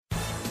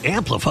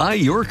Amplify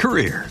your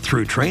career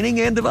through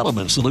training and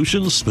development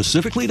solutions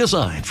specifically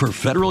designed for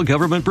federal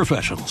government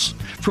professionals.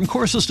 From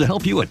courses to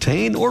help you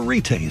attain or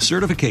retain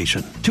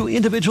certification, to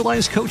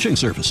individualized coaching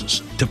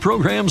services, to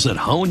programs that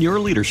hone your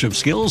leadership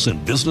skills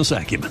and business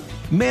acumen,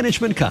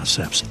 Management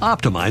Concepts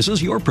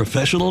optimizes your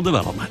professional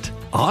development.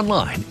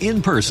 Online,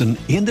 in person,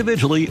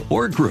 individually,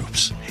 or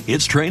groups,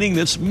 it's training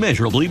that's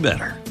measurably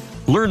better.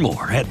 Learn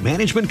more at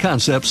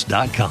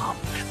managementconcepts.com.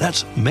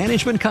 That's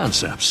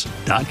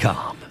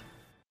managementconcepts.com.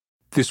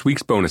 This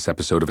week's bonus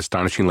episode of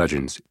Astonishing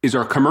Legends is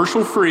our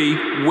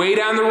commercial-free, way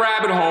down the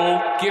rabbit hole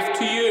gift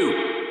to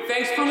you.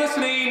 Thanks for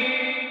listening.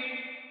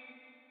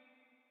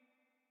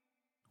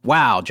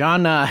 Wow,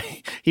 John,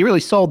 he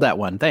really sold that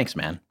one. Thanks,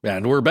 man.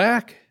 And we're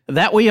back.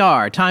 That we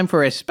are. Time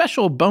for a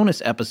special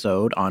bonus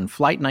episode on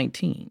Flight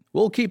 19.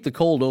 We'll keep the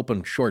cold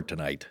open short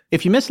tonight.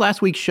 If you missed last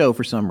week's show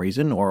for some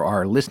reason or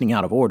are listening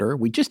out of order,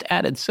 we just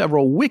added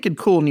several wicked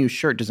cool new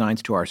shirt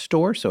designs to our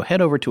store, so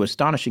head over to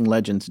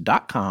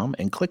astonishinglegends.com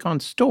and click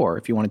on store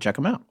if you want to check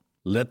them out.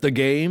 Let the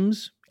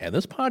games and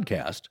this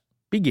podcast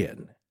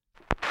begin.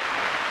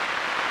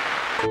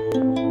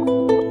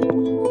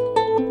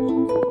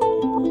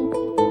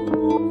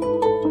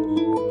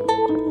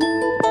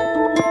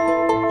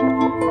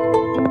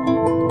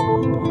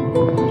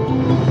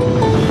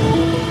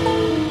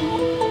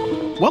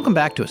 Welcome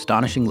back to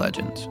Astonishing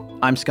Legends.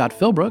 I'm Scott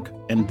Philbrook,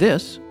 and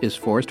this is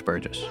Forrest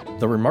Burgess.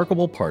 The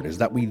remarkable part is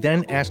that we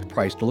then asked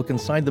Price to look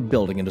inside the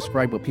building and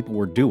describe what people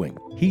were doing.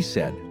 He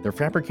said they're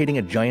fabricating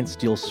a giant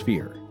steel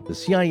sphere. The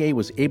CIA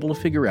was able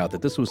to figure out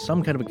that this was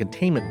some kind of a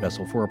containment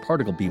vessel for a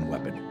particle beam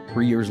weapon.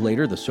 3 years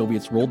later, the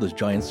Soviets rolled this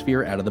giant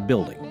sphere out of the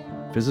building.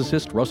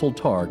 Physicist Russell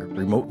Targ,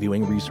 remote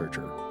viewing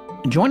researcher.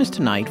 Join us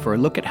tonight for a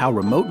look at how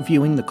remote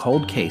viewing the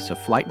cold case of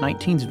Flight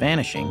 19's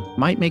vanishing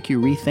might make you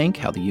rethink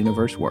how the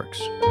universe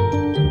works.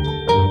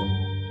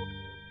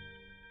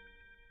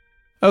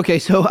 Okay,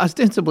 so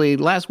ostensibly,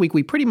 last week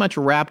we pretty much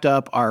wrapped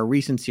up our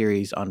recent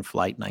series on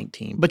Flight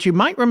 19. But you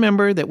might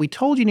remember that we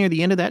told you near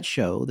the end of that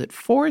show that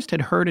Forrest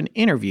had heard an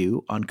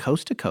interview on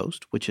Coast to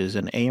Coast, which is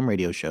an AM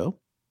radio show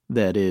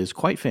that is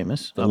quite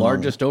famous. The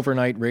largest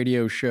overnight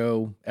radio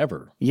show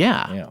ever.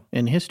 Yeah.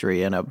 In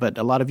history. But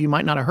a lot of you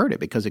might not have heard it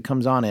because it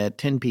comes on at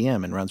 10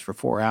 p.m. and runs for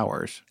 4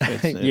 hours.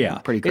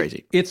 It's pretty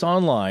crazy. It's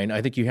online.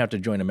 I think you have to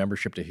join a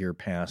membership to hear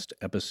past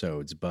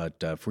episodes.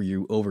 But for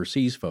you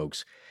overseas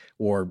folks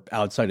or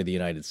outside of the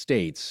United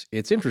States,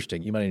 it's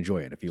interesting. You might enjoy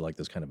it if you like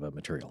this kind of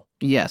material.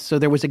 Yes. So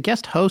there was a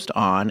guest host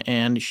on,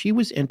 and she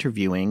was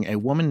interviewing a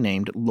woman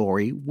named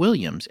Lori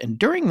Williams. And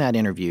during that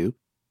interview,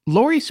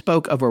 Lori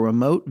spoke of a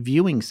remote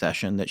viewing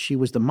session that she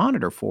was the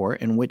monitor for,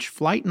 in which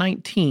Flight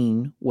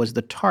 19 was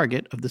the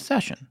target of the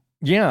session.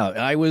 Yeah,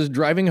 I was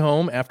driving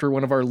home after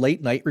one of our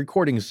late-night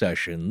recording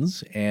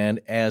sessions, and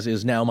as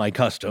is now my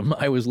custom,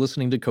 I was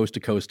listening to Coast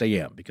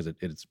AM, because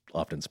it's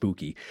often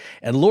spooky,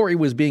 and Lori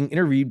was being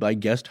interviewed by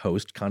guest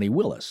host Connie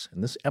Willis,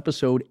 and this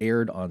episode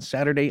aired on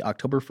Saturday,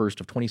 October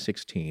 1st of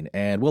 2016,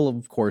 and we'll,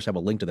 of course, have a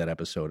link to that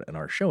episode in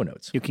our show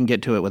notes. You can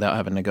get to it without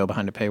having to go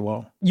behind a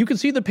paywall? You can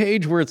see the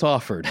page where it's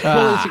offered.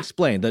 Well, let's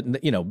explain that,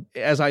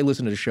 as I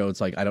listen to the show, it's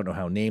like, I don't know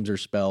how names are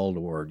spelled,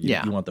 or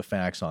you want the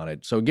facts on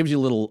it, so it gives you a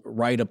little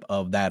write-up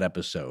of that episode.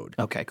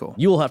 Okay, cool.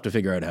 You'll have to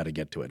figure out how to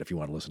get to it if you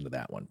want to listen to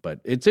that one. But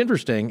it's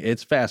interesting.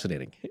 It's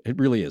fascinating. It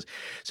really is.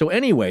 So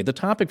anyway, the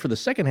topic for the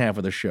second half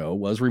of the show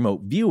was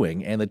remote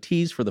viewing, and the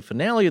tease for the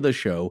finale of the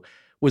show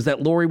was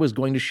that Lori was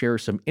going to share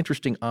some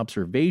interesting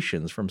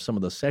observations from some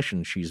of the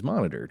sessions she's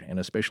monitored, and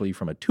especially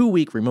from a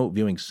 2-week remote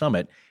viewing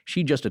summit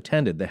she just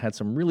attended that had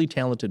some really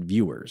talented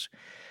viewers.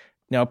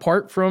 Now,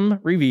 apart from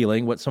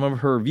revealing what some of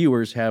her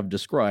viewers have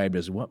described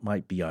as what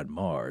might be on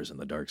Mars and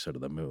the dark side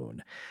of the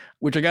moon,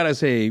 which I gotta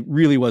say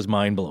really was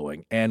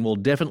mind-blowing and will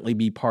definitely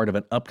be part of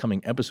an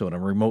upcoming episode on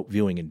remote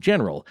viewing in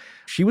general,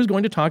 she was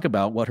going to talk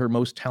about what her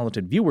most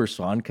talented viewers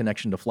saw in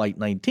connection to Flight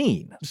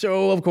 19.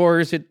 So, of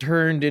course, it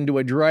turned into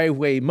a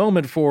driveway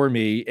moment for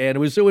me, and it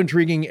was so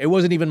intriguing, it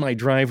wasn't even my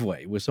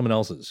driveway, it was someone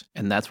else's.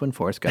 And that's when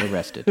Forrest got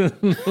arrested.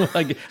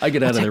 I get out of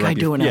there. What's that guy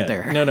doing out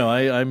there? No,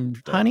 I'm...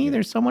 Honey,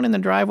 there's someone in the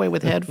driveway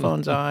with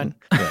headphones on.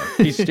 Yeah,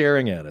 he's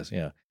staring at us,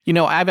 yeah.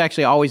 I've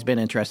actually always been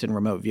interested in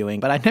remote viewing,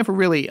 but I never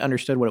really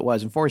understood what it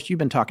was. And Forrest, you've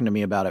been talking to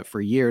me about it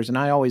for years, and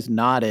I always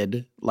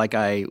nodded like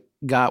I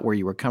got where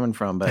you were coming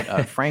from.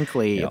 But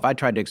frankly, if I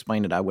tried to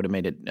explain it, I would have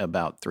made it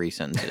about 3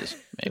 sentences,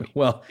 maybe.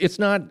 Well, it's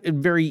not a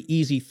very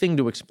easy thing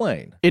to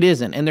explain. It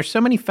isn't. And there's so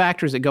many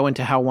factors that go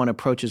into how one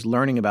approaches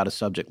learning about a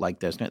subject like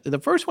this. Now, the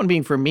first one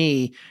being for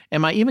me,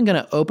 am I even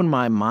going to open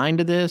my mind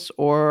to this,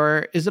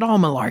 or is it all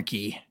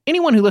malarkey?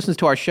 Anyone who listens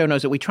to our show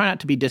knows that we try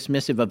not to be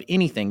dismissive of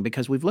anything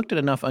because we've looked at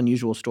enough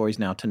unusual stories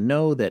now to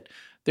know that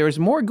there is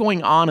more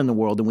going on in the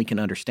world than we can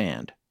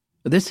understand.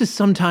 This is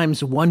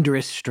sometimes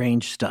wondrous,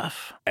 strange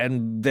stuff.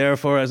 And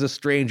therefore, as a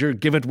stranger,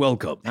 give it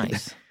welcome.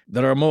 Nice.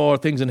 There are more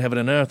things in heaven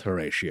and earth,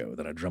 Horatio,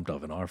 than are dreamt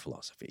of in our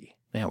philosophy.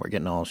 Yeah, we're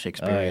getting all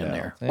Shakespearean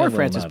there. Or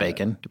Francis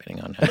Bacon,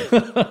 depending on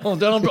how.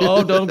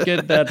 Don't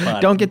get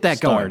that Don't get that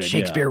started. going.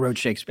 Shakespeare wrote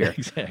Shakespeare.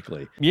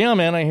 Exactly. Yeah,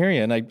 man, I hear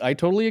you. And I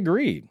totally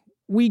agree.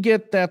 We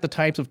get that the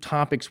types of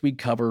topics we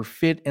cover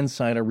fit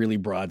inside a really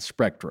broad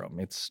spectrum.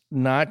 It's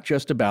not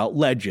just about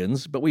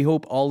legends, but we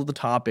hope all of the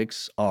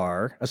topics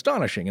are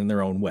astonishing in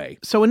their own way.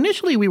 So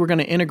initially, we were going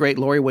to integrate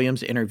Lori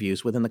Williams'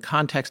 interviews within the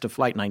context of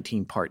Flight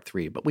 19 Part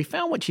 3, but we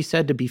found what she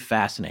said to be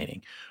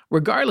fascinating.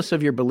 Regardless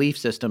of your belief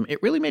system,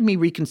 it really made me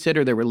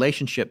reconsider the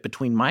relationship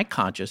between my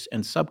conscious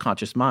and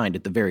subconscious mind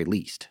at the very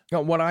least.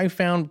 Now, what I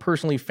found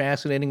personally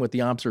fascinating with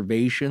the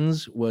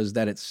observations was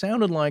that it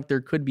sounded like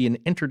there could be an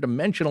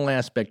interdimensional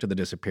aspect to the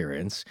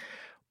disappearance,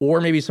 or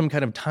maybe some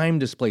kind of time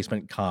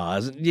displacement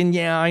cause. And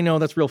yeah, I know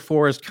that's real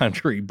forest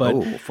country, but...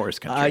 Oh,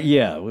 forest country.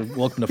 Yeah,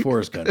 welcome to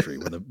forest country,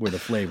 where the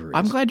flavor is.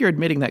 I'm glad you're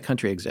admitting that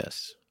country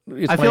exists.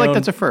 I feel like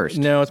that's a first.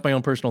 No, it's my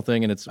own personal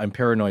thing, and I'm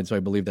paranoid, so I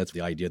believe that's the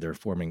idea they're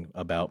forming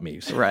about me.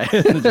 So right.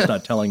 They're just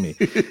not telling me.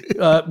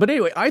 But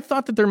anyway, I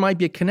thought that there might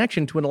be a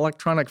connection to an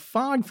electronic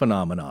fog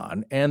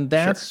phenomenon, and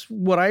that's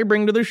what I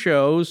bring to the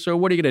show, so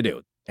what are you going to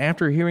do?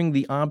 After hearing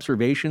the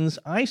observations,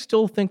 I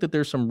still think that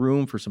there's some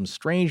room for some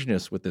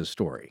strangeness with this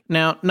story.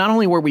 Now, not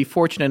only were we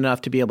fortunate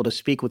enough to be able to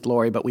speak with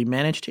Lori, but we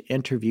managed to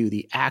interview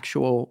the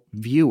actual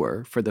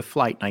viewer for the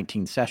Flight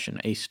 19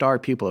 session, a star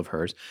pupil of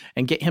hers,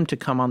 and get him to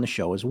come on the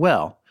show as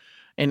well.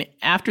 And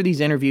after these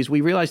interviews,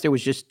 we realized there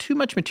was just too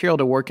much material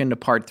to work into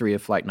Part 3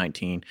 of Flight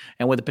 19,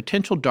 and with a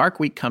potential dark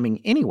week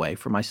coming anyway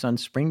for my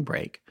son's spring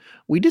break,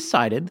 we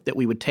decided that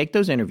we would take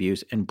those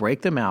interviews and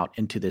break them out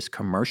into this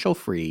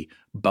commercial-free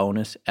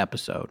bonus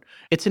episode.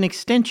 It's an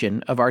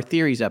extension of our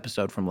theories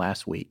episode from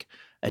last week,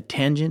 a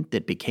tangent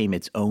that became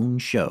its own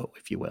show,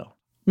 if you will.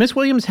 Ms.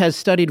 Williams has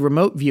studied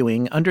remote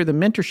viewing under the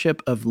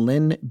mentorship of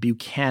Lynn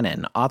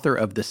Buchanan, author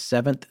of The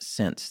Seventh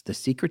Sense, The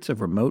Secrets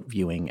of Remote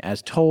Viewing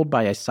as Told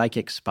by a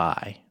Psychic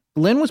Spy.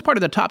 Lynn was part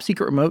of the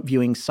top-secret remote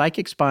viewing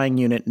psychic spying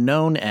unit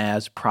known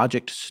as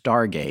Project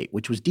Stargate,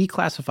 which was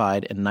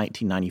declassified in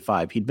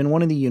 1995. He'd been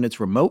one of the unit's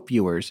remote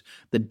viewers,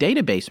 the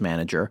database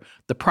manager,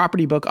 the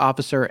property book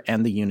officer,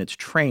 and the unit's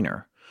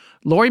trainer.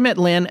 Lori met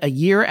Lynn a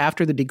year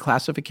after the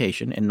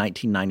declassification in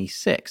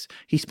 1996.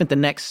 He spent the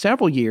next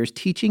several years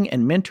teaching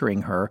and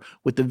mentoring her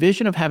with the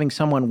vision of having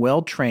someone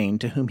well-trained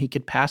to whom he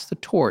could pass the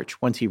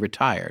torch once he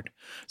retired.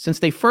 Since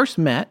they first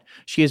met,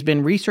 she has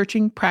been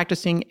researching,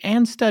 practicing,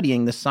 and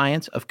studying the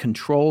science of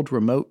controlled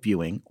remote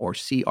viewing, or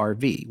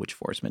CRV, which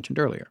Forrest mentioned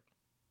earlier.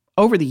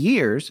 Over the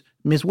years,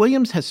 Ms.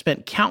 Williams has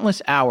spent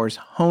countless hours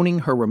honing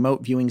her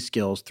remote viewing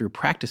skills through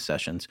practice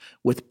sessions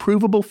with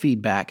provable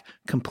feedback,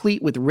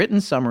 complete with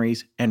written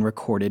summaries and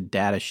recorded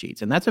data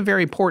sheets. And that's a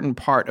very important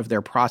part of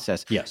their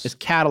process, is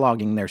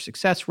cataloging their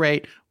success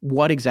rate,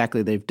 what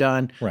exactly they've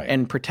done,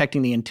 and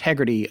protecting the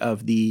integrity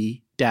of the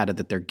data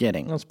that they're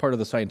getting. That's part of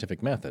the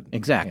scientific method.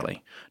 Exactly.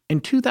 Yeah. In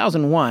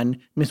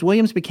 2001, Ms.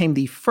 Williams became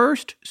the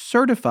first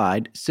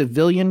certified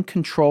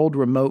civilian-controlled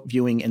remote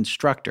viewing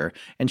instructor,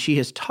 and she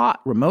has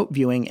taught remote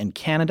viewing in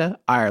Canada,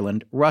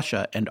 Ireland,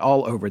 Russia, and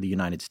all over the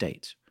United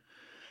States.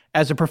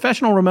 As a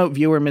professional remote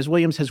viewer, Ms.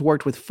 Williams has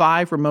worked with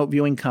 5 remote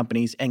viewing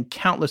companies and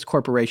countless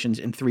corporations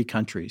in 3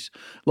 countries.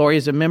 Lori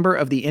is a member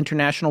of the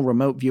International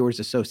Remote Viewers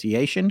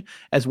Association,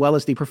 as well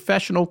as the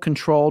Professional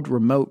Controlled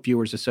Remote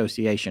Viewers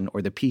Association,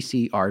 or the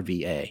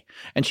PCRVA.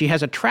 And she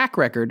has a track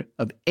record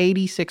of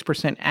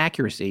 86%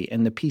 accuracy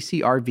in the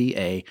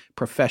PCRVA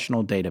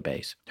professional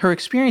database. Her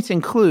experience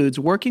includes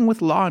working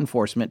with law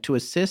enforcement to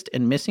assist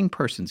in missing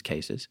persons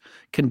cases,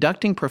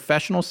 conducting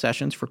professional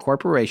sessions for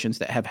corporations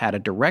that have had a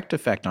direct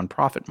effect on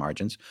profit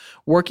margins,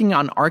 working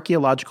on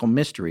archaeological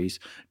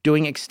mysteries,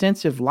 doing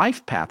extensive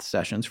life path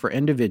sessions for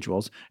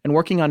individuals, and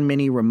working on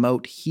many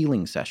remote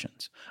healing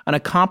sessions. An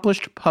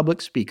accomplished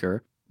public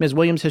speaker, Ms.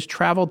 Williams has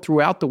traveled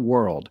throughout the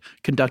world,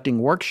 conducting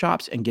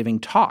workshops and giving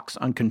talks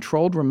on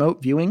controlled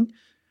remote viewing,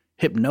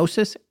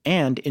 hypnosis,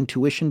 and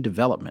intuition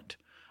development.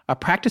 A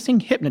practicing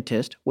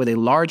hypnotist with a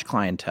large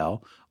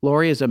clientele,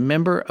 Lori is a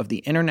member of the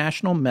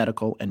International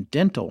Medical and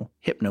Dental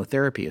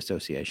Hypnotherapy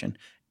Association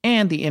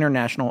and the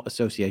International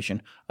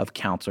Association of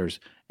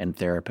Counselors and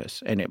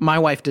Therapists. And my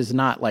wife does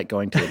not like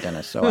going to the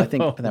dentist, so I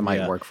think that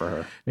might work for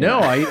her. No,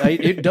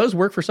 it does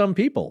work for some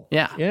people.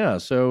 Yeah. Yeah,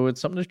 so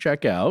it's something to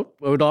check out.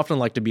 I would often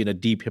like to be in a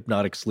deep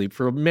hypnotic sleep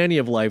for many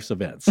of life's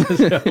events.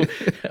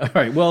 All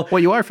right, well,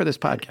 you are for this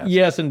podcast.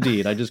 Yes,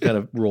 indeed. I just kind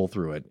of roll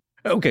through it.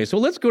 Okay, so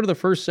let's go to the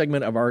first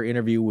segment of our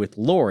interview with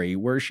Lori,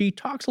 where she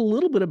talks a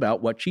little bit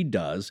about what she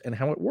does and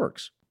how it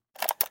works.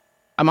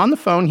 I'm on the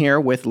phone here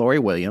with Lori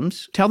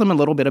Williams. Tell them a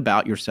little bit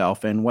about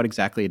yourself and what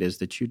exactly it is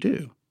that you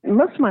do.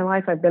 Most of my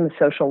life I've been a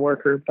social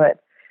worker, but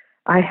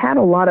I had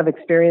a lot of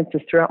experiences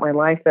throughout my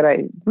life that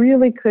I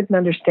really couldn't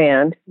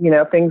understand,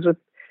 things with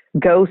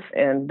ghosts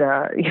and,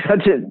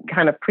 just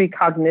kind of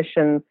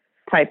precognition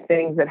type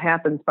things that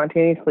happen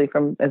spontaneously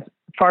from as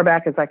far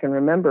back as I can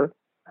remember.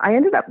 I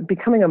ended up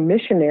becoming a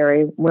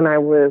missionary when I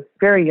was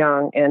very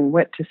young and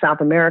went to South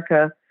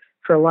America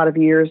for a lot of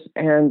years.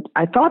 And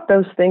I thought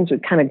those things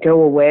would kind of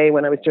go away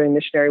when I was doing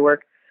missionary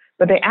work,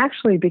 but they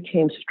actually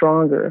became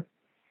stronger.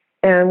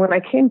 And when I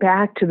came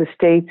back to the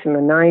States in the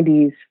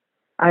 90s,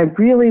 I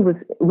really was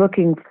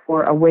looking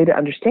for a way to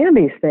understand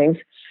these things.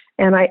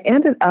 And I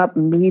ended up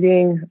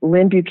meeting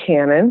Lynn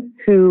Buchanan,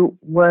 who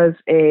was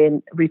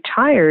a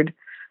retired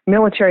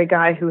military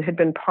guy who had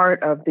been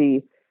part of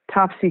the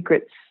top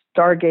secret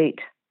Stargate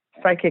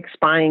psychic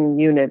spying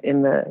unit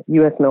in the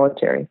U.S.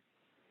 military.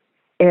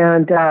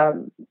 And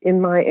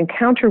in my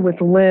encounter with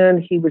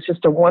Lynn, he was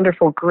just a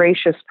wonderful,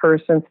 gracious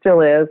person,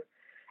 still is,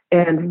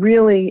 and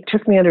really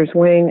took me under his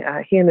wing.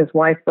 He and his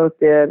wife both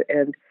did,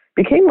 and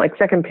became like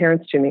second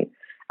parents to me.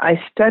 I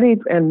studied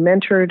and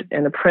mentored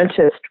and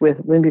apprenticed with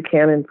Lynn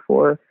Buchanan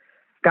for,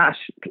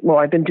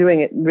 I've been doing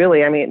it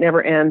really, it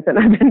never ends, and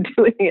I've been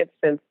doing it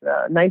since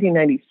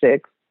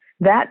 1996.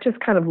 That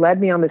just kind of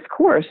led me on this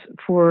course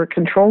for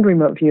controlled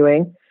remote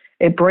viewing.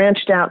 It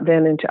branched out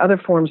then into other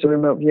forms of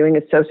remote viewing,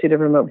 associative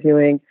remote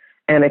viewing,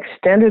 and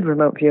extended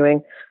remote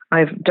viewing.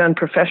 I've done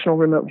professional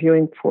remote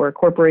viewing for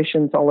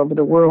corporations all over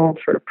the world,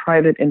 for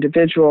private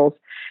individuals,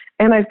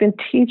 and I've been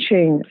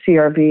teaching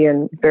CRV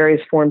and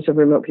various forms of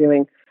remote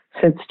viewing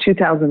since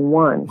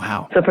 2001.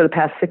 Wow. So for the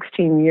past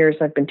 16 years,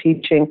 I've been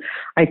teaching.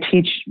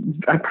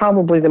 I'm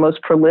probably the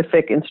most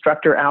prolific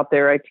instructor out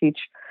there. I teach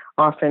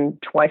often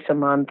twice a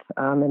month,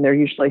 and they're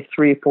usually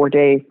 3, 4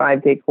 day,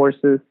 5 day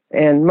courses,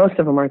 and most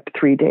of them are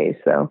 3 days.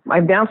 So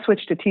I've now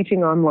switched to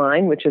teaching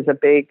online, which is a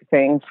big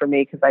thing for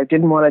me because I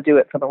didn't want to do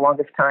it for the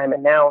longest time,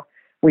 and now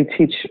we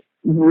teach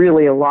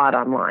really a lot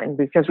online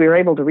because we were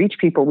able to reach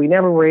people we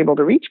never were able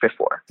to reach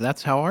before.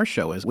 That's how our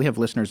show is. We have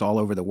listeners all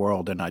over the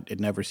world, and it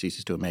never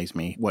ceases to amaze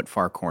me what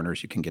far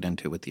corners you can get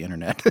into with the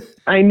internet.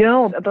 I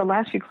know. The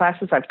last few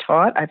classes I've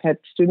taught, I've had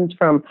students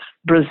from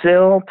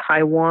Brazil,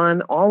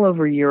 Taiwan, all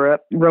over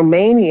Europe,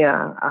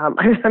 Romania,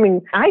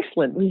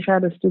 Iceland. We've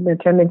had a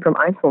student attending from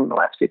Iceland the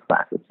last few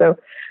classes. So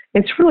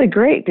it's really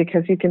great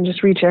because you can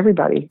just reach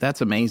everybody. That's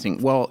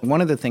amazing. Well,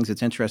 one of the things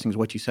that's interesting is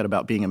what you said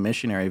about being a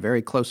missionary. A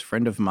very close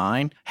friend of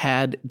mine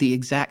had the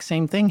exact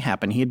same thing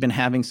happen. He had been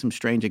having some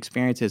strange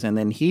experiences, and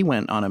then he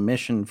went on a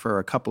mission for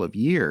a couple of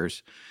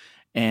years.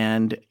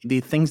 And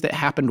the things that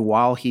happened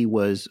while he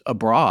was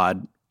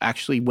abroad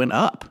actually went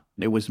up.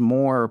 It was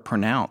more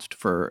pronounced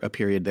for a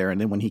period there.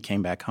 And then when he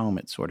came back home,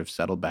 it sort of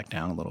settled back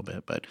down a little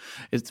bit. But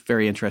it's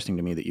very interesting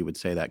to me that you would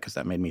say that because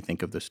that made me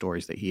think of the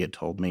stories that he had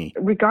told me.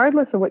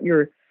 Regardless of what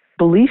your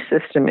belief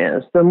system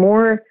is, the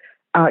more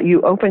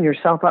you open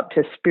yourself up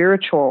to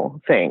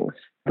spiritual things,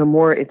 the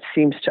more it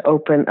seems to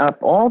open up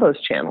all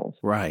those channels.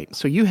 Right.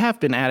 So you have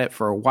been at it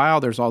for a while.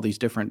 There's all these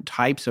different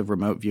types of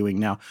remote viewing.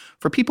 Now,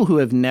 for people who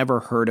have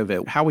never heard of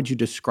it, how would you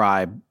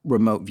describe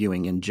remote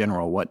viewing in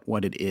general,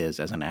 what it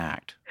is as an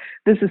act?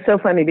 This is so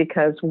funny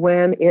because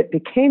when it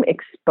became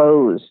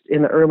exposed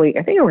in the early,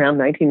 I think around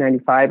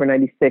 1995 or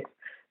 96,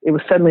 it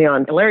was suddenly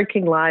on Larry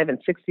King Live and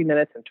 60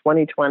 Minutes and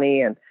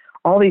 2020 and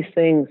all these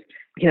things,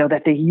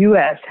 that the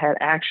U.S. had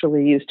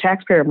actually used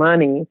taxpayer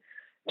money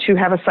to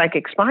have a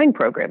psychic spying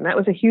program. That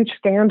was a huge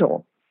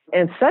scandal.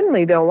 And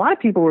suddenly, though, a lot of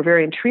people were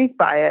very intrigued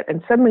by it,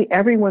 and suddenly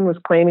everyone was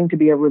claiming to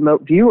be a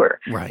remote viewer.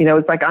 Right.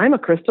 It's like, I'm a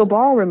crystal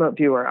ball remote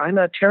viewer. I'm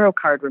a tarot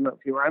card remote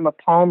viewer. I'm a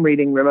palm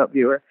reading remote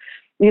viewer.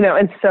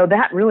 And so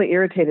that really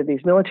irritated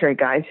these military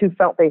guys who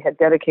felt they had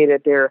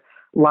dedicated their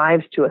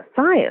lives to a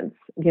science,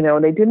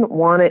 and they didn't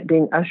want it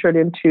being ushered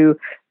into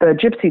the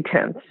gypsy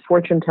tents,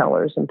 fortune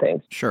tellers and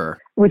things. Sure.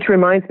 Which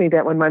reminds me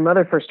that when my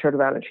mother first heard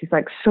about it, she's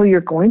like, so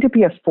you're going to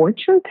be a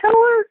fortune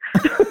teller?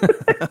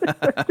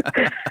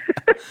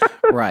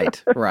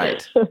 Right.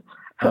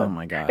 Oh,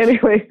 my gosh.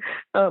 Anyway,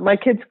 my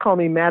kids call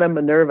me Madame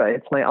Minerva.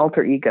 It's my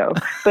alter ego.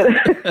 But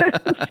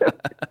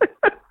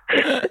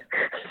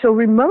so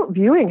remote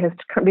viewing has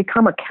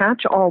become a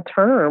catch-all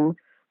term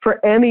for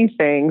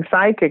anything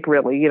psychic,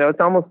 really. It's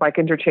almost like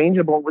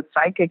interchangeable with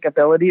psychic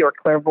ability or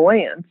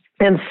clairvoyance.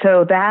 And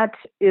so that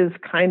is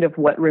kind of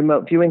what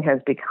remote viewing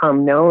has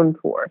become known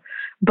for.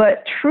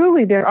 But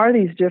truly, there are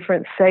these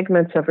different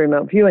segments of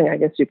remote viewing. I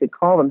guess you could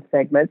call them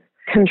segments.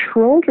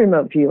 Controlled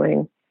remote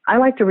viewing, I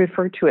like to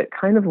refer to it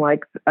kind of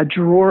like a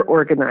drawer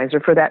organizer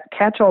for that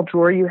catch-all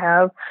drawer you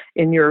have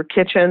in your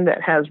kitchen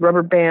that has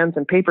rubber bands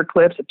and paper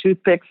clips and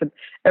toothpicks and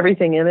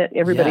everything in it.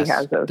 Everybody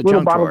has those.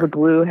 Little bottles of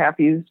glue, half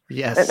used.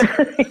 Yes.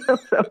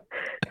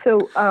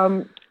 You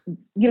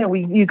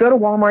go to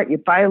Walmart, you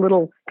buy a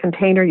little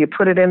container, you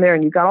put it in there,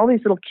 and you've got all these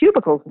little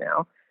cubicles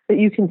now that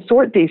you can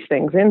sort these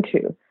things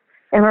into.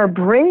 And our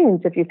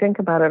brains, if you think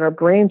about it, our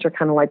brains are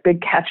kind of like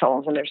big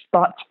catch-alls, and there's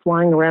thoughts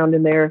flying around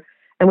in there.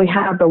 And we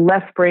have the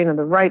left brain and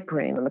the right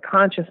brain and the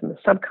conscious and the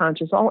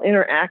subconscious all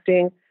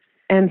interacting.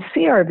 And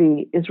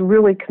CRV is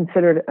really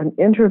considered an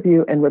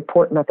interview and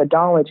report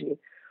methodology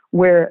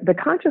where the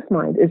conscious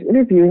mind is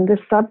interviewing the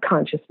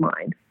subconscious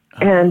mind.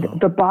 And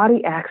the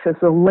body acts as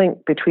the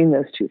link between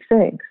those two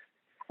things.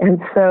 And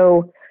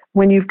so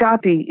when you've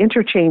got the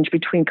interchange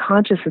between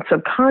conscious and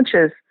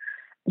subconscious,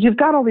 you've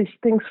got all these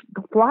things,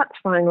 thoughts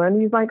flying around.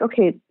 And you're like,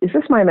 okay, is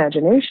this my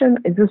imagination?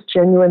 Is this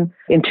genuine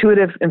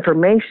intuitive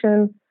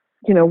information?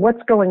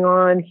 What's going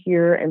on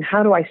here and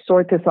how do I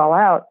sort this all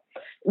out?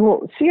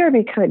 Well,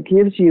 CRV kind of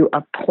gives you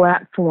a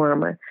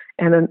platform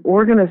and an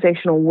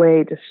organizational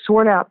way to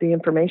sort out the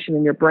information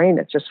in your brain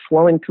that's just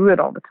flowing through it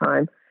all the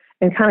time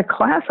and kind of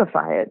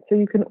classify it so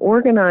you can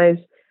organize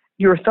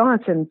your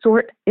thoughts and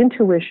sort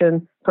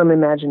intuition from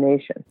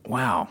imagination.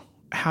 Wow.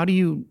 How do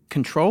you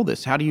control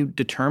this? How do you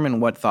determine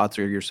what thoughts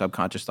are your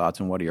subconscious thoughts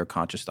and what are your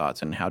conscious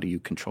thoughts, and how do you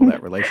control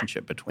that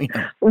relationship between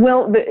them?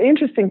 Well, the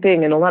interesting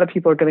thing, and a lot of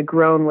people are going to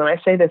groan when I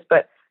say this,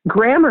 but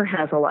grammar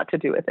has a lot to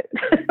do with it.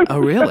 Oh,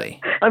 really?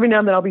 Every now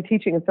and then I'll be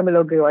teaching and somebody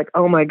will be like,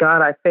 oh my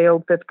God, I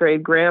failed 5th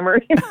grade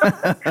grammar.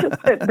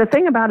 The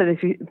thing about it is,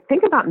 you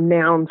think about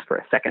nouns for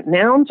a second.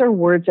 Nouns are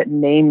words that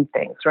name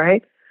things,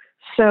 right?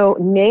 So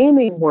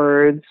naming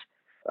words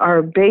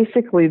are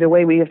basically the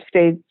way we have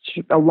stayed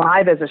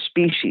alive as a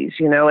species,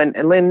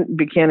 and Lynn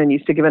Buchanan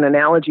used to give an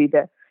analogy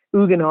that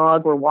Oog and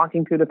Og were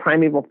walking through the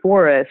primeval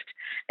forest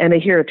and they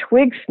hear a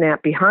twig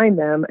snap behind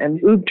them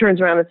and Oog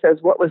turns around and says,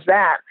 what was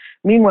that?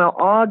 Meanwhile,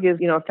 Og is,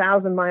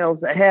 1,000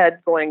 miles ahead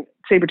going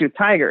saber-toothed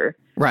tiger.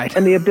 Right.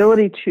 And the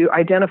ability to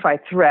identify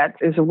threats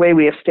is a way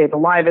we have stayed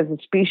alive as a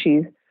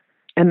species.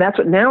 And that's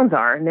what nouns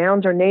are.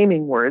 Nouns are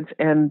naming words,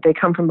 and they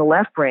come from the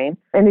left brain.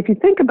 And if you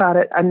think about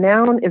it, a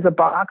noun is a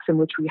box in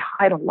which we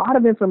hide a lot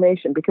of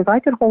information, because I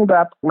could hold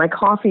up my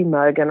coffee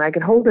mug and I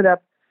could hold it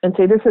up and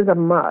say, this is a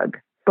mug.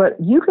 But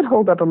you could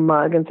hold up a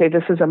mug and say,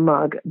 this is a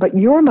mug. But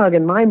your mug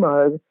and my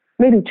mug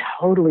may be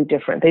totally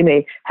different. They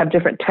may have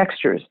different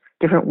textures,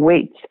 different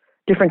weights,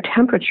 different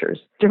temperatures,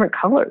 different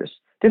colors,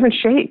 different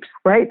shapes,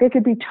 right? They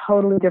could be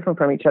totally different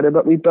from each other,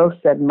 but we both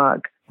said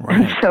mug.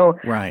 Right. And so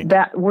Right.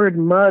 that word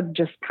mug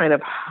just kind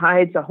of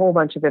hides a whole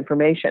bunch of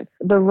information.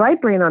 The right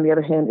brain, on the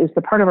other hand, is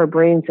the part of our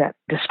brains that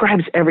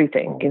describes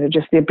everything,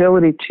 just the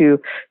ability to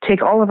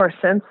take all of our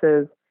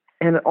senses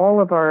and all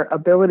of our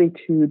ability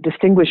to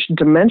distinguish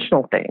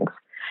dimensional things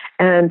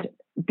and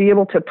be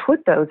able to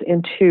put those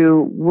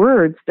into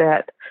words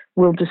that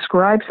will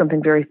describe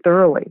something very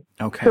thoroughly.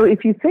 Okay. So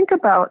if you think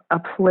about a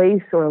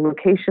place or a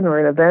location or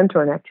an event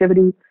or an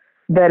activity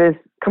that is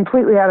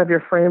completely out of your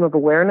frame of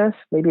awareness,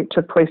 maybe it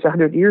took place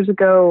 100 years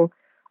ago,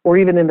 or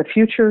even in the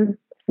future,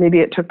 maybe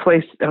it took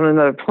place on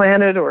another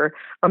planet or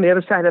on the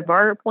other side of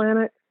our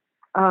planet,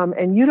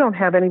 and you don't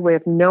have any way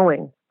of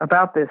knowing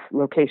about this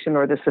location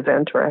or this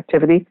event or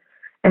activity,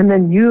 and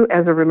then you,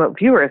 as a remote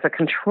viewer, as a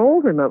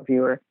controlled remote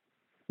viewer,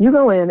 you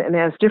go in, and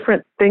as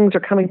different things are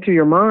coming through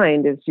your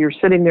mind, as you're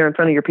sitting there in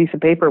front of your piece of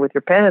paper with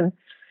your pen,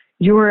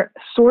 you're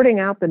sorting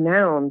out the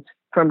nouns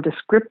from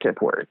descriptive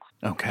words.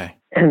 Okay.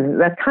 And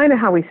that's kind of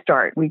how we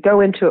start. We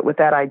go into it with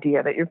that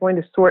idea that you're going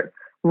to sort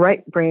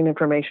right brain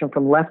information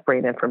from left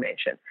brain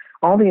information.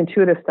 All the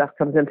intuitive stuff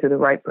comes into the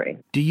right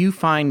brain. Do you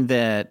find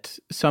that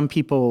some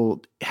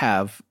people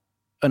have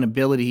an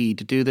ability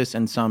to do this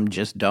and some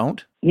just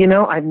don't?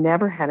 I've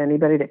never had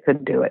anybody that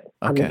couldn't do it.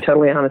 Okay. I'm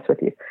totally honest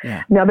with you.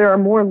 Yeah. Now, there are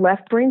more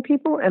left brain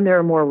people and there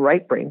are more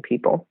right brain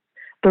people.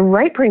 The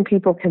right brain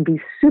people can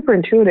be super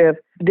intuitive.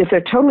 If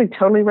they're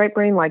totally right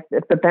brain, like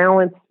if the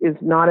balance is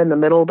not in the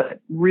middle, but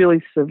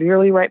really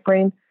severely right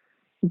brain,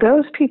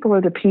 those people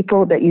are the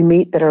people that you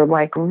meet that are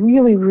like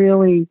really,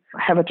 really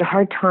have a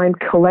hard time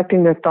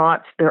collecting their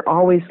thoughts. They're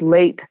always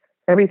late.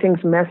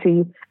 Everything's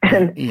messy.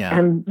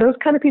 And those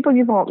kind of people,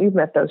 you've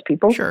met those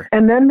people. Sure.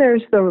 And then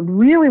there's the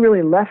really,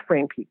 really left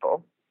brain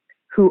people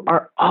who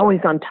are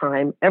always on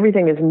time.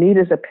 Everything is neat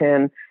as a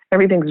pin.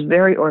 Everything's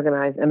very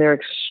organized, and they're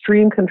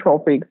extreme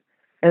control freaks.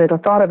 And the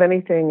thought of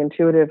anything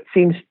intuitive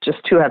seems just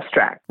too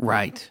abstract.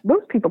 Right.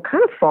 Those people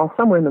kind of fall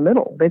somewhere in the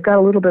middle. They've got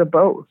a little bit of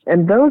both.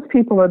 And those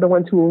people are the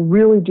ones who will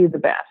really do the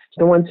best,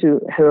 the ones who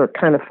are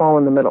kind of fall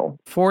in the middle.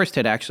 Forrest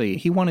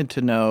he wanted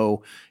to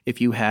know if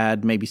you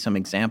had maybe some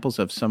examples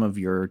of some of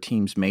your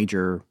team's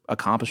major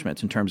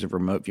accomplishments in terms of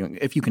remote viewing.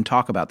 If you can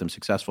talk about them,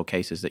 successful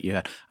cases that you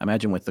had. I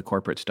imagine with the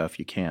corporate stuff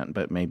you can't,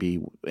 but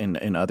maybe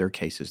in other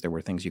cases there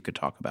were things you could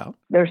talk about.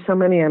 There's so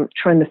many. I'm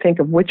trying to think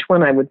of which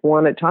one I would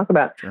want to talk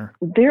about. Sure.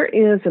 There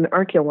is an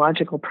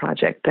archaeological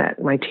project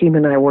that my team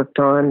and I worked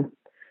on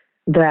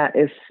that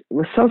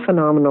was so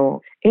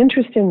phenomenal.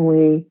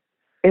 Interestingly,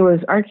 it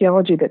was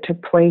archaeology that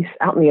took place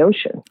out in the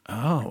ocean.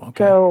 Oh,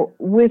 okay. So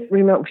with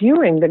remote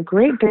viewing, the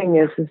great thing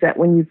is that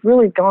when you've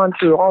really gone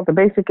through all the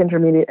basic,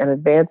 intermediate, and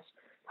advanced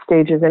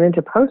stages and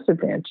into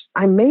post-advanced,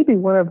 I may be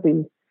one of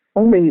the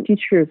only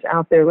teachers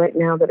out there right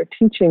now that are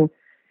teaching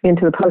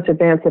into the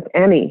post-advanced, if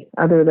any,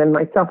 other than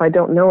myself. I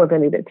don't know of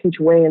any that teach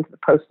way into the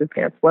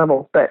post-advanced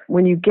levels. But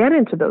when you get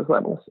into those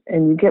levels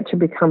and you get to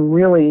become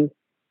really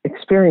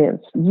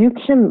experienced, you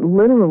can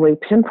literally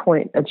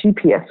pinpoint a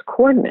GPS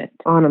coordinate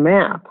on a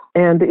map.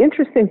 And the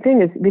interesting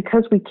thing is,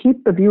 because we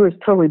keep the viewers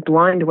totally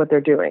blind to what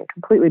they're doing,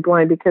 completely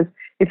blind, because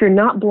if you're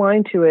not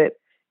blind to it,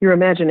 your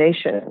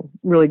imagination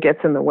really gets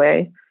in the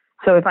way.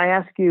 So if I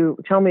ask you,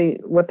 tell me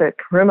what the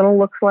criminal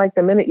looks like,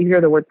 the minute you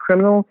hear the word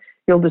criminal,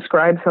 you'll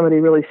describe somebody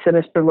really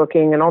sinister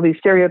looking and all these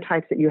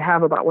stereotypes that you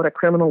have about what a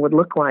criminal would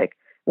look like,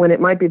 when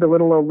it might be the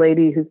little old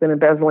lady who's been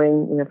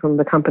embezzling, from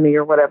the company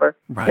or whatever.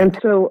 Right. And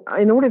so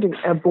in order to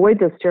avoid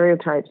those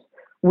stereotypes,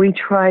 we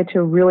try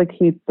to really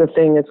keep the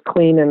thing as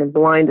clean and as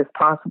blind as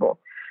possible.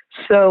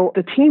 So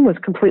the team was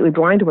completely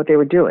blind to what they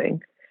were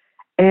doing.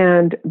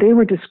 And they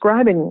were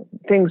describing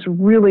things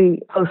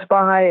really close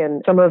by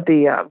and some of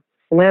the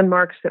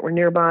landmarks that were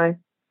nearby.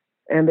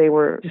 and they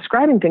were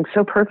describing things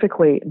so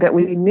perfectly that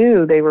we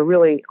knew they were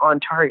really on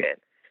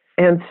target.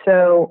 And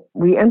so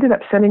we ended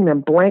up sending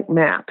them blank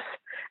maps.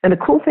 And the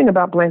cool thing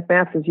about blank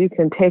maps is you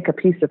can take a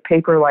piece of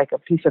paper, like a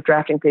piece of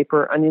drafting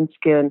paper, onion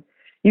skin,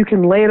 you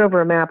can lay it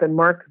over a map and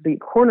mark the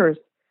corners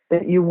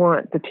that you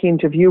want the team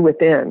to view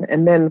within.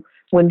 And then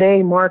when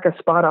they mark a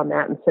spot on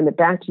that and send it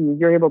back to you,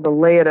 you're able to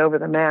lay it over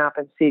the map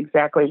and see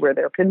exactly where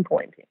they're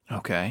pinpointing.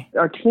 Okay.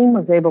 Our team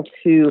was able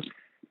to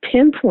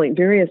pinpoint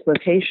various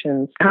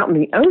locations out in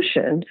the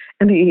ocean,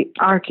 and the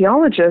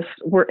archaeologists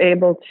were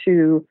able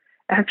to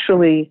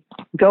actually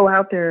go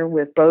out there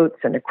with boats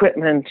and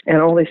equipment and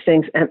all these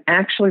things and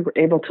actually were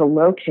able to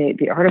locate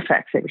the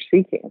artifacts they were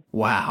seeking.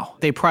 Wow.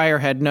 They prior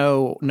had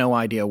no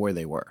idea where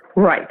they were.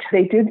 Right.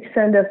 They did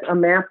send us a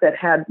map that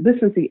had, this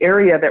is the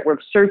area that we're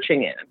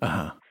searching in.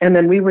 Uh-huh. And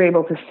then we were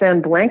able to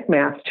send blank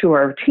maps to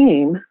our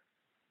team,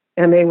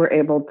 and they were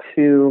able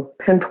to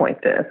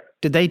pinpoint this.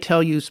 Did they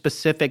tell you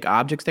specific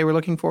objects they were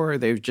looking for, or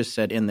they just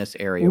said in this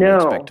area we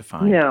expect to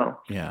find? No.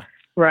 Yeah.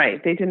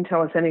 Right. They didn't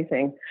tell us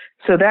anything.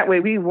 So that way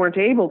we weren't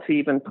able to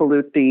even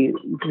pollute the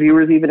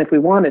viewers, even if we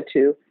wanted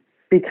to,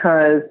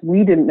 because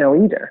we didn't know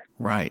either.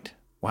 Right.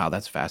 Wow,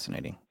 that's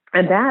fascinating.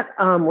 And that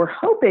we're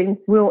hoping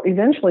will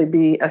eventually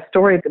be a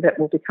story that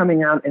will be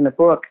coming out in a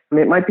book. I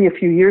mean, it might be a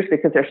few years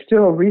because they're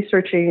still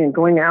researching and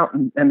going out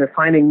and they're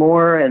finding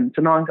more, and it's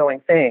an ongoing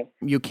thing.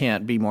 You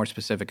can't be more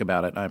specific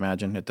about it, I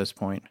imagine, at this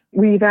point.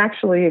 We've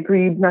actually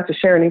agreed not to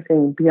share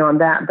anything beyond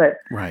that, but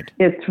right.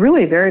 It's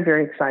really very,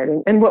 very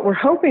exciting. And what we're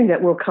hoping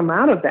that will come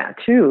out of that,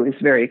 too, is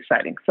very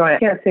exciting. So I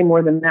can't say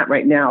more than that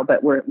right now,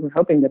 but we're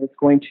hoping that it's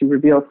going to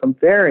reveal some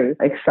very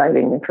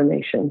exciting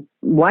information,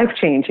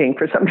 life-changing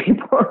for some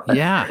people.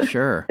 Yeah.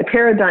 Sure. A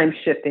paradigm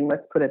shifting,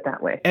 let's put it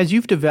that way. As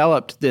you've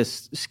developed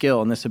this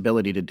skill and this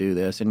ability to do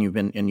this, and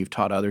you've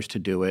taught others to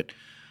do it,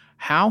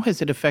 how has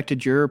it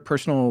affected your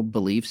personal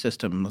belief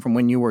system from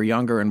when you were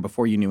younger and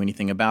before you knew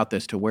anything about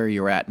this to where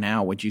you're at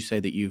now? Would you say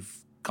that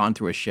you've gone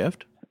through a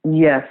shift?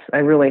 Yes, I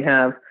really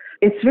have.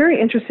 It's very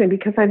interesting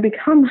because I've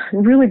become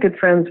really good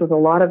friends with a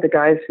lot of the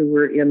guys who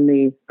were in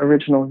the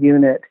original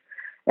unit.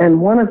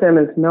 And one of them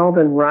is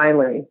Melvin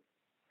Riley,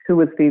 who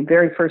was the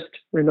very first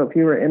remote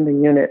viewer in the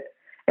unit.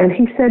 And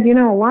he said,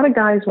 a lot of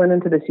guys went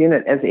into this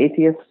unit as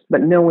atheists,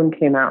 but no one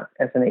came out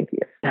as an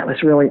atheist. That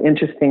was really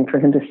interesting for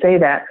him to say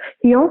that.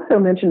 He also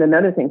mentioned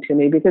another thing to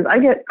me, because I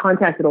get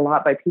contacted a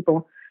lot by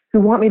people who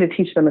want me to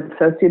teach them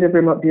associative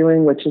remote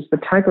viewing, which is the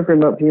type of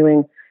remote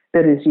viewing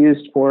that is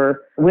used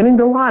for winning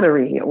the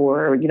lottery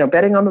or,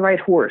 betting on the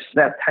right horse,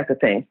 that type of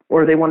thing.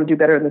 Or they want to do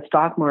better in the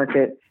stock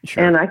market.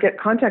 Sure. And I get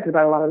contacted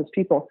by a lot of those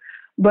people.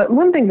 But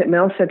one thing that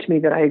Mel said to me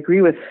that I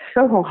agree with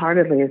so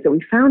wholeheartedly is that we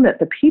found that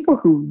the people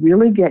who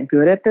really get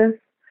good at this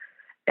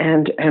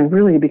and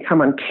really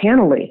become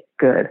uncannily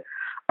good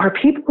are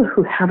people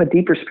who have a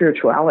deeper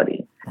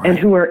spirituality, right, and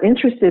who are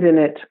interested in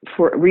it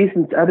for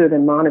reasons other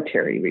than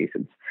monetary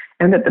reasons.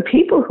 And that the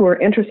people who are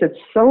interested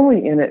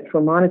solely in it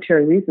for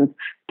monetary reasons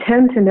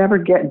tend to never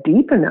get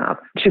deep enough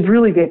to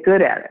really get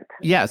good at it.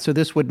 Yeah, so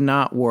this would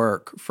not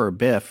work for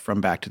Biff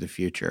from Back to the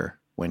Future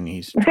when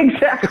he's...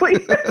 Exactly.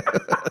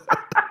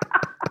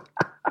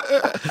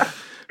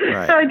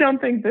 Right. I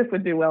don't think this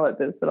would do well at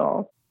this at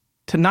all.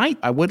 Tonight,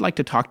 I would like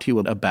to talk to you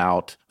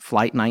about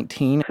Flight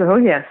 19. Oh,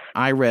 yes.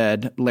 I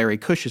read Larry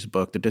Cush's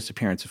book, The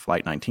Disappearance of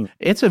Flight 19.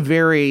 It's a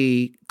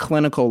very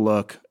clinical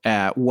look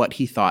at what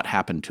he thought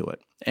happened to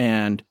it.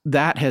 And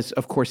that has,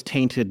 of course,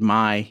 tainted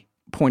my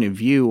point of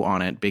view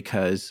on it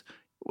because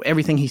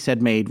everything he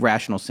said made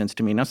rational sense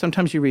to me. Now,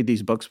 sometimes you read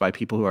these books by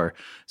people who are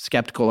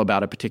skeptical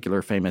about a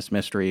particular famous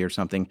mystery or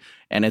something,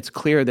 and it's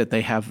clear that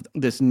they have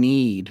this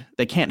need.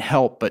 They can't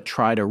help but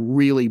try to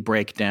really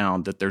break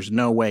down that there's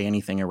no way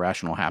anything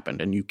irrational happened,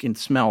 and you can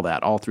smell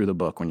that all through the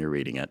book when you're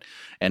reading it.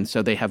 And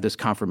so they have this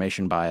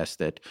confirmation bias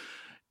that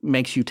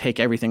makes you take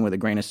everything with a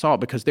grain of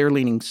salt because they're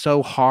leaning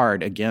so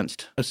hard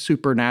against a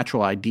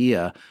supernatural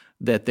idea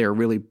that they're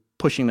really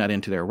pushing that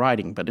into their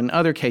writing. But in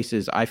other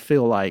cases, I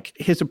feel like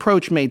his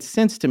approach made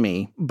sense to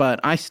me, but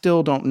I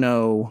still don't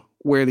know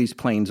where these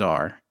planes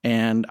are.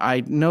 And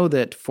I know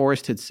that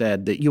Forrest had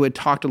said that you had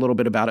talked a little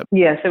bit about it.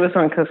 Yes, it was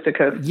on Coast to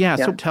Coast. Yeah,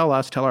 so tell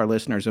our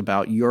listeners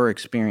about your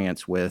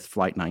experience with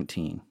Flight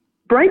 19.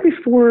 Right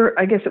before,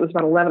 I guess it was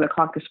about 11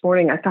 o'clock this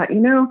morning, I thought,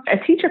 I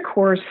teach a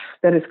course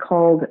that is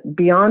called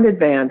Beyond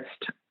Advanced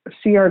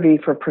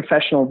CRV for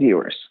Professional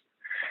Viewers.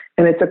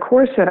 And it's a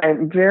course that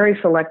I'm very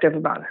selective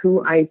about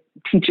who I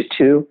teach it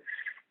to.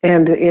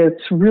 And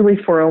it's really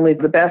for only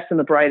the best and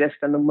the brightest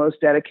and the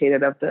most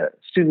dedicated of the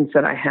students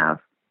that I have.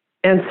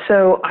 And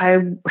so I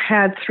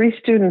had 3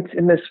 students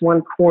in this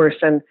one course.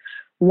 And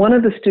one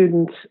of the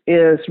students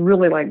is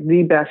really like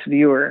the best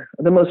viewer,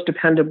 the most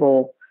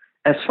dependable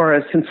as far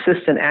as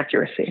consistent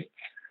accuracy.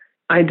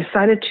 I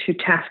decided to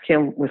task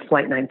him with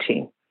Flight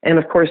 19. And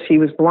of course, he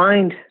was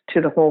blind to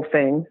the whole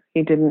thing.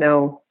 He didn't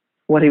know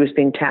what he was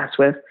being tasked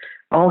with.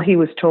 All he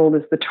was told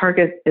is the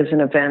target is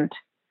an event.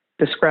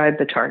 Describe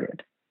the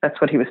target.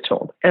 That's what he was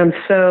told. And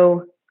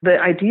so the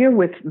idea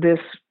with this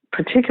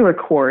particular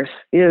course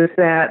is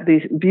that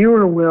the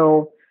viewer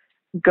will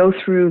go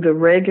through the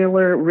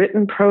regular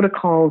written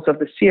protocols of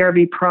the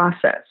CRV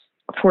process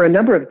for a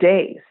number of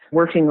days,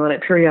 working on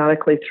it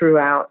periodically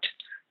throughout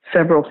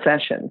several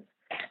sessions.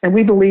 And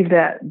we believe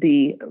that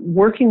the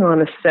working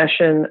on a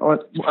session or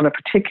on a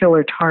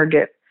particular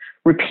target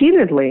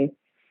repeatedly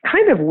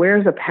kind of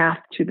wears a path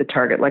to the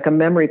target, like a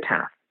memory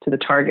path to the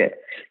target.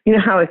 You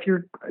know how if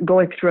you're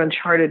going through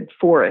uncharted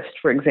forest,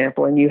 for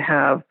example, and you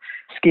have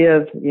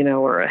skiv,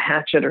 or a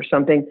hatchet or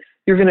something,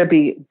 you're going to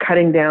be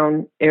cutting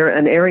down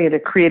an area to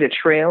create a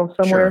trail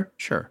somewhere.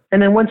 Sure.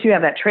 And then once you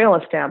have that trail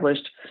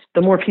established,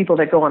 the more people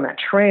that go on that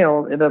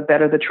trail, the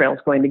better the trail is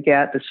going to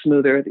get, the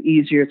smoother, the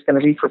easier it's going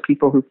to be for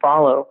people who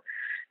follow.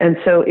 And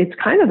so it's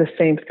kind of the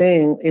same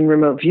thing in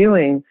remote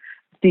viewing.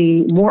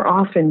 The more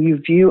often you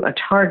view a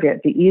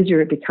target, the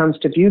easier it becomes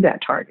to view that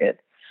target.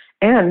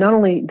 And not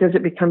only does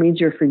it become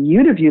easier for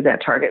you to view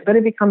that target, but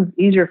it becomes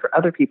easier for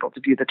other people to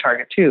view the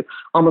target too.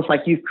 Almost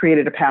like you've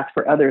created a path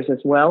for others as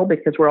well,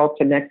 because we're all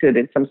connected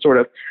in some sort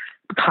of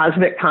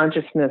cosmic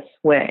consciousness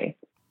way.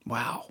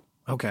 Wow.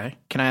 Okay.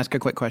 Can I ask a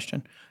quick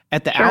question?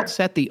 At the Sure.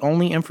 outset, the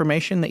only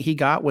information that he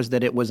got was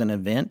that it was an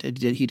event? He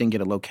didn't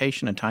get a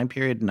location, a time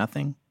period,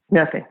 nothing?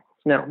 Nothing.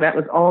 No, that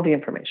was all the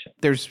information.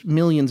 There's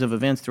millions of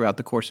events throughout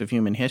the course of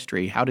human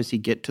history. How does he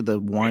get to the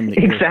one that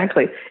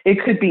Exactly.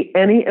 It could be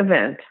any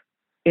event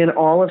in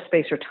all of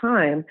space or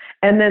time.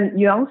 And then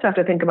you also have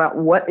to think about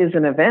what is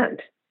an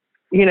event.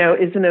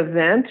 Is an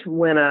event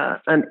when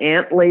an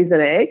ant lays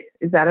an egg?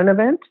 Is that an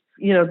event?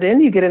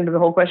 Then you get into the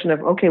whole question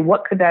of, okay,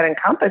 what could that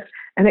encompass?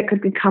 And it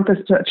could encompass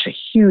such a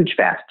huge,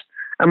 vast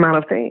amount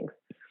of things.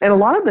 And a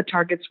lot of the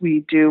targets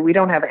we do, we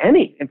don't have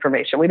any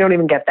information. We don't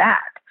even get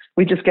that.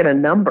 We just get a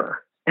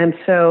number. And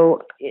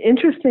so,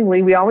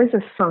 interestingly, we always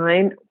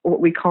assign what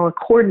we call a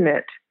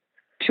coordinate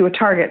to a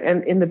target.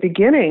 And in the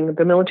beginning,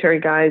 the military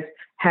guys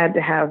had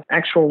to have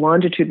actual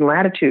longitude and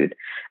latitude.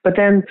 But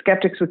then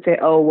skeptics would say,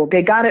 oh, well,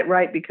 they got it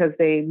right because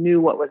they knew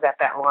what was at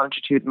that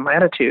longitude and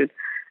latitude.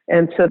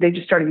 And so they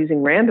just started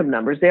using random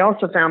numbers. They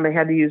also found they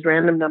had to use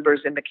random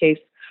numbers in the case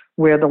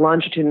where the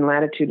longitude and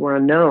latitude were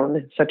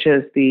unknown, such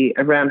as the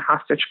Iran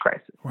hostage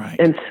crisis. Right.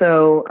 And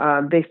so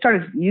they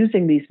started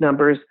using these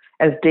numbers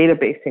as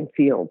databasing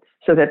fields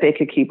so that they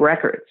could keep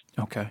records.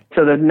 Okay.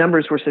 So the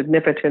numbers were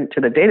significant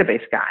to the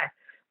database guy,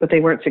 but they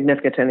weren't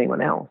significant to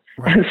anyone else.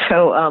 Right. And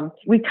so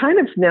we kind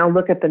of now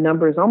look at the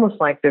numbers almost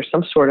like there's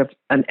some sort of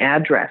an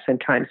address in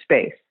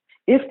time-space.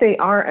 If they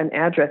are an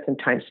address in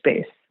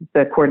time-space,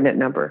 the coordinate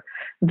number,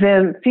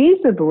 then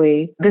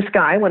feasibly, this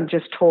guy, when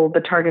just told the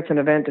target's an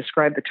event,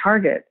 described the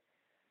target,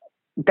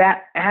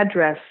 that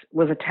address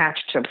was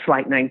attached to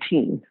Flight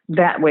 19.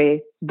 That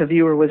way, the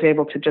viewer was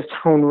able to just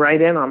hone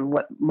right in on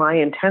what my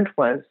intent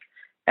was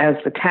as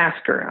the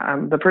tasker.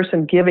 The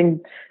person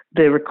giving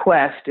the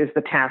request is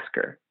the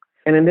tasker.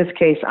 And in this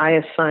case, I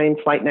assigned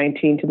Flight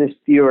 19 to this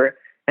viewer,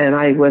 and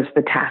I was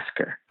the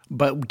tasker.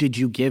 But did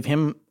you give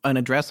him an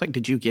address?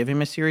 Did you give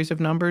him a series of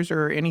numbers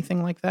or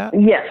anything like that?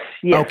 Yes.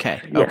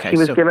 Okay. Yes. Okay. He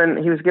was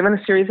given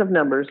a series of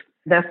numbers.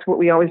 That's what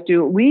we always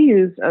do. We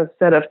use a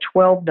set of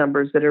 12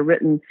 numbers that are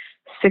written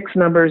 6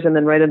 numbers and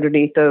then right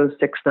underneath those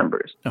 6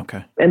 numbers.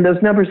 Okay. And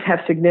those numbers have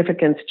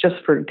significance just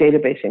for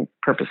databasing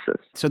purposes.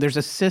 So there's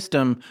a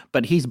system,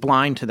 but he's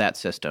blind to that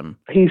system.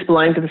 He's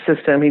blind to the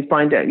system. He's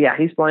blind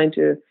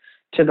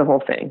to the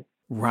whole thing.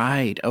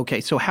 Right. Okay.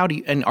 So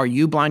and are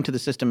you blind to the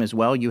system as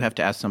well? You have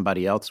to ask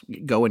somebody else,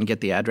 go and get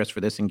the address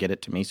for this and get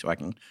it to me so I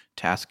can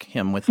task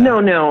him with that?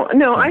 No.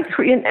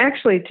 Okay.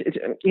 Actually,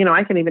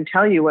 I can even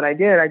tell you what I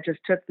did. I just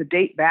took the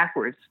date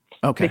backwards.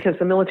 Okay. Because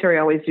the military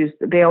always use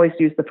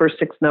the first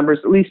 6 numbers,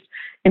 at least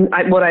in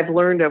what I've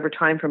learned over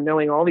time from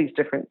knowing all these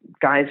different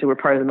guys who were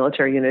part of the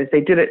military units.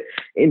 They did it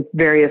in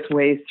various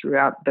ways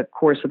throughout the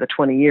course of the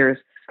 20 years.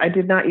 I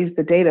did not use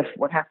the date of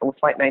what happened with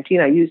Flight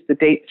 19. I used the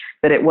date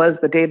that it was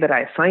the day that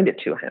I assigned it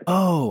to him.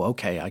 Oh,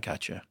 okay. I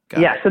gotcha.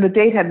 So the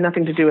date had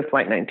nothing to do with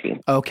Flight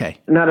 19. Okay.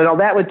 Not at all.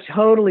 That would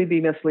totally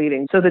be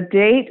misleading. So the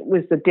date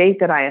was the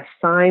date that I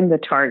assigned the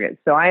target.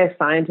 So I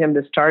assigned him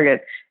this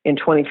target in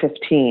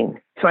 2015.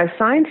 So I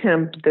assigned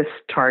him this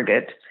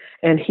target,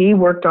 and he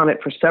worked on it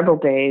for several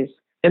days.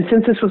 And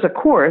since this was a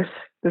course,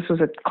 this was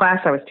a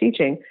class I was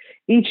teaching,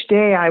 each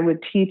day I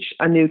would teach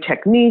a new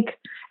technique,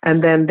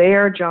 and then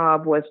their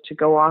job was to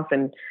go off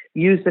and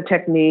use the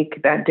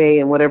technique that day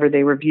and whatever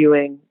they were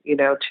viewing,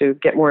 to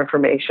get more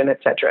information,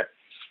 etc.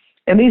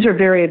 And these are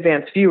very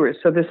advanced viewers,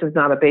 so this is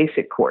not a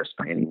basic course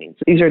by any means.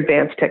 These are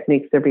advanced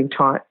techniques they're being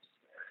taught.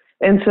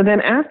 And so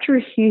then after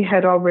he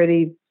had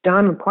already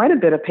done quite a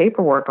bit of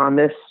paperwork on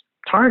this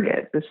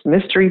target, this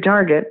mystery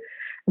target,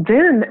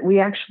 then we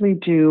actually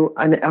do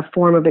a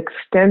form of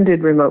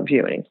extended remote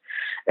viewing.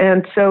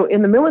 And so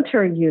in the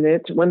military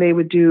unit, when they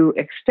would do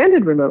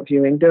extended remote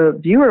viewing, the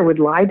viewer would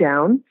lie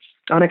down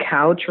on a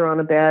couch or on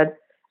a bed,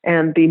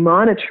 and the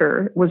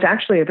monitor was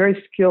actually a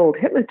very skilled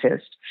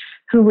hypnotist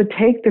who would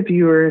take the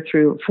viewer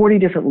through 40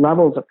 different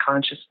levels of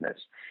consciousness,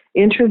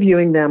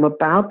 interviewing them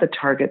about the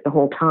target the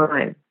whole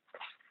time.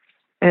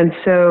 And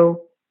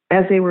so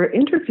as they were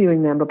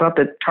interviewing them about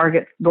the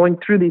target, going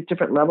through these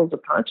different levels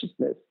of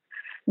consciousness,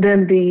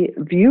 then the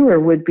viewer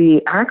would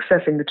be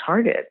accessing the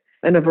target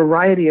in a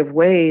variety of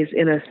ways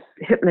in a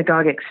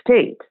hypnagogic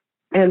state.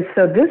 And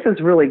so this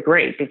is really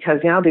great because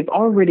now they've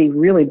already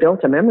really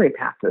built a memory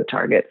path to the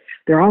target.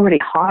 They're already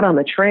hot on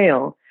the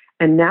trail,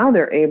 and now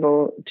they're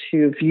able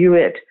to view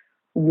it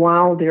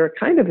while they're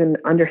kind of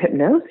under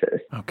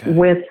hypnosis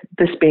with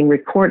this being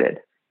recorded.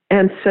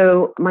 And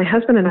so my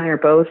husband and I are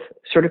both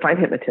certified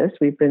hypnotists.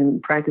 We've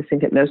been practicing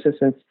hypnosis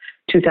since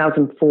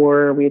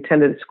 2004. We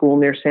attended a school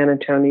near San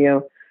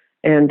Antonio,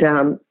 and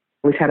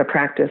we've had a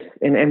practice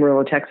in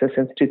Amarillo, Texas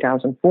since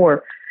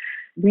 2004.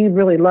 We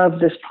really love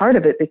this part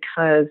of it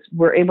because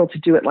we're able to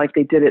do it like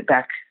they did it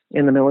back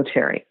in the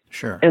military.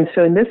 Sure. And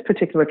so in this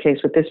particular case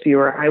with this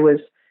viewer, I was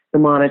the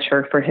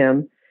monitor for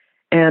him,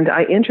 and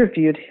I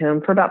interviewed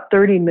him for about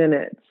 30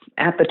 minutes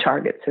at the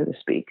target, so to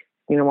speak,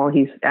 while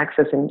he's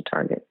accessing the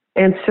target.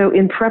 And so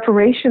in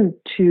preparation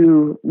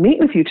to meet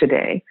with you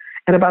today,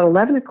 at about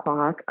 11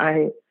 o'clock,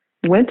 I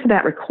went to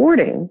that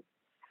recording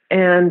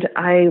and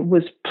I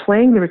was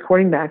playing the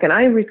recording back. And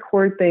I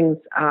record things.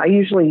 I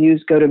usually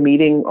use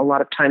GoToMeeting a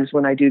lot of times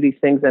when I do these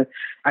things, and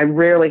I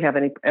rarely have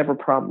any ever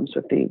problems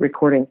with the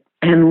recording.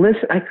 And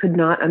listen, I could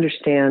not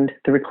understand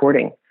the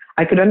recording.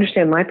 I could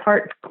understand my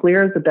part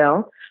clear as a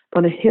bell,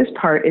 but on his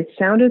part, it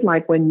sounded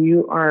like when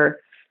you are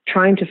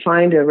trying to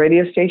find a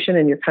radio station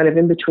and you're kind of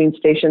in between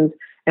stations,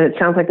 and it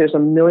sounds like there's a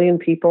million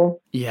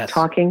people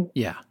talking.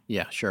 Yeah,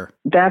 sure.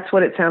 That's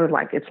what it sounded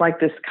like. It's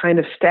like this kind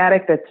of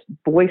static that's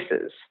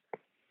voices,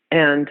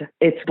 and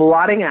it's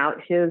blotting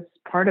out his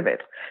part of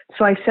it.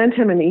 So I sent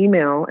him an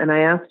email, and I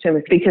asked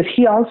him, because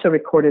he also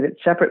recorded it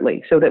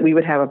separately so that we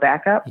would have a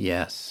backup.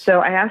 Yes. So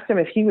I asked him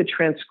if he would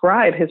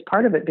transcribe his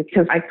part of it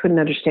because I couldn't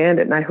understand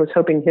it, and I was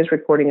hoping his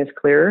recording is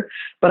clearer.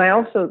 But I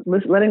also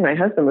letting my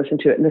husband listen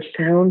to it, and the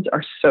sounds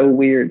are so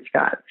weird,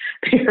 Scott.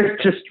 They're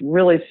just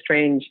really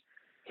strange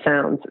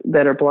sounds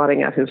that are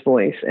blotting out his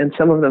voice. And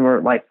some of them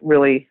are like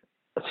really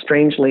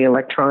strangely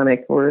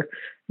electronic or,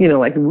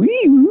 like wee,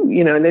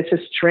 and it's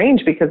just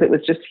strange because it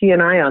was just he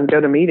and I on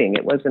GoToMeeting.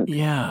 It wasn't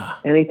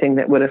anything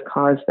that would have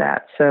caused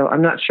that. So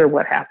I'm not sure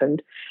what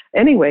happened.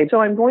 Anyway, so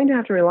I'm going to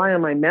have to rely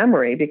on my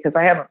memory because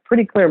I have a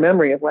pretty clear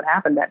memory of what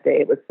happened that day.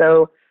 It was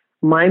so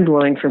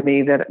mind-blowing for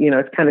me that,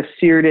 it's kind of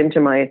seared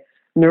into my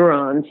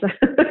neurons.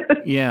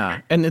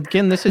 Yeah. And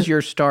again, this is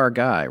your star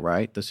guy,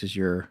 right? This is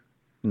your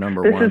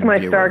number one. This is my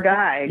viewer. Star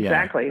guy,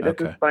 exactly. Yeah.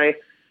 This is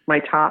my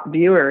top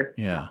viewer.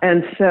 Yeah.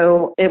 And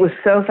so it was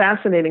so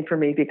fascinating for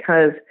me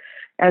because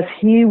as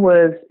he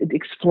was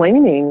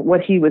explaining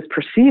what he was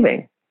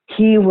perceiving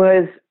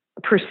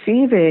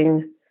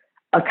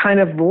a kind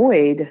of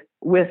void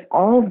with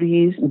all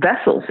these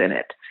vessels in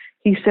it.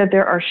 He said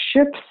there are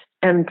ships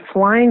and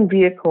flying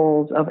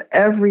vehicles of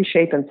every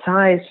shape and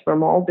size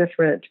from all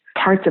different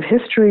parts of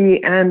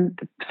history and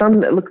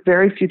some that look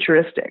very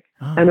futuristic.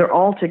 Oh. And they're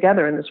all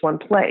together in this one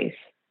place.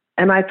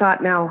 And I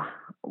thought, now,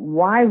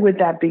 why would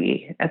that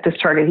be at this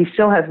target? He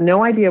still has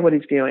no idea what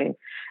he's viewing.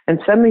 And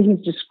suddenly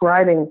he's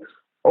describing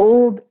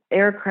old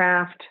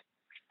aircraft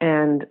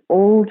and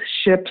old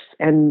ships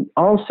and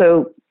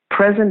also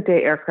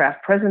present-day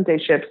aircraft, present-day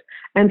ships,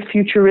 and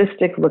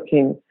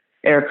futuristic-looking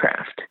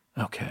aircraft.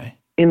 Okay.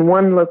 In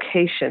one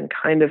location,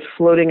 kind of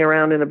floating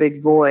around in a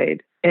big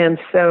void. And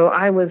so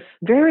I was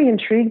very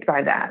intrigued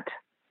by that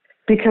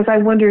because I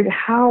wondered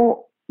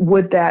how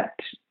would that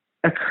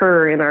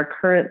occur in our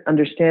current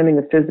understanding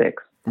of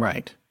physics.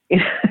 Right.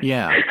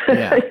 Yeah.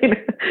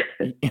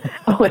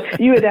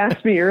 You had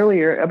asked me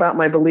earlier about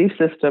my belief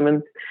system,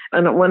 and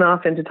it went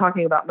off into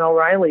talking about Mel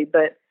Riley,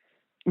 but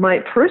my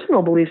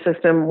personal belief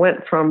system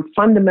went from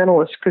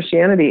fundamentalist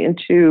Christianity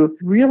into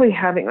really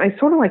I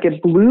sort of like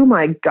it blew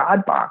my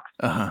God box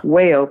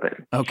way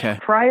open. Okay.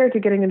 Prior to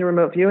getting into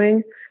remote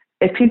viewing,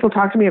 if people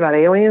talked to me about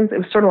aliens, it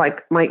was sort of like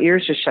my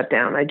ears just shut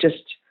down.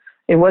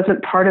 It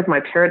wasn't part of my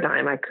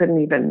paradigm. I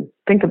couldn't even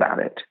think about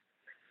it,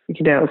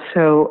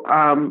 So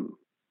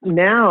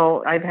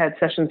now I've had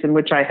sessions in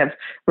which I have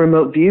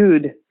remote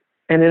viewed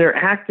and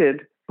interacted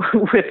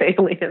with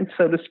aliens,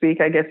 so to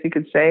speak, I guess you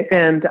could say.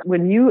 And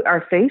when you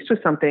are faced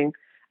with something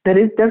that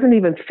it doesn't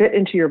even fit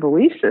into your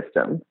belief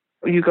system,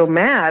 you go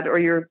mad or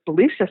your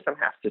belief system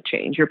has to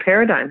change. Your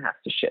paradigm has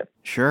to shift.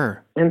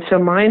 Sure. And so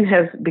mine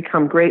has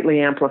become greatly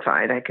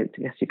amplified, I guess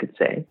you could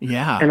say.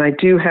 Yeah. And I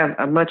do have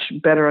a much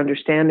better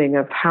understanding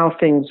of how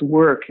things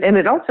work. And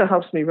it also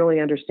helps me really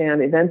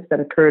understand events that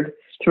occurred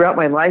throughout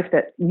my life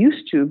that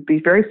used to be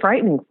very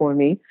frightening for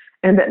me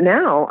and that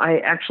now I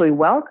actually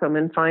welcome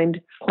and find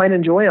quite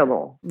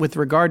enjoyable. With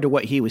regard to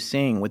what he was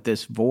seeing with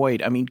this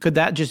void, I mean, could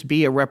that just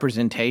be a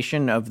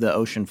representation of the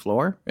ocean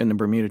floor in the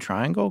Bermuda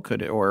Triangle?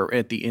 Or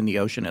in the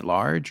ocean at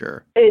large?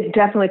 Or it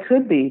definitely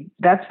could be.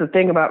 That's the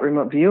thing about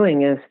remote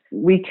viewing is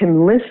we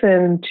can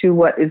listen to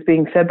what is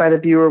being said by the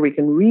viewer. We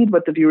can read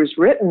what the viewer's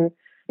written.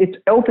 It's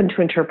open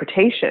to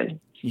interpretation.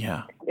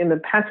 Yeah. In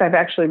the past, I've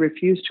actually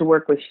refused to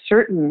work with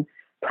certain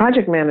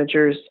project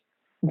managers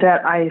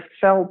that I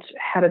felt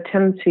had a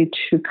tendency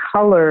to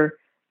color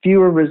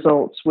viewer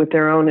results with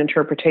their own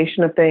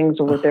interpretation of things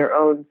or with their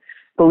own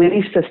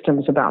belief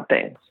systems about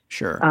things.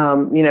 Sure.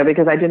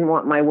 Because I didn't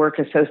want my work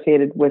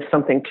associated with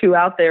something too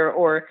out there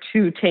or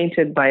too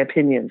tainted by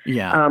opinion.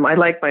 Yeah. I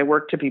like my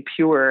work to be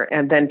pure,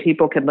 and then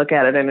people can look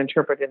at it and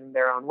interpret it in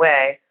their own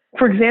way.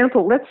 For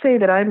example, let's say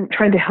that I'm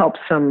trying to help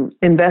some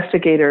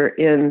investigator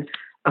in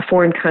a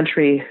foreign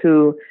country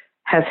who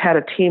has had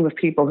a team of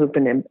people who've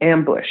been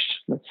ambushed,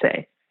 let's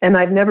say, and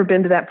I've never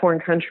been to that foreign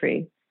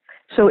country.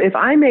 So if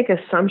I make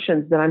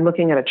assumptions that I'm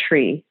looking at a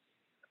tree,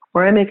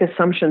 or I make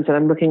assumptions that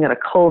I'm looking at a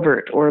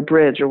culvert or a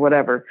bridge or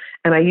whatever,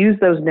 and I use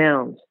those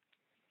nouns,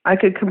 I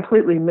could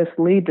completely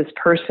mislead this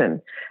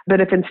person. But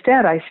if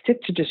instead I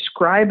stick to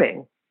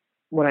describing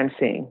what I'm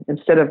seeing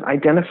instead of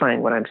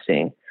identifying what I'm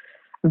seeing,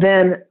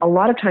 then a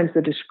lot of times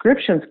the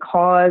descriptions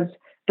cause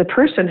the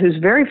person who's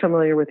very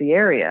familiar with the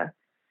area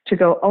to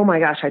go, oh my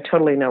gosh, I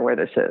totally know where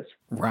this is.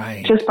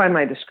 Right. Just by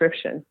my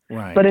description.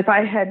 Right. But if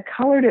I had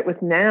colored it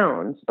with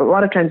nouns, a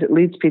lot of times it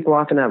leads people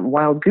off in a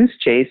wild goose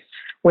chase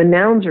when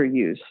nouns are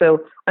used.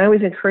 So I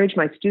always encourage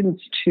my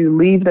students to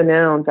leave the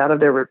nouns out of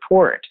their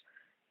report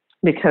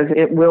because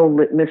it will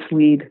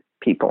mislead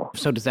people.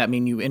 So does that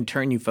mean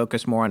you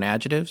focus more on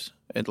adjectives,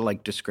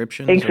 like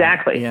descriptions?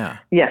 Exactly. Yeah.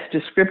 Yes,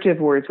 descriptive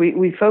words.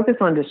 We focus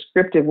on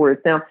descriptive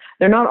words. Now,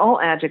 they're not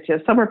all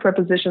adjectives. Some are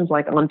prepositions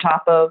like on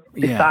top of,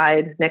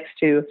 beside, next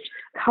to,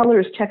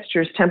 colors,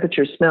 textures,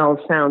 temperatures, smells,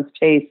 sounds,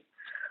 tastes,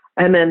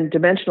 and then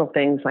dimensional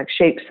things like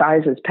shapes,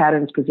 sizes,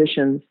 patterns,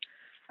 positions.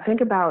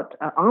 Think about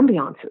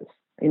ambiances.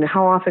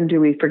 How often do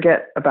we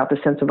forget about the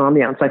sense of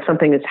ambiance, like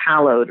something is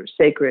hallowed or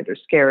sacred or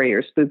scary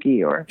or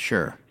spooky or...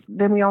 Sure.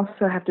 Then we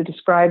also have to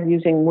describe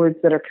using words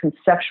that are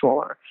conceptual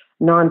or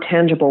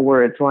non-tangible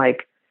words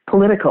like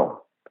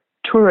political,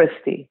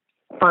 touristy,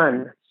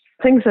 fun,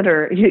 things that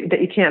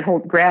you can't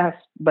grasp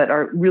but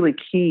are really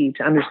key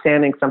to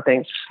understanding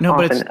something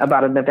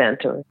about an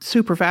event. It's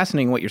super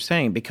fascinating what you're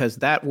saying, because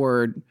that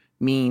word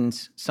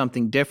means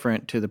something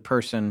different to the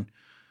person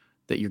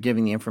that you're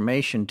giving the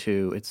information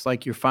to. It's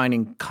like you're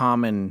finding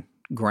common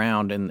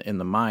ground in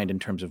the mind in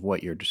terms of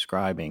what you're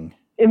describing.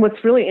 And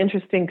what's really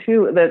interesting,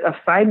 too, a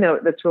side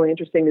note that's really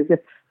interesting is if,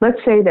 let's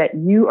say that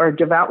you are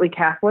devoutly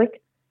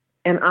Catholic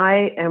and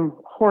I am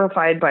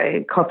horrified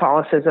by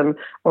Catholicism,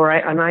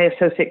 and I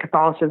associate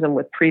Catholicism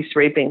with priests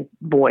raping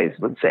boys,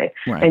 let's say,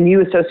 right. And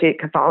you associate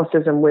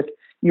Catholicism with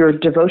your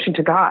devotion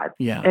to God.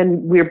 Yeah.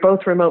 And we're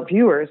both remote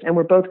viewers, and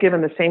we're both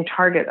given the same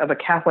target of a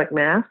Catholic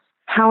Mass.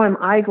 How am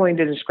I going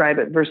to describe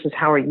it versus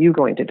how are you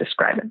going to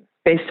describe it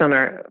based on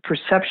our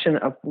perception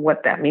of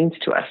what that means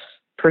to us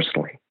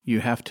personally? You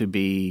have to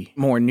be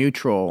more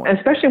neutral.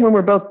 Especially when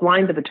we're both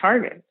blind to the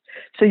target.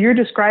 So you're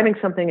describing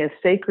something as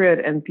sacred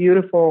and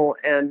beautiful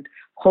and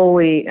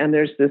holy, and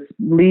there's this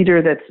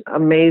leader that's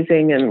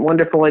amazing and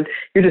wonderful, and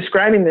you're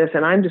describing this,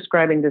 and I'm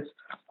describing this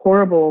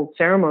horrible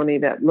ceremony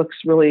that looks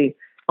really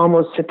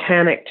almost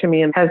satanic to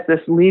me and has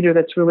this leader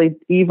that's really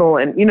evil,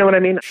 and you know what I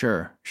mean?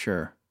 Sure.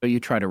 So you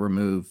try to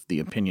remove the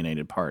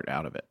opinionated part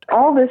out of it.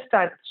 All this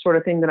sort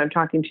of thing that I'm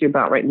talking to you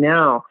about right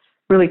now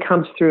really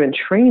comes through in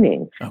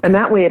training. Okay. And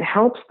that way it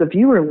helps the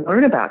viewer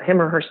learn about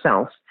him or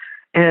herself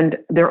and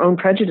their own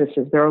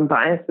prejudices, their own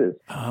biases,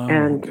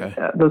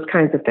 those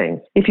kinds of things.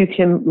 If you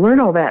can learn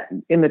all that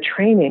in the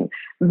training,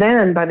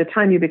 then by the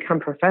time you become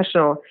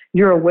professional,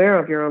 you're aware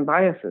of your own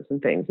biases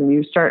and things, and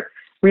you start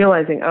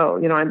realizing,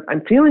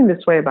 I'm feeling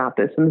this way about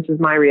this, and this is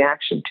my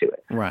reaction to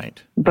it.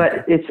 Right.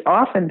 But it's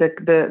often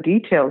the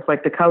details,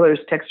 like the colors,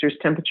 textures,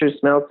 temperatures,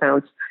 smells,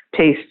 sounds,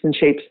 tastes, and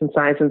shapes, and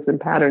sizes, and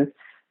patterns,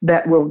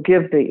 that will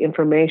give the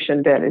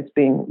information that is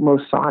being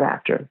most sought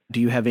after. Do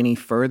you have any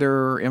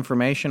further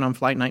information on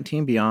Flight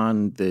 19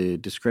 beyond the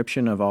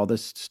description of all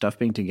this stuff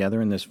being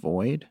together in this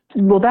void?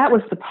 Well, that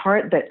was the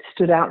part that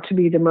stood out to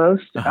me the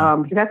most.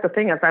 That's the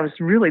thing. I was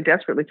really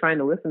desperately trying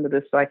to listen to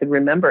this so I could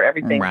remember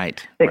everything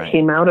that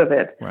came out of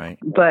it. Right.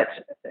 But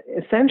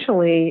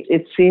essentially,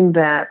 it seemed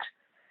that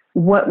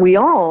what we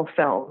all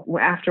felt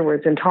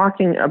afterwards in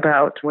talking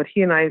about what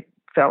he and I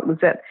felt was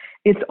that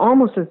it's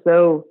almost as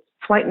though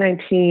Flight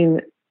 19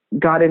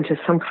 got into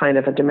some kind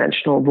of a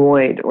dimensional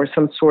void or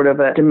some sort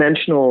of a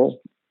dimensional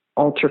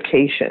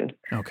altercation.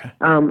 Okay.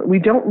 We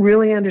don't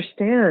really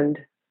understand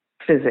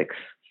physics.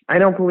 I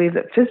don't believe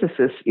that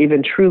physicists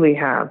even truly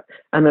have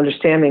an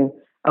understanding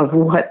of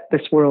what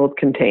this world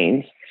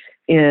contains.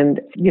 And,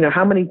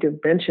 how many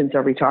dimensions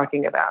are we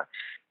talking about?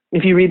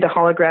 If you read The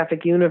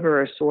Holographic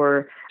Universe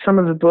or some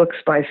of the books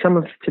by some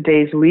of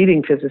today's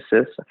leading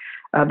physicists,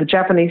 the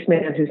Japanese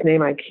man whose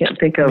name I can't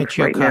think of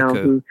Michio right now,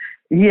 Kaku.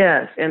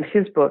 Yes, and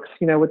his books,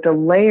 with the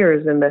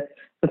layers and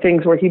the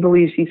things where he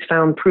believes he's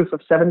found proof of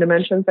 7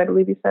 dimensions, I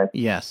believe he said.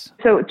 Yes.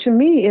 So to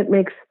me, it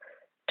makes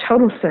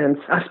total sense,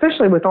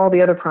 especially with all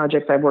the other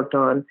projects I've worked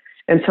on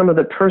and some of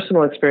the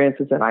personal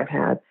experiences that I've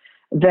had,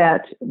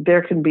 that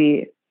there can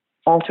be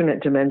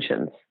alternate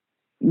dimensions.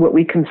 What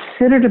we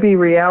consider to be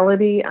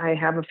reality, I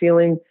have a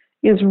feeling,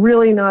 is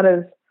really not as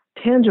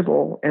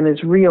tangible and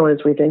as real as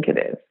we think it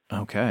is.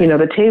 Okay.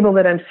 The table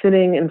that I'm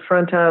sitting in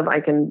front of, I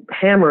can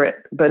hammer it,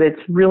 but it's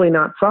really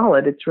not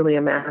solid. It's really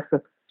a mass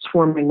of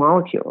swarming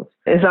molecules.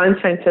 As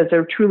Einstein says,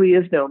 there truly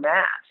is no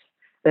mass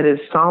that is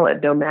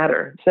solid, no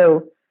matter.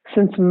 So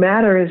since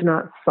matter is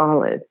not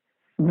solid,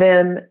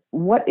 then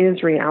what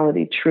is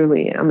reality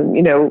truly? I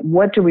mean,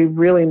 what do we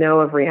really know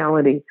of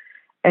reality?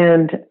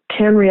 And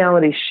can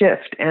reality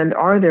shift? And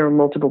are there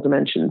multiple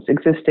dimensions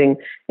existing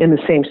in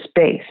the same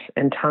space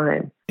and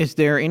time? Is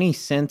there any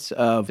sense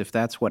of, if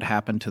that's what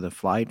happened to the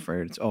flight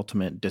for its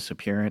ultimate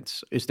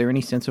disappearance, is there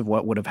any sense of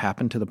what would have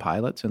happened to the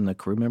pilots and the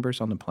crew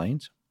members on the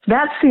planes?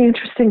 That's the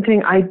interesting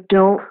thing. I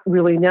don't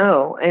really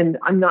know. And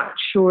I'm not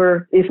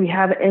sure if we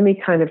have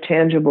any kind of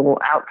tangible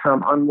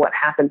outcome on what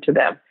happened to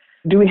them.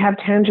 Do we have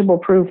tangible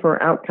proof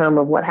or outcome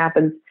of what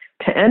happens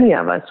to any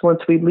of us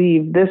once we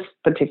leave this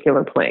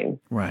particular plane?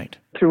 Right.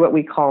 Through what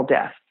we call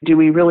death. Do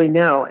we really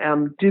know?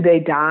 Do they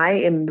die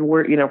in the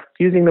word,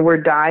 using the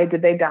word die,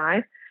 did they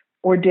die?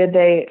 Or did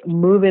they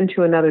move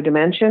into another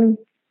dimension?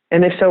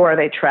 And if so, are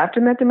they trapped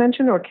in that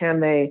dimension, or can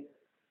they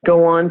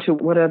go on to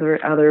what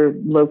other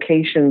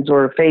locations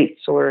or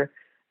fates or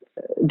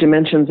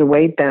dimensions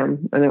await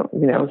them?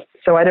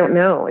 So I don't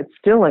know. It's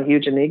still a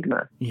huge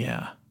enigma.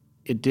 Yeah.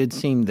 It did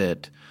seem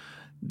that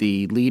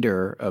the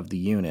leader of the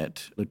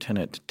unit,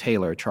 Lieutenant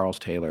Taylor, Charles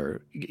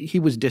Taylor,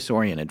 he was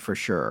disoriented for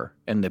sure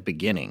in the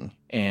beginning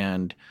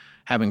and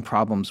having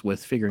problems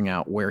with figuring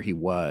out where he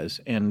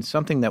was. And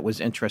something that was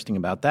interesting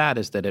about that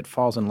is that it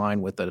falls in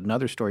line with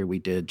another story we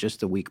did just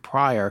the week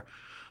prior,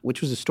 which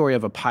was a story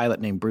of a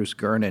pilot named Bruce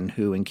Gernon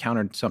who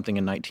encountered something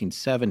in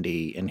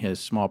 1970 in his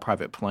small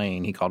private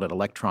plane. He called it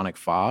electronic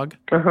fog,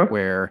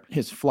 where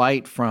his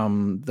flight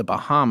from the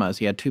Bahamas,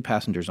 he had 2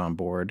 passengers on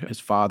board, his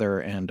father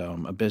and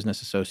a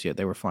business associate.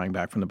 They were flying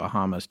back from the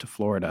Bahamas to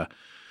Florida.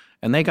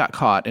 And they got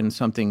caught in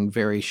something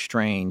very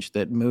strange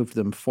that moved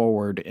them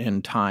forward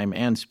in time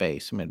and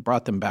space. I mean, it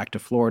brought them back to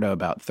Florida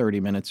about 30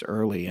 minutes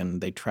early,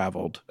 and they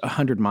traveled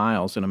 100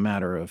 miles in a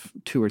matter of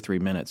 2 or 3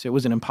 minutes. It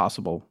was an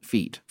impossible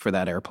feat for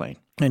that airplane.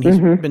 And he's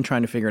been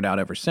trying to figure it out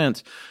ever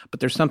since. But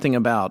there's something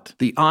about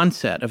the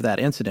onset of that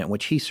incident,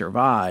 which he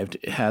survived,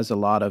 has a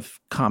lot of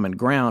common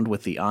ground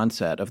with the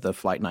onset of the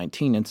Flight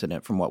 19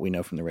 incident from what we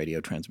know from the radio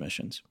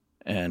transmissions.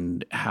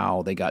 And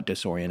how they got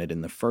disoriented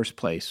in the first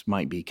place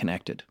might be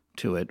connected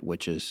to it,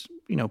 which is,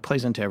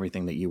 plays into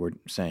everything that you were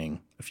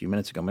saying a few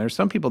minutes ago. I mean, there's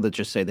some people that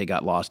just say they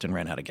got lost and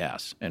ran out of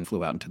gas and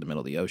flew out into the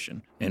middle of the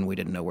ocean, and we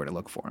didn't know where to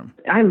look for them.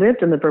 I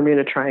lived in the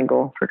Bermuda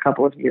Triangle for a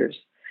couple of years.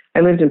 I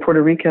lived in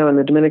Puerto Rico and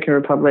the Dominican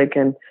Republic,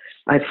 and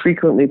I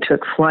frequently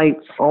took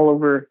flights all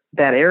over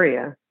that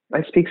area.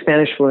 I speak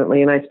Spanish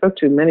fluently, and I spoke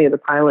to many of the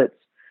pilots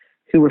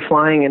who were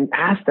flying and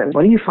asked them,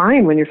 what do you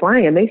find when you're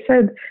flying? And they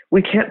said,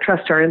 we can't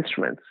trust our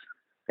instruments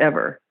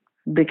ever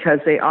because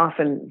they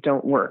often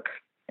don't work.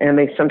 And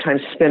they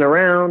sometimes spin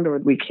around, or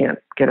we can't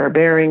get our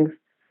bearings.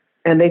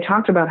 And they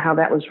talked about how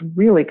that was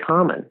really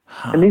common.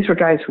 And these were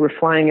guys who were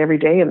flying every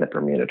day in the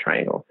Bermuda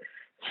Triangle.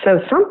 So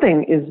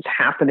something is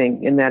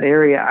happening in that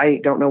area. I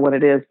don't know what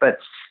it is, but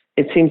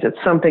it seems that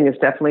something is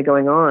definitely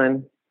going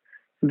on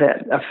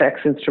that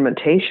affects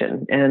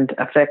instrumentation and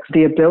affects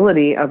the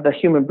ability of the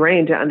human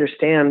brain to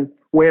understand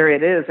where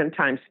it is in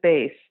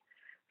time-space.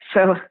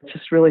 So it's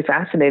just really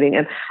fascinating.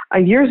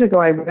 And years ago,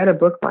 I read a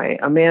book by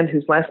a man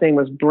whose last name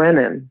was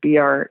Brennan,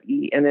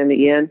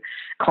 Brennen,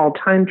 called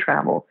Time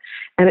Travel.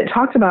 And it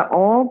talked about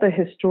all the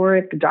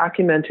historic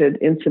documented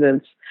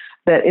incidents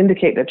that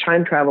indicate that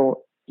time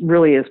travel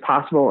really is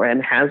possible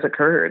and has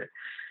occurred.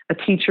 A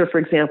teacher, for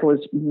example,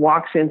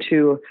 walks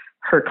into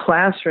her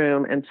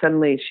classroom and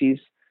suddenly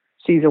she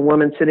sees a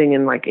woman sitting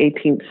in like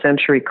 18th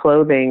century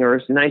clothing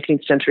or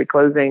 19th century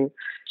clothing,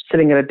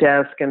 sitting at a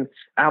desk, and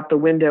out the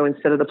window,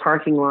 instead of the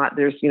parking lot,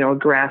 there's, a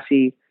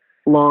grassy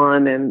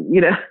lawn, and,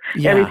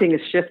 everything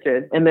is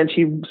shifted. And then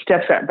she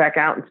steps back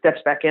out and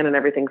steps back in, and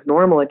everything's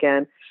normal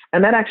again.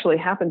 And that actually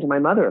happened to my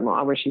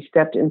mother-in-law, where she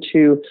stepped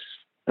into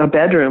a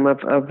bedroom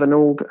of an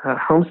old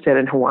homestead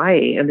in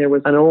Hawaii, and there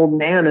was an old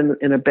man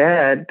in a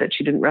bed that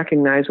she didn't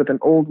recognize, with an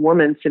old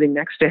woman sitting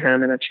next to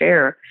him in a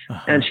chair.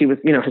 And she was,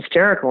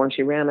 hysterical, and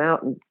she ran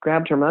out and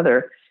grabbed her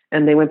mother.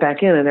 And they went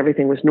back in, and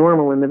everything was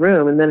normal in the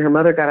room. And then her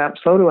mother got out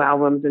photo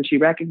albums, and she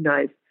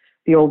recognized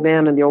the old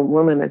man and the old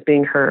woman as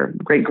being her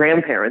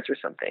great-grandparents or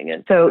something.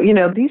 And so,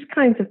 these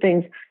kinds of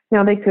things,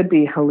 they could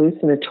be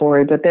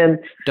hallucinatory, but then...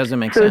 Doesn't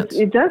make sense.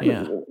 It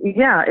doesn't.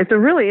 Yeah, it's a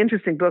really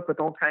interesting book with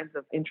all kinds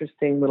of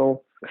interesting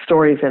little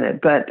stories in it.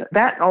 But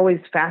that always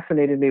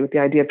fascinated me with the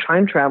idea of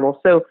time travel.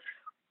 So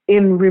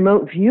in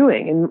remote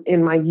viewing,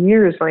 in my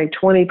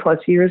 20-plus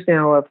years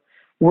now of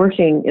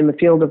working in the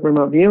field of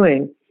remote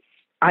viewing,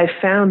 I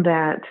found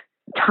that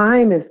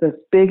time is the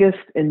biggest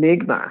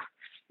enigma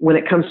when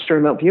it comes to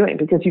remote viewing,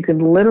 because you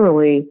can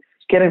literally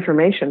get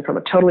information from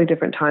a totally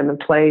different time and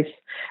place,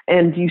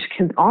 and you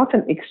can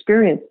often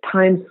experience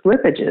time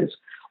slippages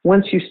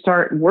once you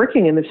start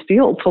working in this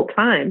field full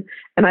time.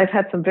 And I've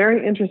had some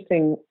very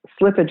interesting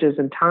slippages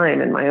in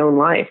time in my own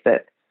life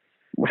that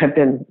have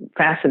been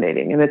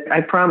fascinating. And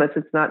I promise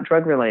it's not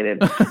drug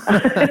related.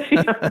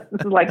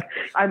 Like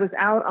I was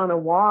out on a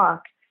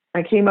walk.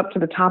 I came up to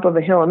the top of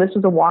a hill, and this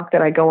is a walk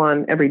that I go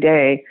on every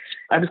day.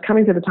 I was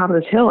coming to the top of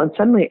this hill, and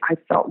suddenly I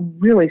felt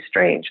really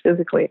strange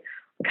physically,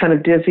 kind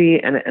of dizzy,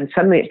 and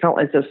suddenly it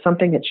felt as if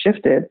something had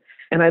shifted.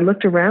 And I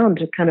looked around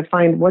to kind of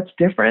find what's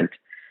different.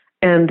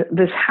 And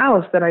this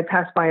house that I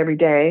passed by every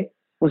day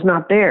was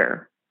not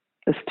there.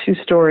 This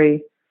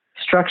 2-story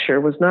structure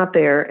was not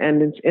there.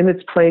 And in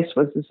its place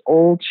was this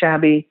old,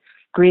 shabby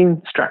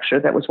green structure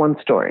that was 1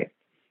 story.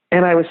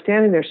 And I was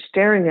standing there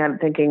staring at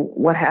it thinking,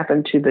 what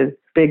happened to the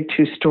big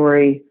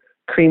 2-story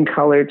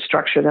cream-colored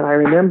structure that I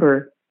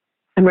remember?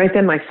 And right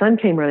then my son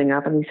came running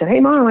up and he said,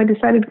 hey, Mom, I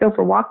decided to go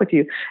for a walk with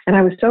you. And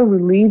I was so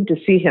relieved to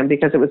see him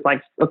because it was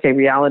like, okay,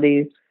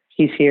 reality,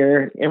 he's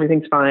here,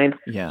 everything's fine.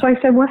 Yeah. So I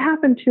said, what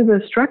happened to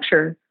the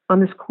structure on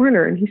this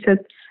corner? And he said,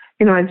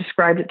 I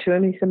described it to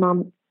him. He said,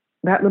 Mom,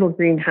 that little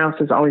green house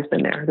has always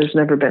been there. There's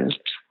never been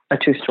a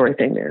 2-story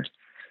thing there.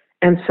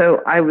 And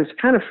so I was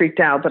kind of freaked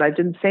out, but I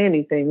didn't say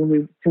anything.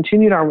 We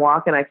continued our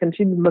walk, and I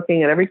continued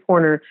looking at every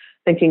corner,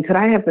 thinking, could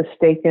I have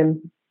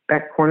mistaken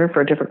that corner for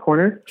a different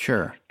corner?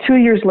 Sure. 2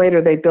 years later,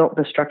 they built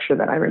the structure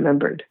that I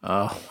remembered.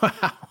 Oh,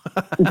 wow.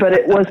 But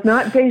it was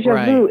not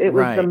deja vu. Right, It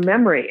was the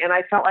memory. And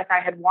I felt like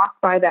I had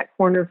walked by that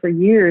corner for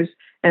years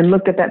and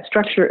looked at that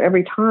structure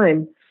every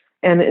time.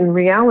 And in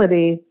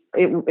reality,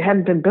 it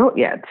hadn't been built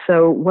yet.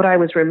 So what I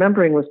was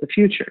remembering was the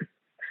future.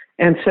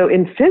 And so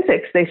in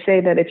physics, they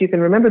say that if you can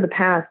remember the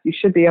past, you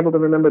should be able to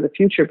remember the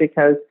future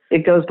because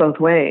it goes both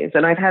ways.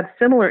 And I've had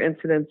similar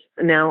incidents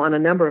now on a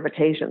number of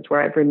occasions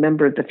where I've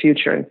remembered the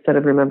future instead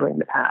of remembering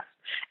the past.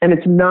 And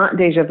it's not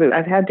deja vu.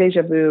 I've had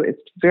deja vu.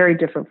 It's very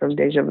different from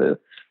deja vu.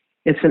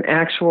 It's an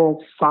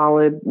actual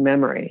solid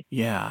memory.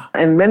 Yeah.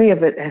 And many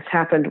of it has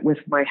happened with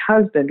my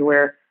husband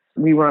where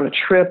we were on a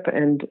trip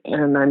and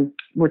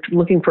we're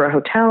looking for a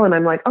hotel. And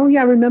I'm like, oh,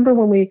 yeah, remember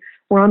when we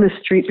were on this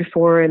street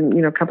before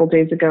and, a couple of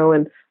days ago,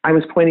 and I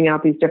was pointing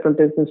out these different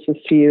businesses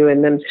to you.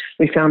 And then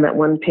we found that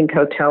one pink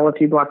hotel a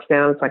few blocks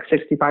down. It's like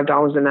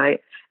 $65 a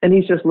night. And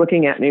he's just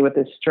looking at me with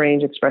this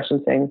strange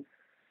expression saying,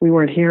 we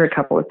weren't here a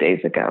couple of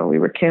days ago. We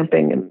were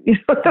camping. And,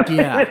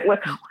 Yeah.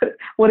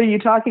 what are you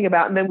talking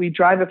about? And then we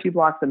drive a few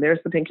blocks and there's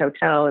the pink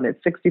hotel and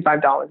it's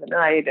 $65 a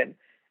night. And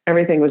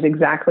everything was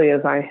exactly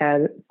as I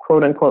had,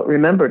 quote unquote,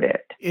 remembered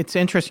it. It's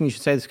interesting you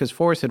should say this because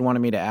Forrest had wanted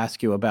me to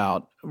ask you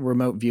about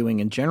remote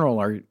viewing in general.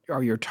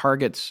 Are your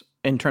targets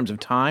in terms of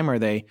time,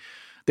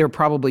 they're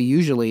probably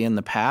usually in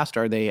the past.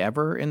 Are they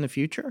ever in the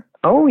future?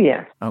 Oh,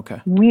 yes.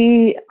 Okay.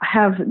 We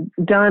have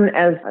done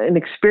as an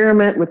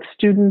experiment with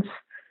students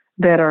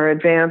that are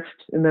advanced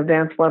in the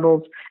advanced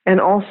levels, and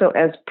also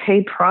as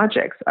paid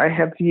projects, I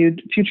have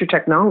viewed future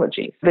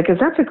technology because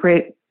that's a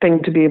great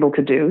thing to be able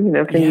to do.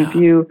 Can you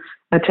view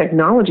a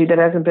technology that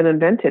hasn't been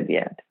invented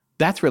yet?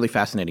 That's really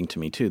fascinating to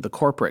me too. The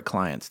corporate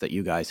clients that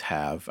you guys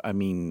have. I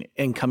mean,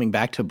 and coming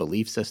back to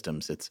belief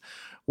systems, it's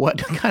what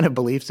kind of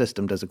belief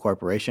system does a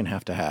corporation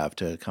have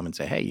to come and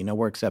say, hey,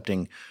 we're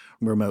accepting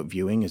remote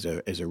viewing is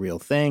a real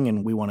thing,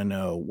 and we want to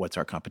know what's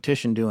our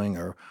competition doing,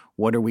 or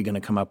what are we going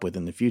to come up with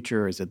in the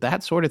future? Is it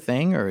that sort of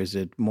thing, or is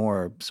it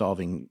more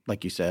solving,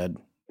 like you said?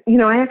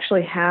 I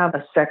actually have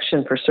a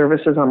section for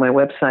services on my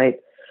website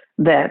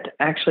that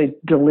actually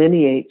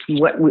delineates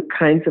what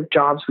kinds of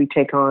jobs we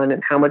take on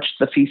and how much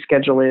the fee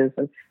schedule is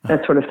and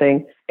that sort of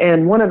thing.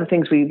 And one of the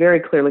things we very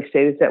clearly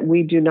state is that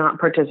we do not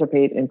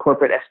participate in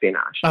corporate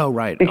espionage. Oh,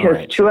 right.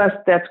 Because to us,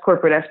 that's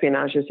corporate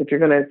espionage. Is if you're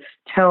going to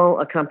tell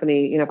a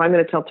company, if I'm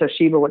going to tell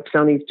Toshiba what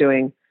Sony's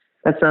doing,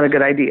 that's not a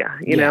good idea.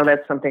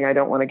 That's something I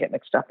don't want to get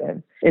mixed up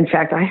in. In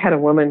fact, I had a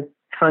woman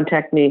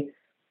contact me.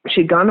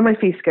 She'd gone to my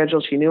fee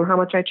schedule. She knew how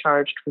much I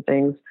charged for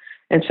things.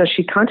 And so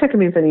she contacted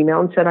me with an email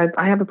and said,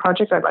 I have a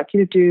project I'd like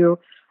you to do.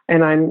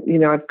 And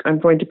I'm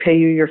going to pay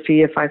you your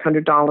fee of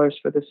 $500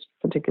 for this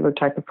particular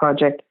type of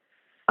project.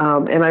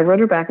 And I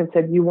wrote her back and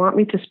said, you want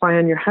me to spy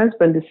on your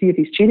husband to see if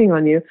he's cheating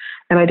on you?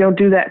 And I don't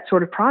do that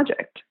sort of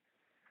project.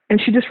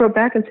 And she just wrote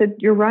back and said,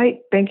 you're right.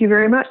 Thank you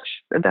very much.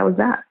 And that was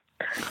that.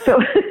 So,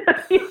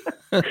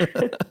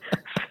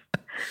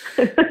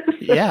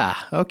 yeah.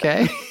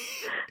 Okay.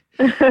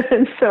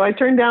 And so I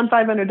turned down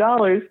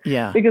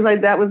 $500 because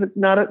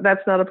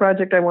that's not a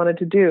project I wanted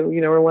to do,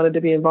 or wanted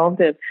to be involved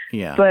in.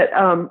 Yeah. But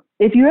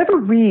if you ever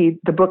read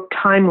the book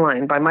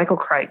Timeline by Michael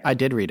Crichton. I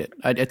did read it.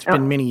 It's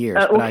been many years,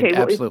 but I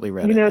absolutely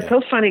read it. It's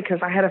so funny because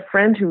I had a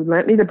friend who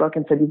lent me the book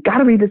and said, you've got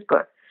to read this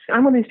book.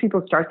 I'm one of these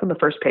people who starts on the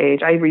first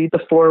page. I read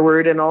the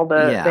foreword and all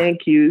the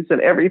thank yous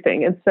and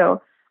everything. And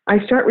so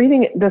I start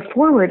reading the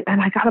foreword and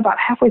I got about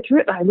halfway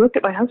through it and I looked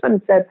at my husband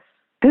and said,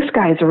 this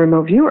guy is a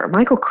remote viewer.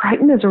 Michael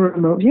Crichton is a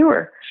remote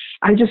viewer.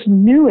 I just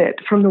knew it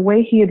from the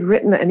way he had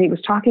written it. And he was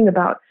talking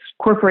about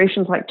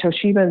corporations like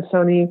Toshiba and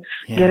Sony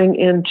getting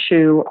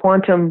into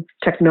quantum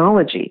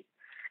technology.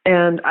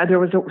 And there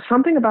was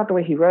something about the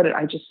way he wrote it.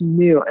 I just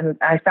knew. And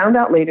I found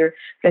out later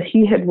that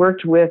he had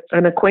worked with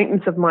an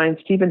acquaintance of mine,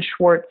 Stephen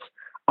Schwartz,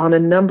 on a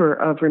number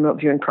of remote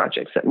viewing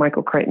projects that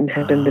Michael Crichton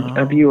had been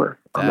a viewer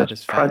on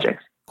those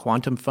projects.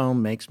 Quantum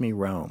foam makes me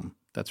roam.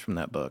 That's from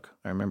that book.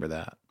 I remember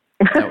that.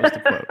 That was the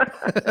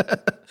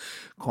quote.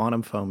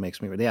 Quantum foam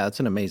makes me. Yeah,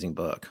 it's an amazing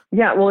book.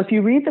 Yeah, well, if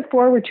you read the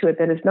foreword to it,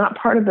 that is not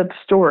part of the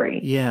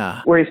story.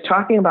 Yeah, where he's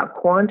talking about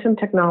quantum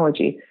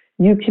technology,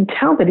 you can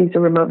tell that he's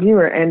a remote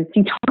viewer, and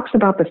he talks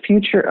about the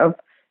future of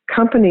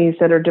companies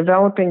that are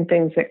developing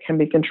things that can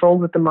be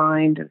controlled with the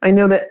mind. I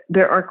know that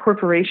there are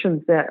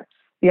corporations that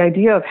the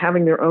idea of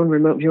having their own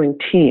remote viewing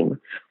team,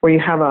 where you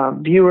have a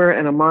viewer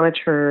and a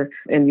monitor,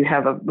 and you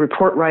have a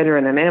report writer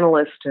and an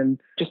analyst, and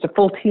just a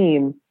full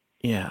team,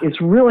 is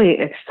really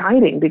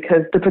exciting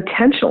because the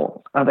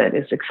potential of it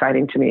is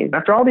exciting to me.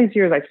 After all these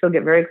years, I still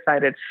get very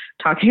excited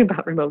talking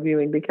about remote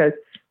viewing, because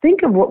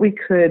think of what we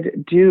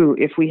could do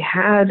if we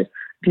had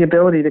the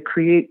ability to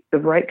create the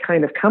right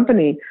kind of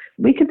company.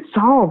 We could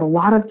solve a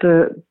lot of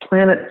the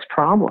planet's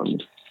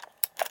problems.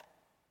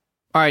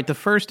 All right, the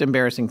first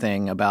embarrassing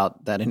thing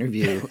about that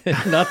interview.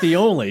 Not the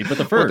only, but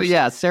the first. Well,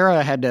 yeah,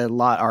 Sarah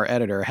our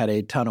editor, had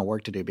a ton of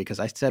work to do because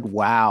I said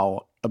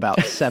wow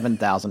about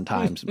 7,000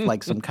 times,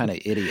 like some kind of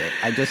idiot.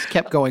 I just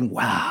kept going,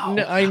 wow.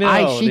 No, I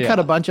know. She cut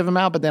a bunch of them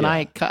out, but then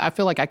I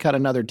feel like I cut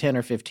another 10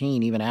 or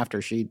 15 even after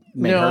she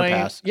made her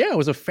pass. Yeah, it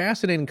was a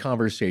fascinating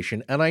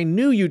conversation, and I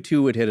knew you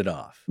two would hit it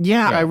off.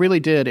 Yeah, I really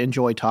did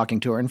enjoy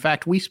talking to her. In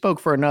fact, we spoke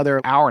for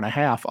another hour and a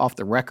half off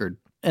the record.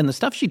 And the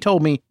stuff she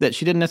told me that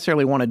she didn't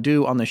necessarily want to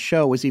do on the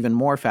show was even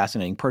more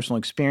fascinating, personal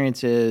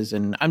experiences.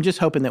 And I'm just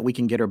hoping that we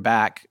can get her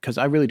back because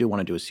I really do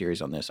want to do a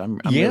series on this.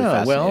 I'm really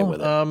fascinated with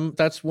it.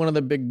 That's one of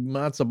the big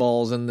matzo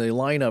balls in the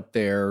lineup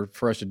there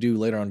for us to do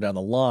later on down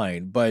the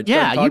line. But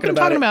yeah, you've been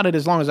talking about it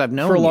as long as I've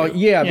known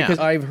you. Yeah, because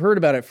I've heard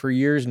about it for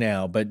years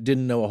now, but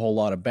didn't know a whole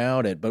lot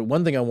about it. But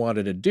one thing I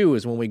wanted to do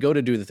is when we go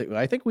to do the thing,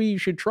 I think we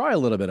should try a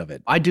little bit of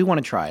it. I do want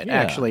to try it,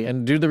 actually.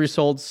 And do the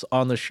results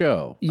on the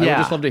show. Yeah. I would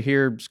just love to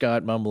hear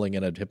Scott mumbling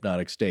in a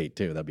hypnotic state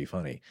too. That'd be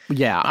funny.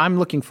 Yeah, I'm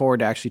looking forward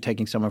to actually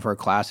taking some of her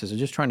classes and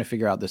just trying to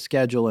figure out the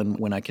schedule and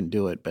when I can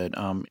do it. But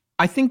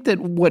I think that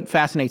what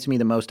fascinates me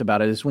the most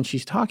about it is when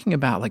she's talking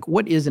about like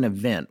what is an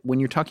event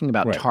when you're talking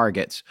about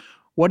targets.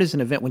 What is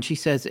an event? When she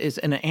says, is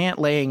an ant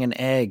laying an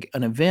egg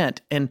an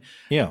event? And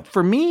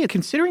for me,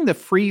 considering the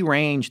free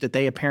range that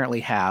they apparently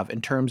have in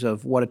terms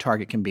of what a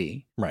target can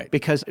be,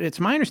 because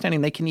it's my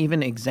understanding they can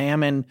even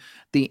examine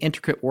the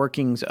intricate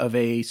workings of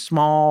a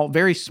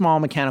very small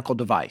mechanical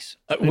device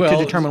to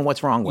determine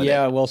what's wrong with it.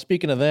 Yeah, well,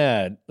 speaking of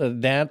that,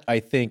 that I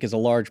think is a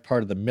large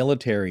part of the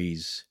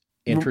military's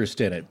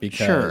interest in it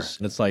because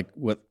it's like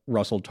what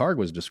Russell Targ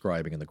was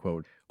describing in the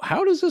quote.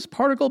 How does this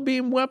particle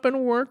beam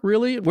weapon work,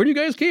 really? Where do you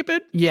guys keep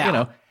it?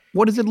 Yeah.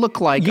 What does it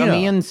look like on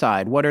the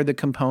inside? What are the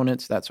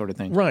components? That sort of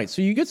thing. Right.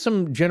 So you get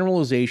some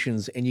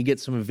generalizations and you get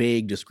some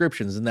vague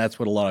descriptions, and that's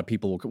what a lot of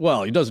people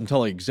will, it doesn't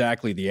tell you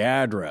exactly the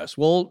address.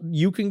 Well,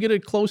 you can get a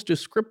close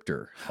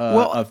descriptor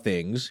of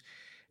things.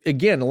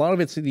 Again, a lot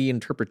of it's the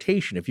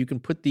interpretation. If you can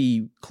put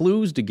the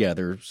clues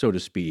together, so to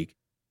speak,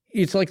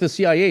 it's like the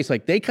CIA. It's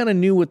like they kind of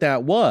knew what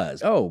that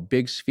was. Oh,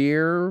 big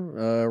sphere,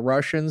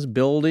 Russians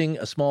building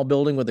a small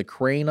building with a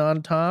crane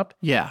on top.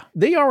 Yeah.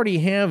 They already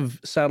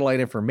have satellite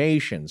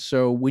information.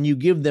 So when you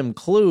give them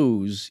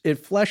clues,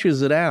 it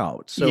fleshes it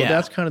out. So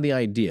that's kind of the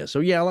idea.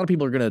 So a lot of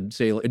people are going to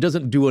say it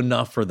doesn't do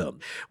enough for them.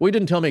 Well, it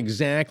didn't tell me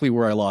exactly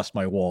where I lost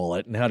my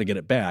wallet and how to get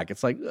it back.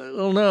 It's like,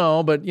 well,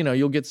 no, but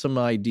you'll get some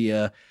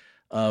idea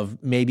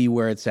of maybe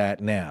where it's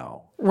at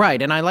now.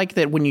 Right. And I like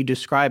that when you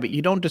describe it,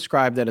 you don't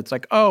describe that it's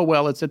like, oh,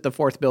 well, it's at the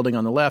fourth building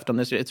on the left on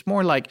this. It's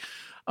more like,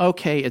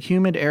 okay, a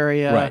humid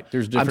area. Right.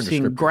 There's different I'm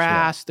seeing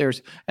grass.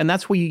 And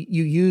that's where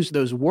you use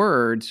those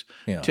words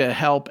to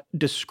help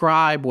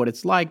describe what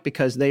it's like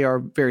because they are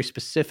very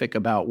specific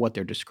about what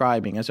they're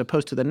describing, as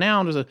opposed to the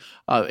noun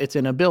it's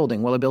in a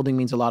building. Well, a building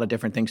means a lot of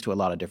different things to a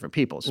lot of different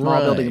people. Small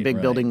building, a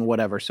big building,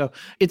 whatever. So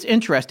it's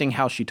interesting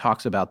how she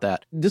talks about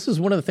that. This is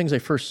one of the things I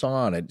first saw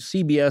on it.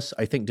 CBS,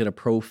 I think, did a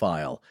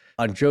profile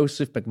on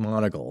Joseph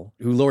McMoneagle,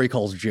 who Lori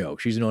calls Joe.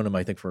 She's known him,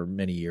 I think, for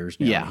many years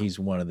now. Yeah. He's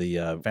one of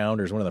the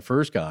founders, one of the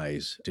first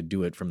guys to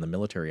do it from the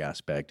military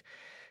aspect.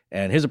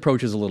 And his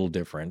approach is a little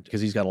different because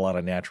he's got a lot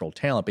of natural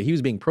talent. But he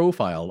was being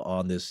profiled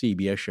on this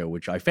CBS show,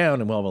 which I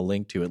found and we'll have a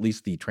link to, at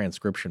least the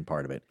transcription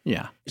part of it.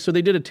 Yeah. So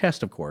they did a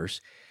test, of course,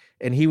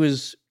 and he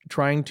was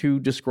trying to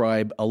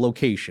describe a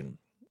location.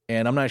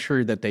 And I'm not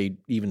sure that they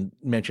even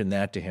mentioned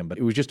that to him, but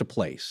it was just a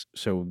place.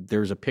 So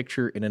there's a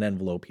picture in an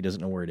envelope. He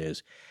doesn't know where it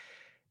is.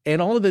 And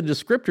all of the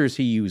descriptors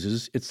he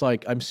uses, it's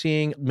like I'm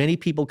seeing many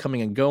people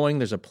coming and going.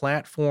 There's a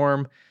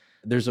platform.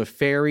 There's a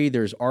ferry.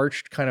 There's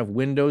arched kind of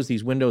windows.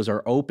 These windows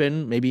are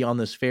open, maybe on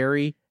this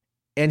ferry.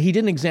 And he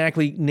didn't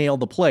exactly nail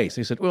the place.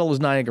 He said, well, it was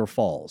Niagara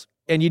Falls.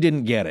 And you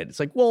didn't get it. It's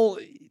like, well,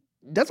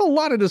 that's a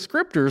lot of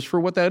descriptors for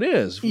what that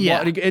is.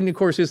 Yeah. And of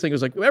course, his thing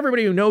was like,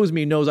 everybody who knows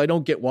me knows I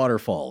don't get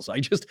waterfalls.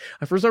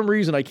 For some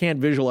reason, I can't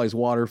visualize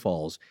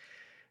waterfalls.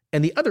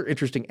 And the other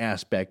interesting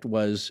aspect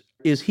was,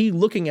 is he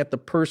looking at the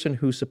person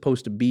who's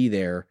supposed to be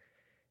there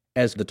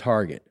as the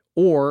target?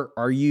 Or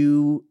are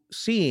you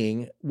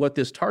seeing what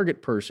this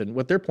target person,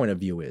 what their point of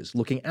view is,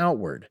 looking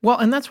outward? Well,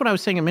 and that's what I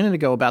was saying a minute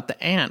ago about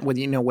the ant, where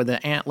the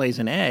ant lays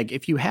an egg.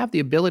 If you have the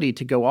ability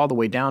to go all the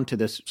way down to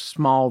this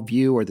small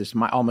view or this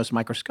almost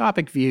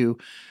microscopic view,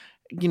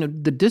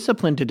 the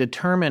discipline to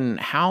determine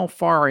how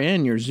far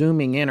in you're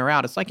zooming in or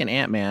out. It's like an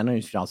Ant-Man.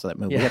 You should also that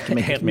movie. We have to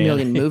make a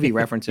million movie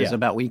references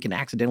about where you can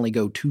accidentally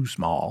go too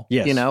small.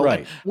 Yes, right.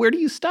 Like, where do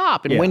you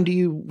stop? And when do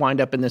you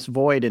wind up in this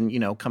void and,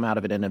 come out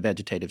of it in a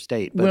vegetative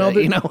state? But,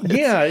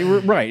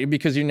 right.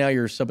 Because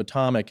you're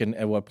subatomic, and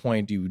at what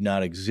point do you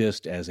not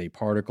exist as a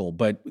particle?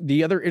 But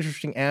the other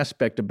interesting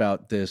aspect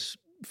about this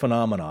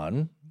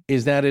phenomenon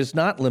is that it's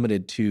not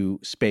limited to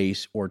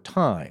space or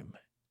time.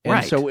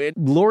 And so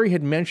Lori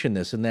had mentioned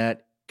this, and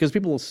that because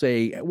people will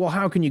say, well,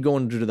 how can you go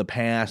into the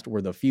past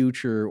or the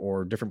future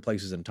or different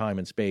places in time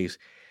and space?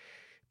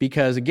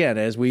 Because again,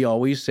 as we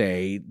always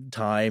say,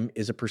 time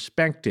is a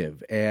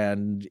perspective,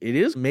 and it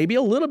is maybe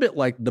a little bit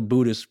like the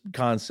Buddhist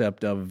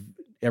concept of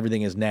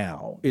everything is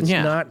now. It's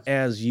not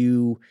as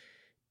you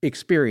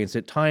experience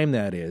it, time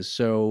that is.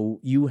 So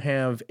you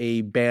have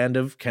a band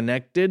of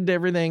connected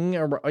everything,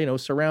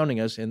 surrounding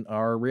us in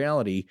our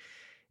reality,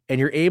 and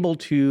you're able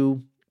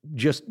to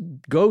just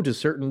go to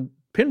certain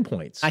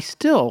pinpoints. I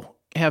still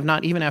have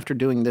not, even after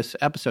doing this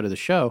episode of the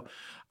show,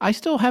 I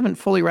still haven't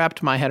fully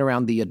wrapped my head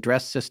around the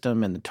address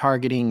system and the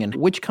targeting and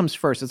which comes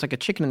first. It's like a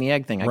chicken and the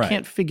egg thing. I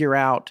can't figure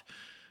out.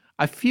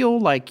 I feel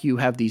like you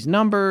have these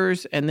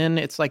numbers, and then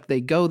it's like they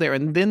go there,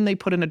 and then they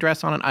put an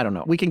address on it. I don't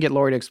know. We can get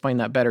Lori to explain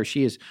that better.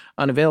 She is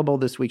unavailable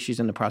this week. She's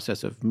in the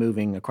process of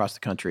moving across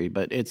the country.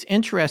 But it's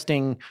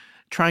interesting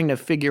trying to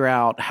figure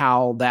out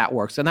how that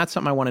works. And that's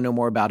something I want to know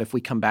more about if we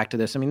come back to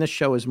this. I mean, this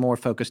show is more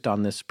focused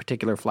on this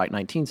particular Flight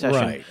 19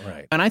 session.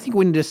 Right. And I think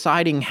when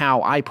deciding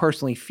how I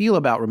personally feel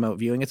about remote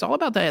viewing, it's all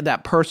about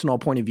that personal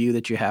point of view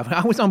that you have.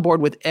 I was on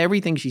board with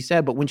everything she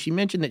said, but when she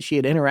mentioned that she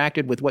had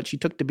interacted with what she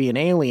took to be an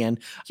alien,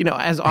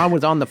 as I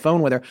was on the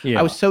phone with her,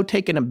 I was so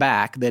taken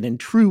aback that in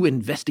true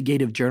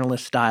investigative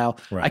journalist style,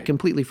 I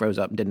completely froze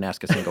up and didn't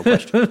ask a single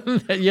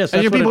question. Yes,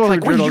 and people were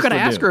like, well, you got to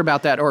ask her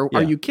about that, or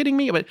are you kidding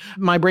me? But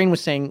my brain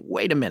was saying,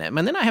 wait a minute.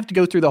 And then I have to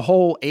go through the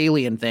whole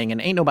alien thing, and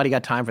ain't nobody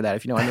got time for that,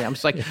 if you know what I mean. I'm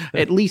just like,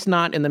 at least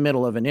not in the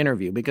middle of an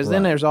interview, because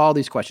then there's all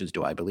these questions.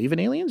 Do I believe in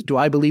aliens? Do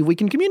I believe we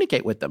can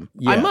communicate with them?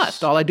 Yes. I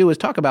must. All I do is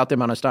talk about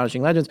them on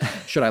Astonishing Legends.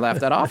 Should I laugh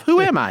that off?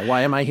 Who am I?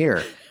 Why am I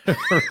here?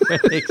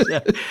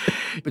 Exactly.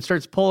 It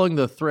starts pulling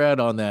the thread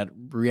on that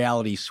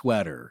reality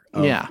sweater.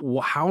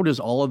 How does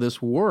all of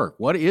this work?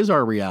 What is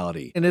our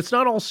reality? And it's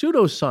not all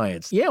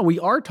pseudoscience. Yeah, we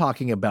are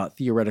talking about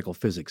theoretical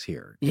physics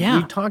here. Yeah.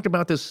 We've talked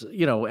about this,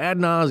 ad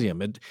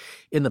nauseum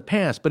in the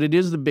past, but it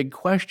is the big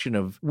question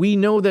of, we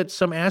know that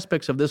some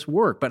aspects of this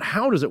work, but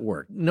how does it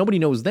work? Nobody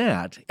knows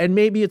that. And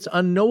maybe it's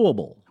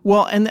unknowable.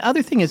 Well, and the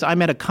other thing is,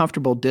 I'm at a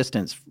comfortable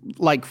distance,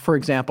 like, for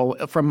example,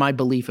 from my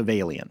belief of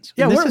aliens.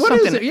 Yeah, what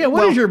is it? Yeah,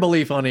 what is your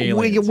belief on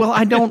aliens? Well,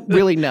 I don't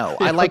really know.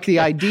 I like the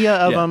idea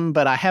of them,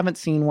 but I haven't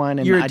seen one.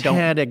 And You're a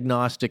tad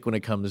agnostic when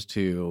it comes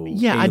to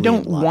I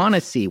don't want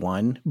to see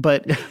one,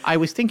 but I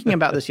was thinking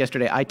about this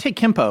yesterday. I take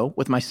Kempo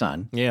with my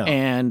son,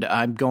 and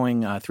I'm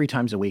going 3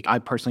 times a week. I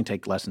personally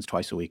take lessons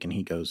twice a week, and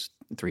he goes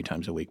 3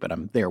 times a week, but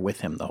I'm there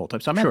with him the whole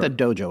time. So I'm at the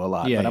dojo a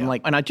lot, but I'm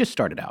like, and I just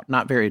started out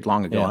not very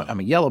long ago.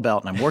 I'm a yellow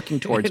belt, and I'm working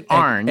towards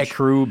orange. A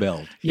crew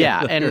belt.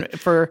 Yeah, and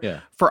for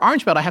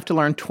orange belt, I have to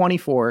learn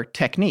 24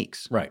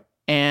 techniques. Right.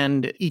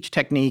 And each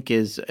technique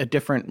is a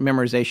different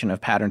memorization of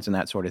patterns and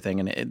that sort of thing.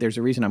 And there's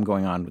a reason I'm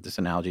going on with this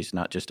analogy. It's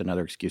not just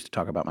another excuse to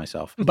talk about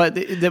myself. But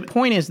the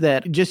point is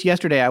that just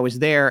yesterday I was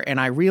there, and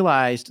I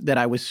realized that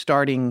I was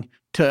starting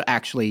to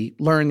actually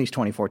learn these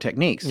 24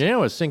 techniques. Yeah, it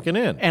was sinking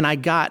in. And I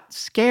got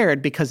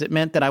scared because it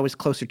meant that I was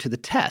closer to the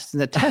tests.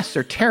 And the tests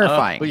are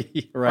terrifying,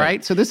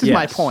 right? So this is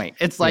my point.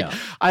 It's like,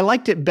 I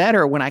liked it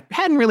better when I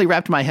hadn't really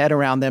wrapped my head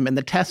around them, and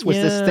the test was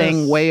this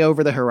thing way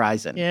over the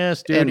horizon.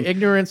 Yes, dude,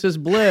 ignorance is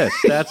bliss.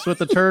 That's what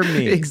the term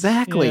means.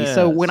 Exactly. Yes.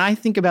 So when I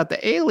think about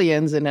the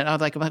aliens, and I'm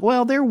like,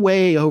 well, they're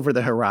way over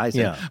the horizon.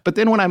 Yeah. But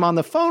then when I'm on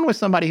the phone with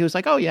somebody who's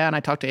like, oh yeah, and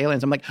I talk to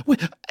aliens, I'm like,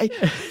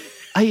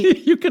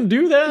 you can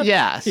do that?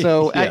 Yeah.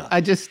 So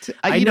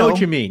I know what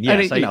you mean.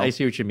 Yes, I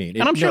see what you mean.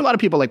 And I'm sure a lot of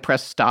people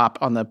press stop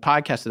on the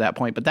podcast at that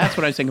point, but that's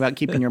what I was thinking about,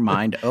 keeping your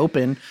mind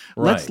open.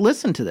 Let's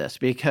listen to this,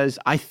 because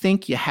I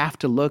think you have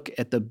to look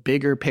at the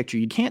bigger picture.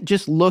 You can't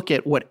just look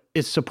at what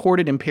is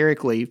supported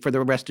empirically for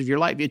the rest of your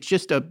life. It's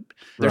just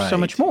there's so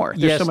much more.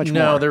 There's so much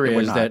more. There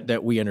is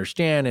that we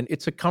understand, and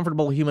it's a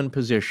comfortable human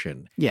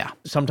position. Yeah.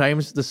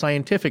 Sometimes the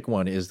scientific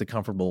one is the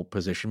comfortable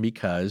position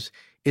because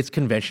it's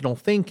conventional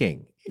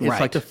thinking.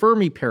 It's like the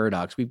Fermi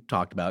paradox we've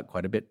talked about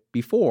quite a bit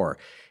before.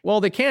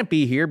 Well, they can't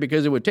be here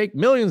because it would take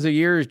millions of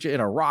years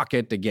in a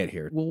rocket to get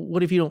here. Well,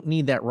 what if you don't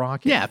need that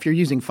rocket? Yeah, if you're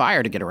using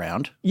fire to get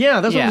around.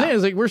 Yeah, that's what I'm saying.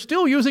 It's like, we're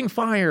still using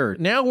fire.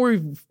 Now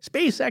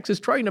SpaceX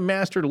is trying to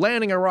master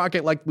landing a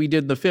rocket like we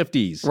did in the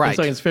 50s in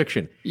science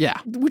fiction. Yeah.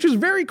 Which is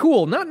very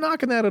cool. Not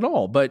knocking that at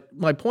all. But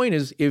my point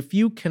is, if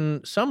you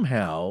can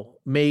somehow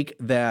make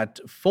that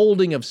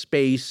folding of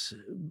space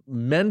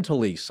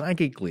mentally,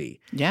 psychically,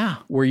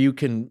 where you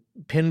can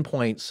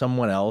pinpoint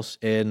someone else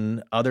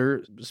in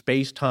other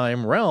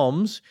space-time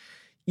realms,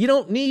 You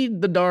don't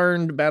need the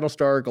darned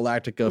Battlestar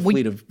Galactica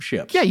fleet of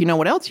ships. Yeah, you know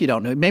what else you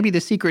don't know? Maybe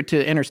the secret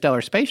to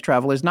interstellar space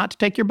travel is not to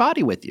take your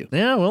body with you.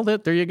 Yeah, well,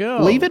 there you go.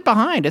 Leave it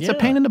behind. It's a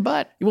pain in the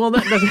butt. Well,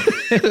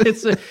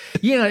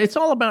 it's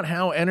all about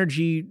how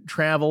energy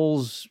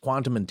travels,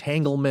 quantum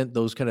entanglement,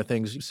 those kind of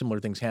things, similar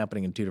things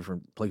happening in two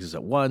different places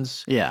at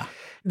once. Yeah.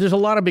 There's a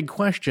lot of big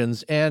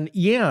questions. And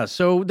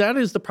so that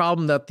is the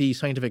problem that the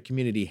scientific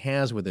community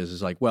has with this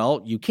is like,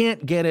 well, you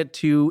can't get it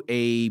to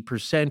a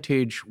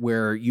percentage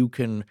where you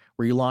can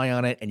rely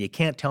on it, and you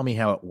can't tell me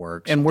how it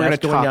works. And we're going to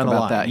talk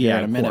about that here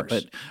in a minute.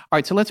 But all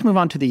right, so let's move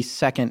on to the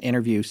second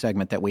interview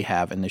segment that we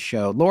have in the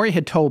show. Lori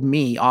had told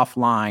me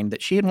offline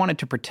that she had wanted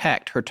to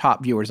protect her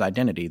top viewer's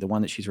identity, the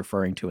one that she's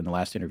referring to in the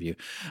last interview.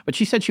 But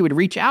she said she would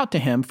reach out to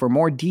him for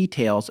more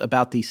details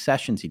about these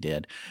sessions he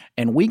did.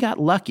 And we got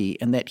lucky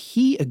in that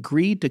he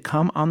agreed to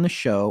come on the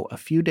show a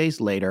few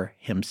days later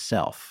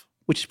himself,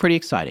 which is pretty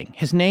exciting.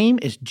 His name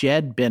is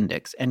Jed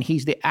Bendix, and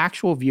he's the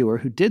actual viewer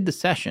who did the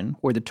session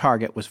where the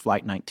target was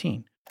Flight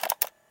 19.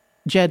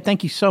 Jed,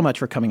 thank you so much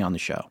for coming on the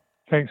show.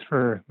 Thanks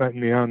for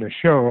letting me on the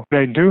show.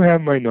 I do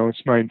have my notes,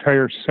 my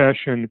entire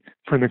session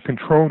for the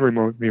controlled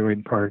remote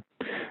viewing part.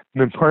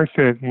 The part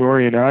that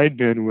Lori and I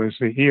did was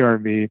the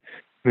ERV,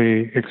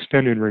 the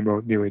extended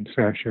remote viewing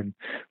session,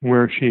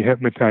 where she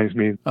hypnotized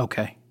me.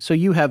 Okay, so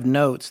you have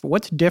notes.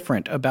 What's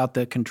different about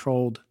the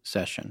controlled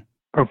session?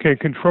 Okay,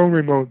 controlled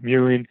remote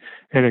viewing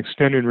and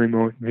extended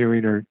remote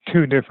viewing are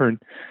two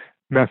different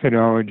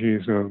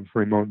methodologies of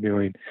remote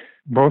viewing.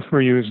 Both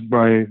were used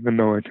by the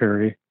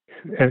military.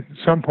 At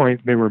some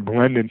point, they were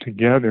blended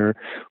together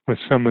with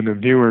some of the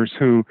viewers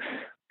who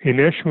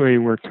initially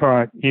were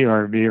taught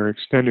ERV, or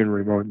extended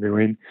remote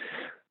viewing,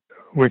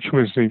 which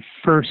was the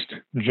first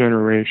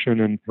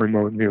generation in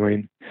remote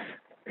viewing.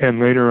 And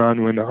later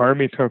on, when the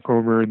Army took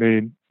over,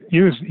 they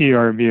used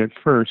ERV at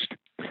first,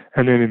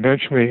 and then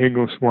eventually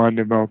Ingalls Swan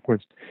developed what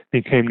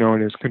became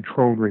known as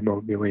controlled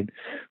remote viewing.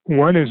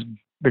 One is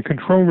the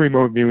controlled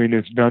remote viewing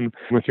is done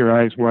with your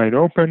eyes wide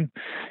open.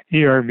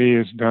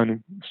 ERV is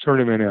done sort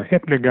of in a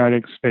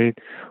hypnagogic state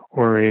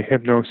or a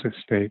hypnosis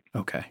state.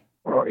 Okay.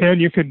 And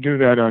you can do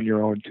that on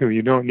your own too.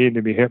 You don't need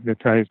to be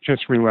hypnotized.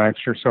 Just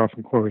relax yourself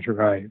and close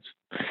your eyes.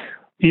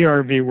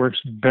 ERV works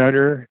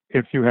better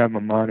if you have a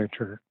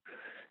monitor.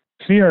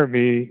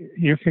 CRV,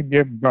 you can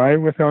get by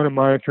without a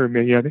monitor,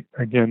 but yet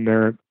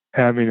again,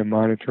 having a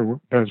monitor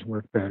does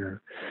work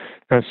better.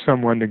 That's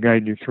someone to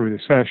guide you through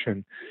the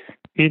session.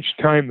 Each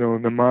time, though,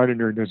 the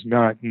monitor does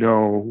not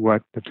know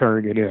what the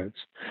target is.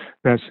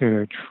 That's in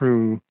a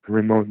true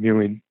remote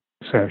viewing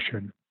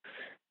session.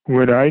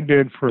 What I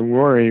did for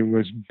Lori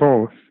was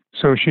both.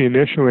 So she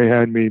initially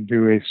had me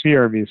do a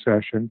CRV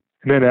session,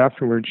 and then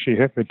afterwards she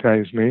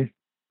hypnotized me,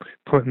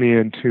 put me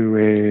into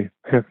a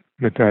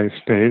hypnotized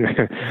state,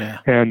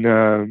 and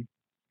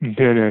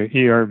did an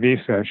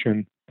ERV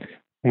session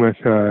with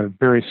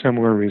very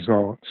similar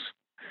results.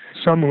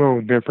 Some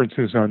little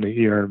differences on the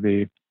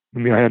ERV. I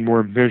mean, I had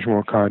more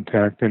visual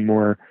contact and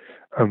more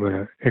of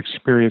an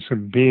experience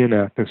of being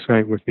at the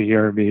site with the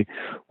ERV,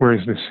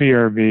 whereas the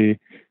CRV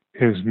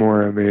is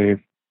more of a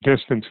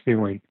distance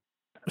feeling.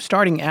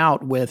 Starting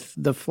out with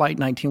the Flight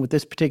 19, with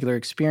this particular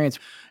experience,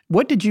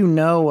 what did you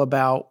know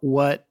about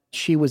what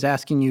she was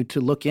asking you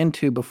to look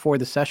into before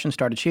the session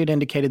started? She had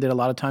indicated that a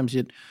lot of times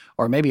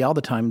or maybe all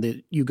the time,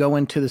 that you go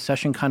into the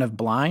session kind of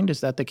blind. Is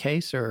that the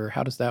case, or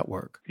how does that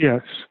work?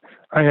 Yes.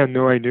 I had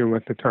no idea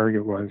what the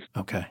target was.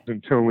 Okay.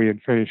 Until we had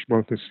finished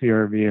both the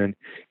CRV and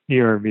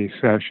ERV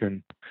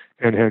session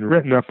and had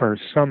written up our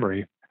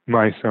summary,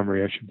 my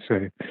summary, I should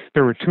say.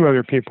 There were two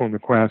other people in the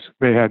class.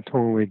 They had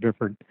totally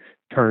different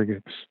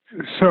targets.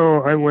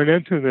 So I went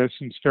into this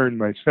and started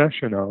my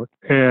session out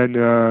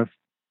and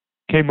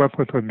came up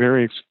with a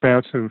very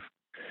expansive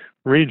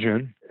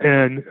region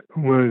and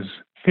was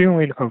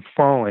feeling of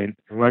falling,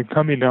 like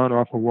coming down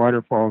off of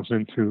waterfalls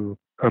into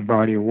a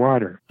body of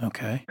water.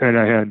 Okay. And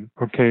I had,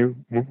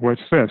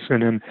 what's this?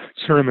 And then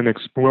sort of an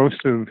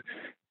explosive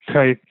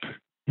type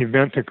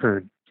event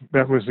occurred.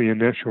 That was the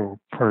initial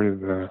part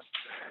of the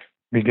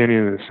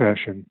beginning of the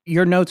session.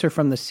 Your notes are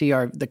from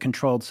the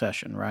controlled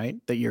session, right?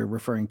 That you're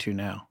referring to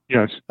now.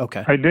 Yes.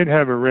 Okay. I did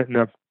have it written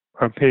up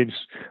a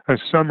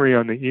summary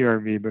on the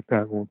ERV, but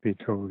that won't be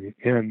till the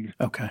end.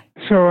 Okay.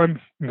 So I'm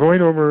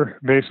going over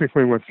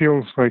basically what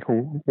feels like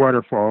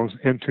waterfalls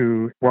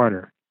into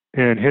water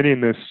and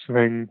hitting this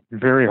thing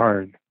very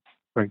hard,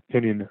 like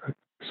hitting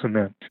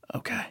cement.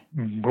 Okay.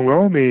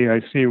 Below me, I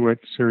see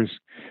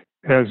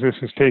as this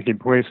is taking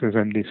place, as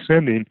I'm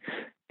descending,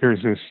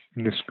 there's this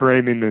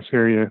describing this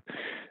area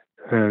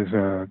as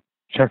a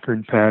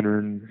checkered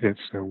pattern.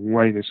 It's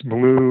white, it's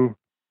blue,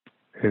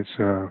 it's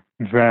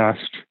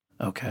vast.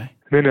 Okay.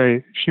 Then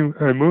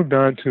I moved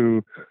on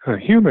to a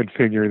human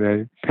figure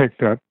that I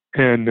picked up,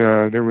 and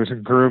there was a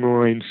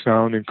gurgling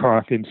sound and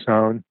coughing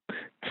sound,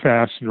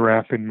 fast and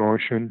rapid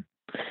motion.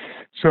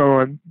 So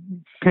I'm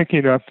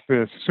picking up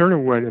this sort of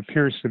what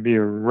appears to be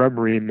a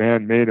rubbery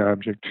man-made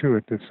object too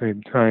at the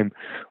same time,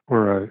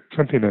 or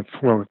something that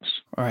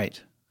floats. All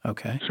right.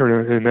 Okay. sort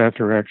of in that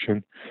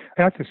direction.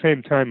 At the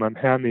same time, I'm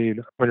having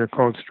what are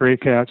called stray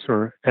cats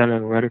or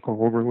analytical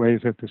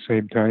overlays at the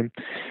same time.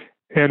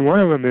 And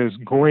one of them is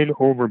going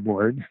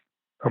overboard,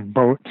 a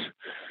boat,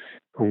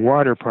 a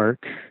water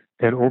park,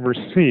 and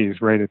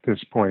overseas right at this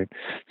point.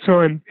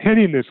 So I'm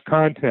hitting this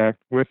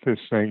contact with this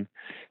thing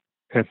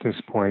at this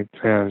point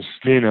as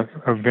being an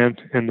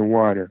event in the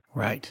water.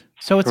 Right.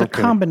 So it's a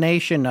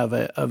combination of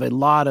a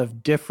lot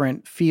of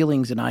different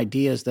feelings and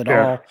ideas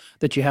that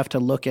that you have to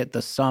look at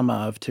the sum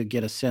of to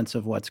get a sense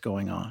of what's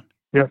going on.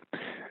 Yep.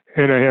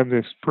 And I have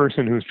this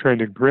person who's trying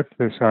to grip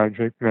this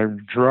object, and I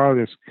draw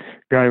this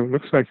guy who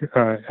looks like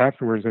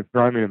afterwards I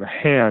draw him a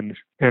hand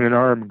and an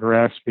arm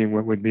grasping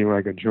what would be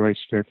like a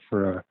joystick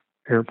for an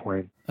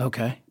airplane.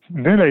 Okay.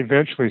 Then I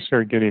eventually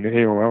start getting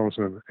AOLs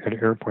of an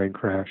airplane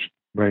crash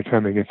by the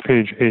time I get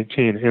page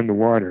 18 in the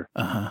water.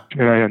 Uh-huh.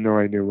 And I had no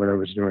idea what I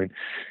was doing.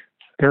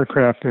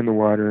 Aircraft in the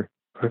water.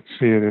 Let's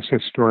see, it is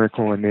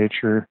historical in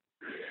nature.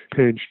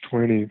 Page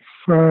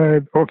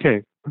 25.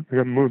 Okay, I'm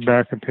going to move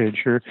back a page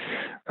here.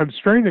 I'm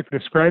starting to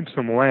describe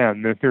some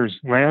land, that there's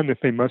land that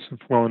they must have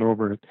flown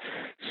over at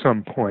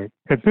some point.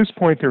 At this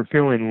point, they're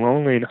feeling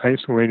lonely and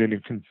isolated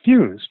and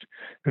confused,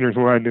 and there's a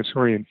lot of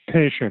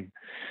disorientation.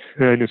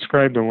 And I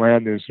describe the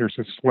land as there's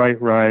a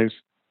slight rise,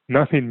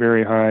 nothing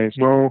very high,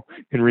 low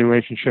in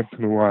relationship to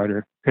the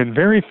water, and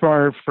very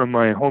far from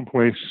my home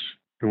place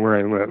where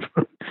I live,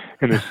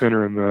 in the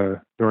center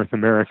of North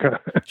America.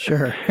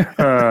 Sure.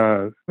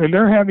 And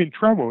they're having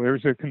trouble.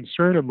 There's a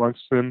concern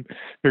amongst them.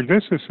 They're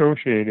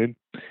disassociated,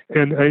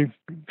 and I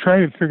try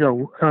to figure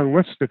out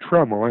what's the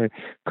trouble. I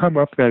come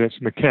up that it's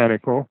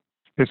mechanical.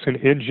 It's an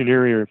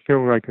engineering, or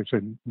feel like it's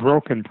a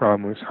broken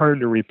problem. It's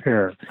hard to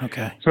repair.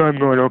 Okay. So I'm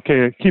going,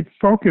 okay, I keep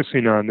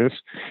focusing on this.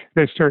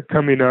 They start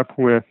coming up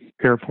with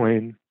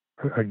airplane,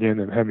 again,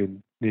 and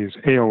having these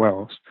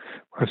AOLs,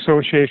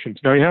 associations.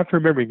 Now you have to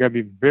remember, you got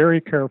to be very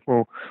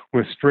careful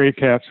with stray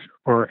cats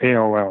or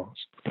AOLs.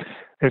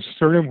 It's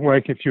sort of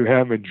like if you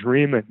have a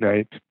dream at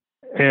night,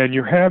 and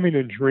you're having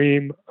a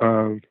dream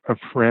of a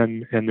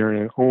friend, and they're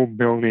in an old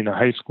building, a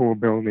high school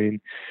building,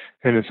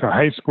 and it's a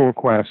high school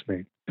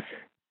classmate.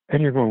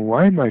 And you're going,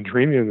 why am I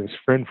dreaming of this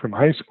friend from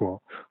high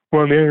school?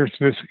 Well, there's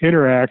this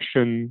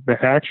interaction, the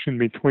action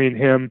between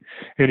him,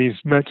 and he's,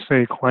 let's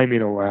say,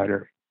 climbing a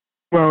ladder.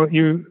 Well,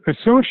 you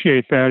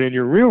associate that in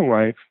your real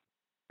life,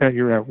 that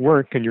you're at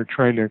work and you're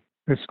trying to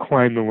just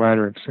climb the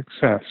ladder of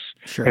success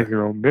at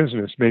your own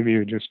business. Maybe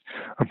you just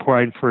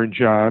applied for a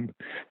job,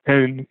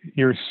 and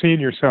you're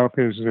seeing yourself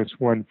as this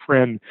one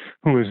friend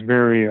who was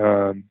very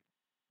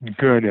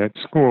good at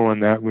school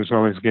and that was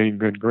always getting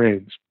good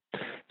grades.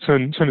 So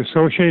it's an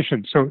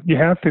association. So you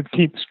have to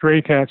keep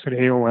stray cats and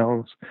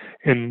AOLs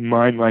in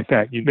mind like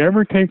that. You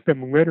never take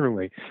them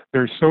literally.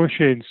 They're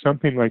associated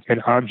something like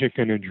an object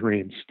in a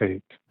dream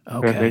state.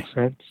 Okay. Does that make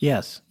sense?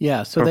 Yes.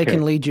 Yeah. So they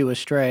can lead you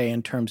astray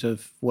in terms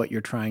of what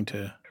you're trying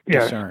to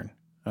discern.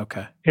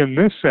 Okay. In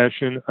this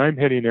session, I'm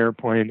hitting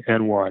airplane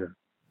and water,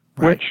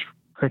 which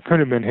I could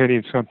have been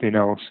hitting something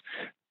else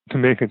to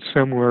make it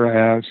similar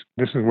as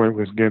this is what it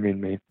was giving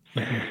me.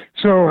 Mm-hmm.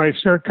 So I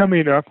start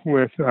coming up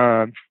with,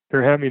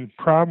 they're having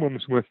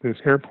problems with this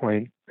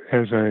airplane,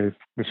 as I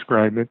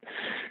describe it,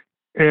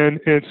 and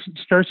it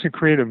starts to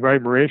create a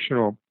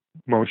vibrational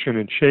motion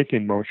and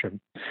shaking motion,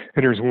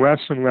 and there's less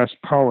and less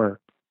power.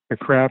 The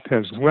craft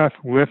has less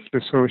lift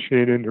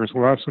associated, there's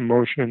less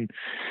motion,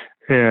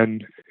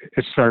 and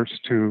it starts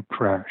to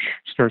crash,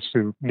 starts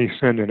to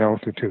descend in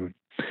altitude.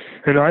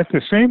 And at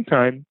the same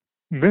time,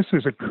 this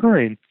is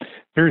occurring,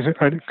 there's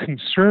a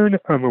concern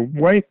of a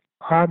white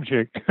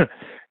object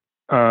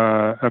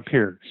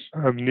appears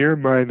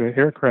nearby the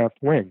aircraft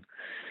wing.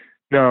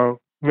 Now,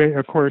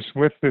 of course,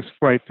 with this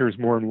flight, there's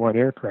more than one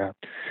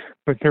aircraft,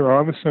 but there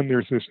all of a sudden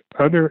there's this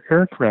other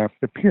aircraft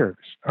appears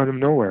out of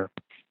nowhere.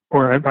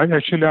 Or I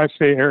should not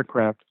say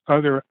aircraft,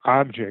 other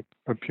object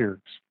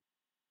appears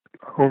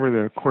over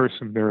the course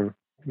of their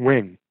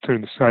wing to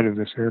the side of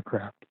this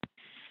aircraft.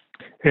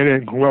 And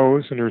it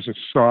glows, and there's a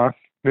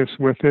softness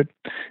with it,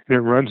 and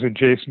it runs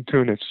adjacent to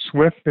it, and it's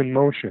swift in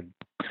motion.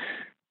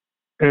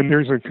 And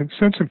there's a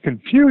sense of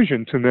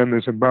confusion to them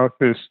as about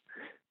this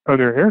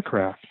other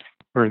aircraft,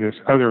 or this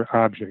other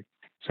object.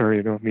 Sorry,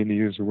 I don't mean to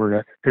use the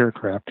word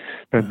aircraft.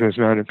 That does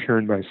not appear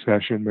in my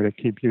session, but I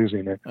keep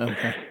using it.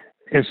 Okay.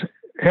 It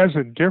has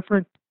a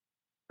different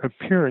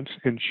appearance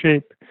and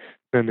shape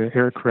than the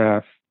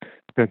aircraft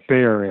that they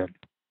are in.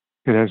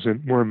 It has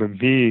more of a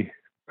V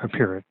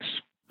appearance.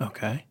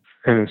 Okay.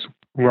 And it's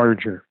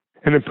larger.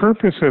 And the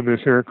purpose of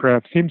this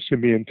aircraft seems to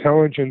be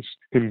intelligence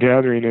in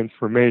gathering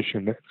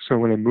information. So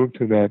when I move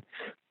to that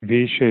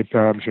V-shaped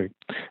object.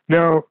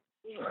 Now,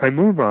 I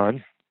move on.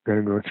 I'm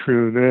going to go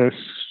through this.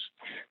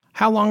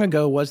 How long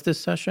ago was this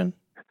session?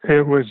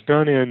 It was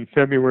done in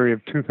February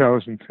of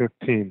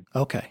 2015.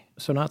 Okay,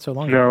 so not so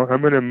long ago. Now,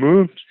 I'm going to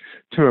move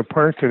to a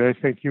part that I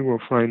think you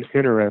will find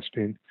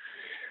interesting.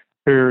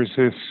 There's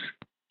this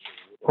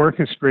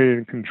orchestrated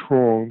and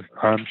controlled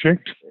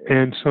object.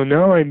 And so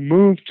now I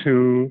move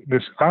to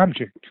this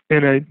object,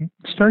 and I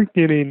start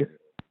getting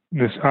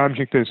this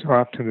object that's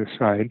off to the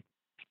side.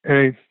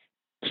 And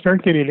I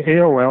start getting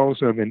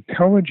AOLs of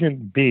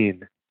intelligent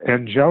being,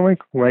 angelic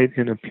light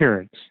in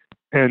appearance.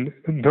 And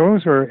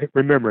those are,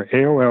 remember,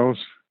 AOLs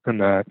are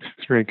not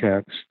stray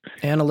cats.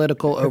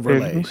 Analytical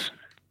overlays.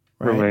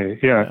 Relay,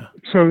 yeah.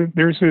 So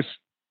there's this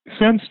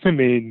sense to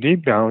me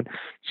deep down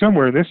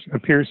somewhere this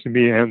appears to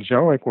be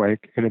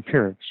angelic-like in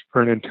appearance,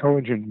 or an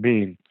intelligent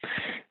being.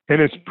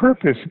 And its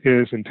purpose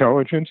is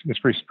intelligence,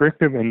 it's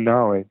restrictive, and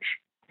knowledge.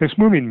 It's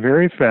moving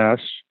very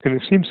fast, and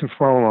it seems to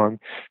follow along.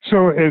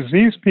 So as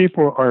these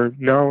people are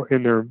now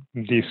in their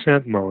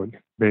descent mode,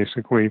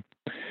 basically,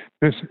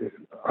 this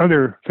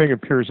other thing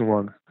appears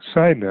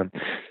alongside them.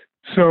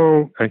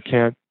 So I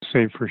can't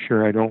say for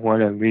sure. I don't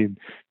want to lead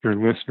your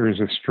listeners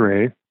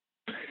astray.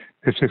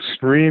 It's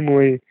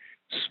extremely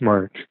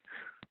smart,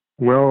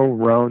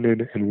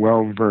 well-rounded, and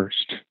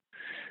well-versed.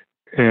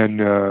 And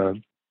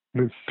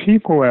the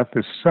people at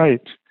the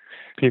site,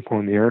 people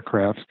in the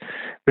aircraft,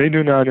 they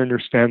do not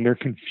understand. They're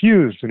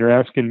confused, and they're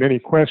asking many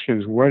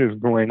questions. What is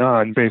going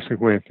on,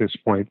 basically, at this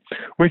point?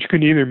 Which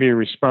could either be a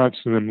response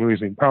to them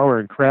losing power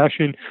and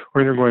crashing,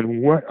 or they're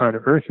going, what on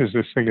earth is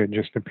this thing that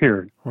just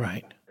appeared?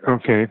 Right.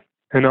 Okay.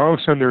 And all of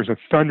a sudden, there's a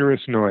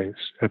thunderous noise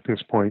at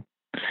this point.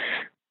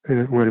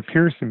 What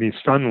appears to be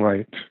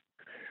sunlight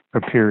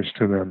appears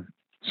to them.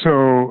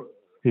 So,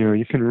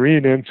 you can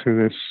read into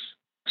this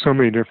so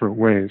many different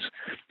ways.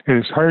 And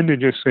it's hard to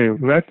just say,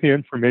 let the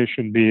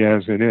information be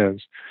as it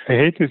is. I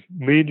hate to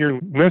lead your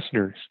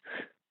listeners,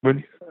 but,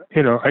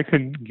 I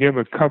could give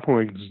a couple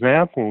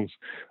examples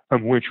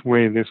of which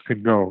way this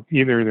could go.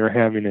 Either they're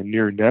having a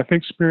near-death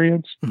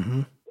experience,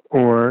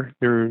 or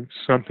there's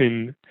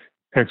something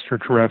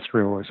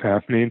extraterrestrial is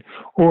happening,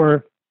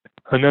 or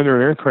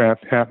another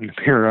aircraft happened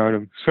to appear out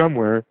of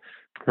somewhere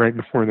right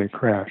before they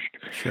crashed.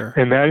 Sure.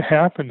 And that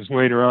happens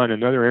later on.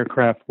 Another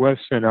aircraft was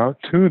sent out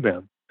to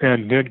them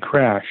and did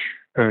crash,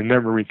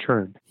 never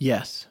returned.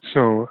 Yes.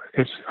 So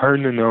it's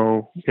hard to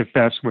know if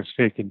that's what's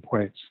taking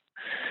place.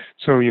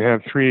 So you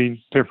have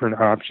three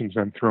different options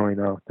I'm throwing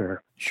out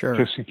there. Sure.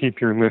 Just to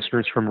keep your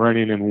listeners from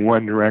running in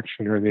one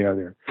direction or the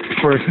other. Of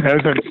course,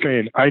 as I'm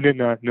saying, I did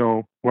not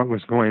know what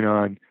was going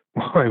on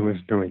while I was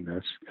doing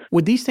this.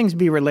 Would these things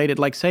be related?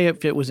 Like, say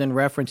if it was in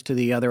reference to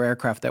the other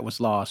aircraft that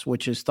was lost,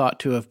 which is thought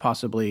to have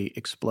possibly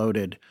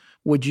exploded,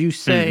 would you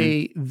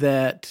say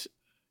that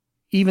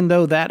even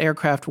though that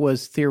aircraft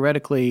was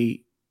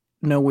theoretically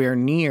nowhere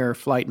near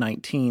Flight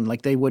 19,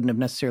 like they wouldn't have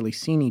necessarily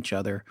seen each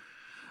other,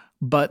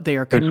 but they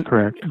are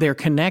they're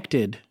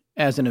connected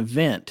as an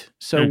event.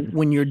 So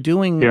when you're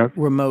doing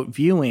remote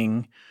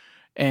viewing,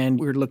 and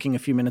we were looking a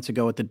few minutes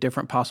ago at the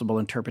different possible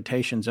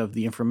interpretations of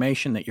the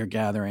information that you're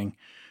gathering,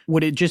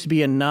 would it just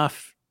be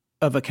enough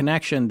of a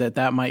connection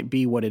that might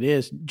be what it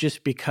is,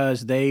 just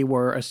because they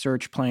were a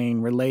search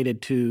plane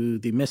related to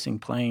the missing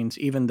planes,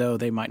 even though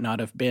they might not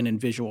have been in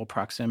visual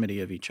proximity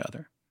of each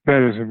other?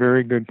 That is a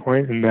very good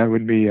point, and that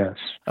would be yes.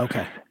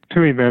 Okay.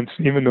 Two events,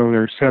 even though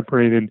they're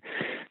separated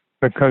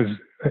because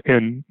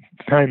in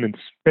time and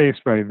space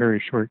by a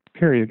very short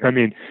period. I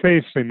mean,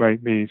 space, they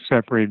might be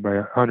separated by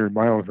 100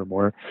 miles or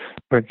more,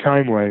 but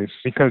time-wise,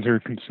 because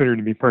they're considered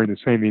to be part of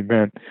the same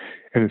event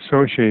and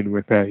associated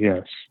with that,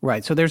 yes.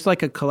 Right. So there's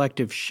like a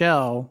collective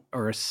shell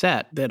or a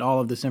set that all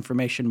of this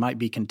information might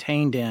be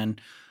contained in,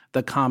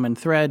 the common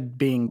thread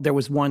being there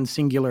was one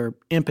singular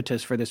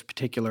impetus for this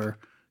particular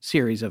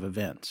series of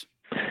events.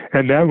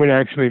 And that would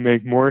actually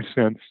make more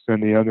sense than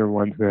the other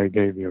ones that I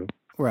gave you.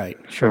 Right.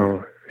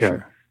 Sure. So, yeah.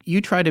 Sure. You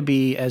try to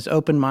be as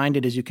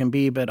open-minded as you can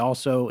be, but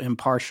also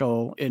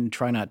impartial and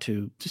try not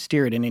to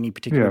steer it in any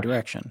particular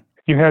direction.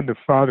 You had the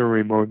father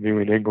remote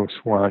viewing, Ingo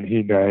Swann.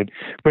 He died.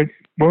 But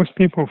most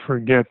people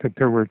forget that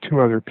there were two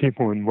other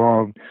people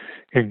involved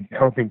in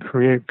helping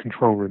create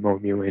control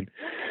remote viewing.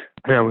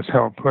 That was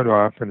Hal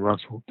Puthoff and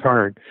Russell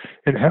Targ.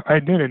 And I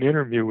did an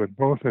interview with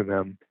both of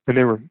them, and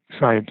they were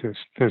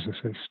scientists,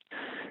 physicists.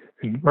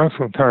 And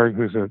Russell Targ,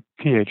 who's a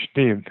PhD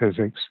in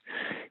physics,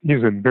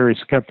 he's a very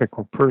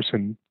skeptical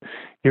person.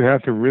 You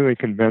have to really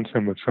convince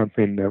him of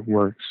something that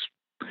works.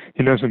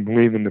 He doesn't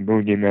believe in the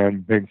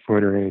boogeyman,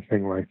 Bigfoot, or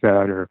anything like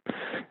that. Or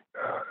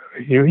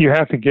you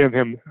have to give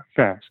him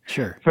facts.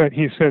 Sure. But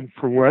he said,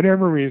 for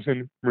whatever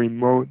reason,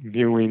 remote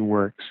viewing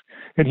works.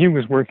 And he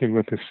was working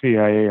with the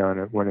CIA on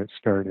it when it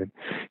started.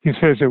 He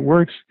says it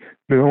works.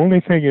 The only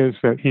thing is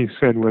that he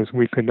said was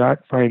we could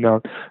not find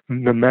out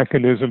the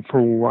mechanism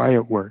for why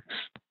it works.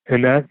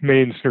 And that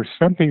means there's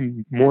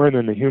something more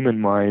than the human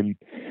mind,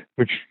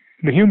 which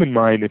the human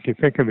mind, if you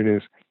think of it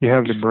as you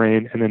have the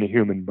brain and then a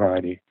human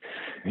body.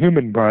 The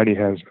human body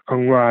has a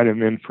lot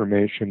of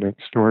information that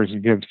stores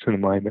and gives to the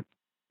mind that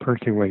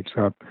percolates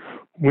up.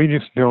 We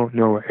just don't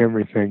know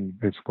everything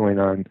that's going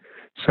on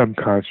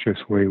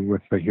subconsciously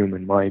with the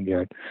human mind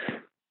yet.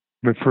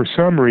 But for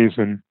some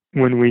reason,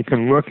 when we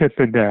can look at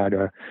the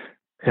data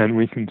and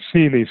we can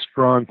see these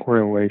strong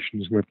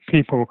correlations with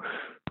people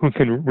who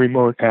can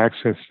remote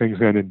access things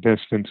at a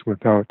distance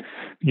without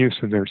use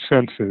of their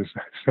senses,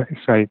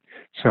 sight,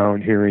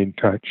 sound, hearing,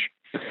 touch.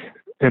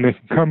 And they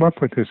can come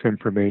up with this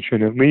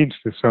information. It leads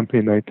to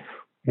something like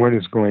what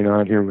is going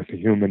on here with the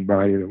human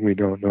body that we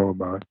don't know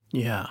about.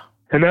 Yeah.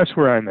 And that's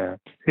where I'm at.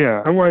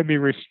 Yeah, I want to be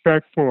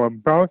respectful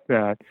about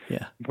that,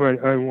 Yeah.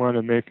 but I want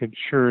to make it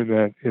sure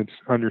that it's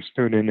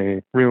understood in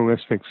a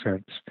realistic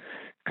sense,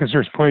 because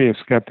there's plenty of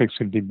skeptics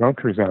and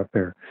debunkers out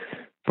there.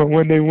 But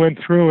when they went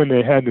through and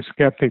they had the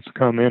skeptics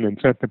come in and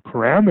set the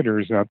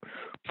parameters up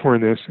for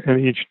this, and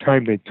each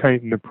time they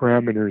tightened the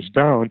parameters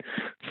down,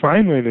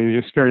 finally they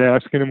just started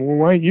asking them, well,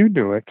 why don't you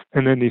do it?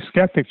 And then these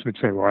skeptics would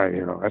say, well,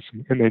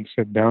 and they'd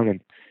sit down and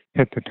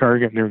hit the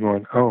target, and they're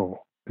going, oh,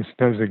 this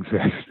does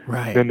exist.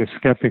 Right. Then the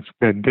skeptics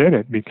that did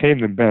it became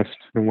the best,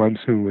 the ones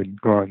who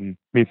would go out and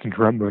beat the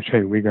drum bush,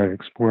 hey, we got to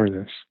explore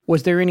this.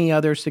 Was there any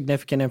other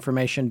significant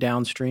information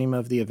downstream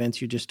of the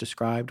events you just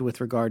described with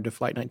regard to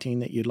Flight 19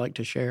 that you'd like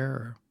to share?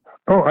 Or?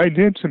 Oh, I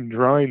did some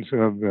drawings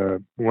of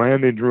the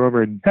land they drew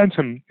over and had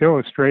some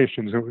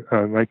illustrations,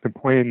 like the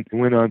plane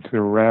went onto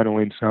the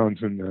rattling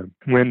sounds and the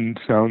wind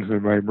sounds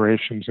and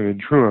vibrations, and it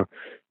drew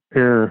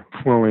air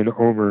flowing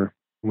over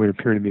what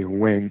appeared to be a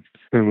wing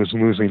and was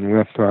losing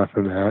lift off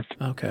of that.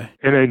 Okay.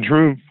 And I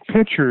drew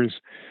pictures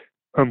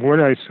of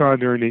what I saw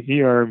during the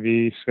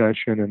ERV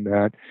session and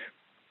that,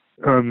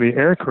 of the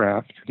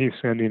aircraft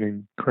descending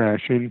and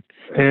crashing,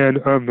 and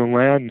of the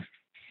land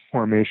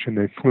formation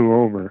they flew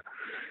over.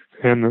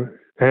 And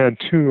I had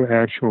two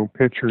actual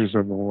pictures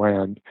of the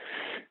land,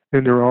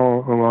 and they're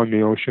all along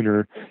the ocean,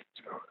 or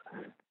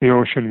the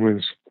ocean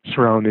was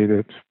surrounding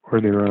it, or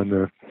they were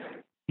on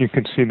you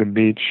could see the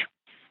beach,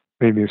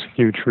 maybe a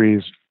few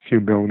trees, a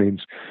few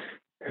buildings,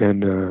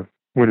 and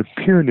what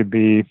appeared to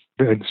be,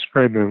 I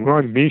described a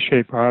long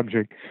V-shaped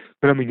object,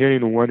 but I'm beginning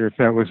to wonder if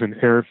that was an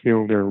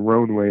airfield or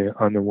roadway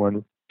on the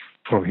one,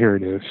 oh, here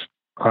it is,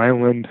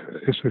 island.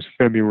 This was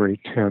February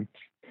 10th.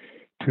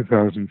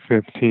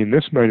 2015.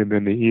 This might have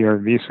been the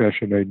ERV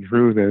session. I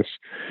drew this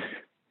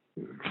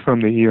from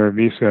the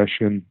ERV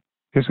session.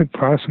 Is it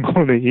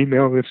possible to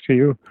email this to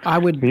you? I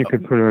would. You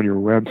could put it on your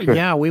website.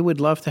 Yeah, we would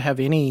love to have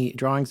any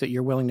drawings that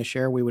you're willing to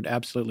share. We would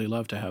absolutely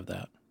love to have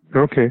that.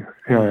 Okay.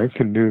 Yeah, I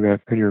can do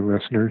that for your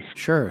listeners.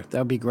 Sure. That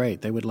would be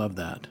great. They would love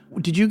that.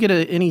 Did you get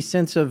any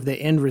sense of the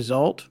end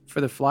result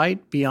for the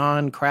flight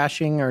beyond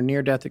crashing or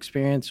near-death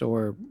experience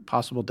or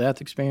possible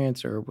death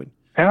experience? Or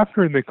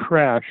after the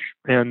crash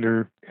and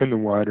they're in the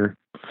water,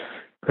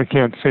 I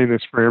can't say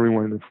this for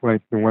everyone in the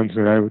flight, the ones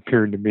that I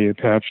appeared to be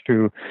attached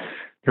to,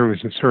 there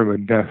was a sort of a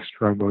death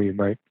struggle, you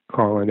might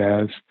call it,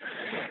 as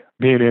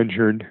being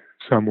injured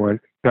somewhat,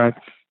 not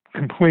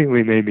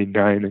completely maybe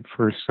dying at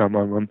first, some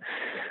of them.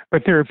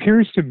 But there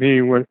appears to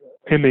be, what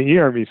in the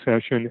ERV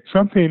session,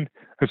 something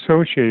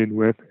associated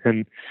with,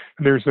 and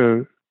there's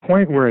a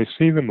point where I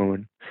see the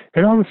moon,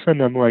 and all of a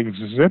sudden I'm like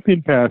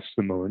zipping past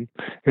the moon,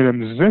 and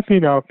I'm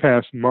zipping out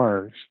past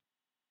Mars.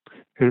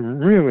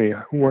 And really,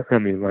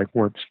 like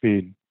warp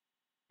speed,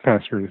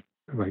 faster,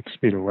 like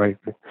speed of light.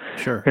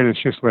 Sure. And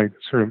it's just like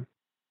sort of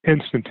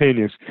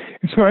instantaneous.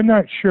 And so I'm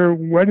not sure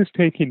what is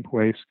taking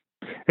place,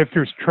 if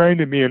there's trying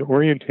to be an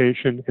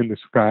orientation in the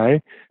sky,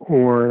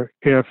 or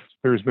if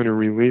there's been a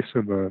release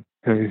of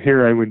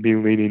here I would be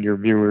leading your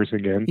viewers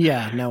again.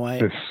 Yeah, no,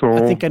 I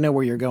soul, think I know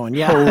where you're going.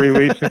 Yeah. Soul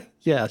releasing,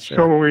 yeah, sure.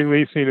 Soul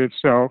releasing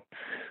itself,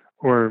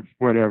 or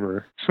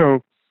whatever.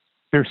 So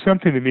there's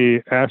something to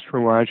be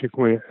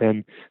astrologically,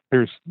 and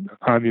there's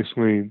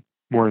obviously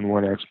more than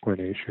one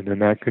explanation,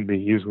 and that could be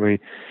easily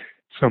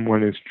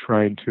someone is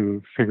trying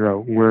to figure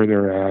out where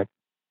they're at,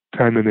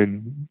 time of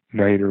the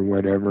night or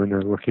whatever, and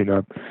they're looking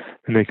up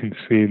and they can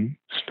see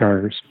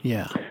stars.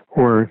 Yeah.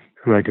 Or,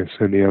 like I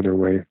said, the other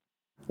way.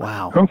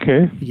 Wow.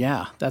 Okay.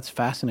 Yeah, that's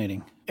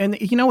fascinating. And,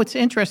 it's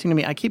interesting to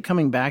me. I keep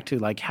coming back to,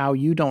 like, how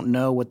you don't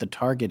know what the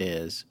target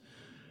is.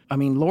 I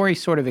mean, Lori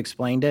sort of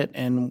explained it,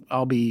 and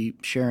I'll be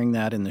sharing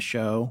that in the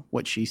show,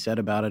 what she said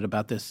about it,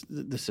 about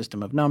the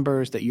system of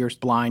numbers, that you're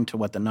blind to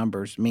what the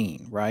numbers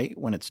mean, right,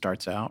 when it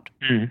starts out?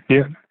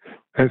 Yeah,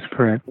 that's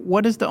correct.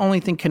 What is the only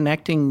thing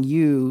connecting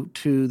you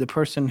to the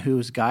person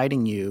who's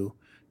guiding you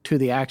to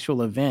the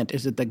actual event?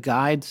 Is it the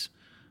guide's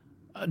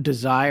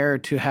desire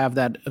to have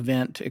that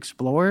event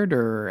explored,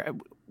 or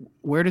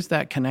where does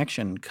that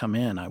connection come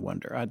in, I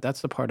wonder?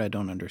 That's the part I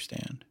don't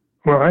understand.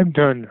 Well, I've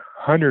done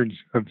hundreds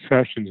of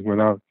sessions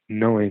without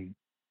knowing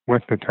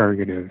what the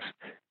target is,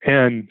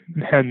 and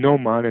had no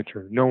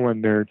monitor, no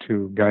one there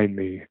to guide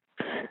me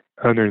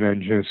other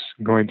than just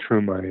going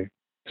through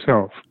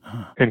myself,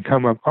 and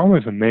come up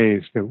always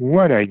amazed at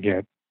what I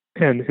get.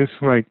 And it's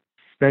like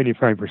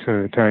 95%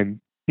 of the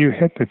time you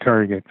hit the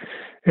target.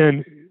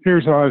 And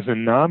there's always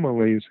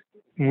anomalies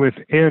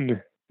within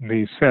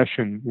the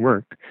session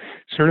work,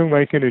 sort of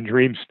like in a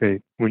dream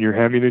state. When you're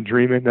having a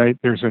dream at night,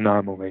 there's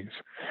anomalies.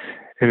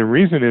 And the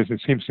reason is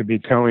it seems to be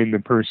telling the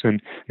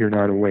person you're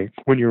not awake.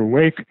 When you're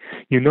awake,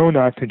 you know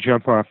not to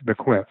jump off the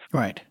cliff.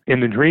 Right. In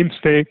the dream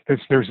state,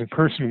 there's a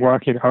person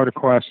walking out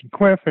across the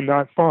cliff and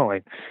not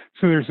falling.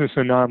 So there's this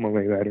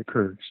anomaly that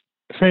occurs.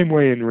 Same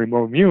way in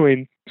remote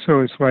viewing. So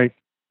it's like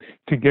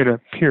to get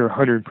a pure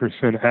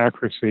 100%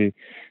 accuracy,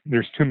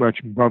 there's too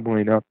much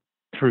bubbling up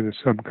through the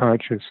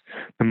subconscious.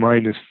 The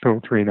mind is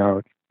filtering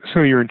out.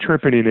 So you're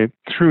interpreting it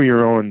through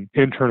your own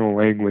internal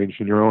language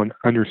and your own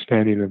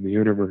understanding of the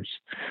universe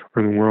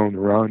or the world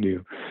around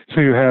you.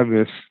 So you have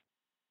this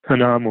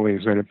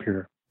anomalies that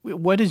appear.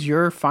 What is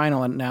your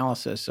final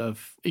analysis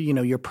of,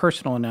 your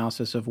personal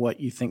analysis of what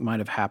you think might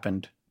have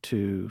happened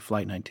to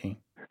Flight 19?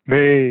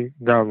 They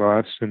got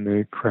lost and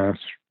they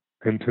crashed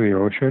into the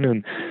ocean.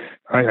 And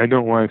I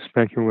don't want to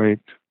speculate.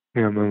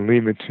 I'm going to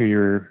leave it to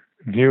your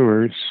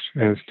viewers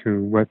as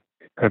to what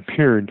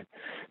appeared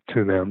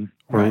to them,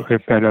 Right. or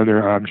if that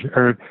other object,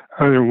 or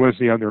other was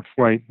the other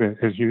flight, that,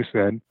 as you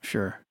said.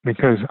 Sure.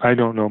 Because I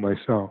don't know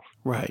myself.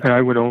 Right. And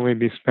I would only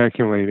be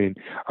speculating.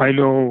 I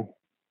know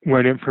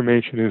what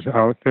information is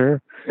out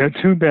there. And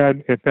too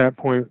bad at that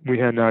point we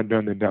had not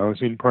done the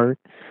dowsing part.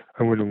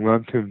 I would have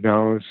loved to have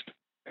dowsed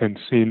and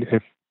seen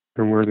if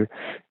there were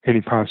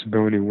any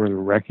possibility where the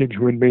wreckage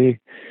would be.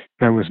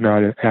 I was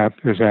not as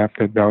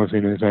apt at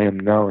dowsing as I am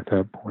now at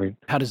that point.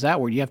 How does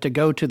that work? You have to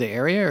go to the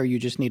area, or you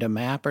just need a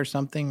map or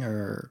something,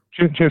 or?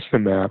 Just the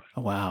map.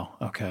 Oh, wow.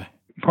 Okay.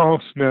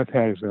 Paul Smith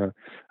has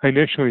I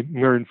initially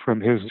learned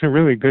from it's a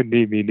really good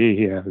DVD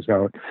he has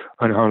out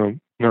on how to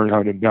learn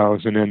how to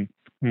douse, and then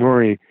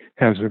Lori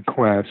has a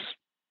class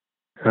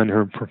on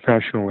her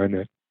professional in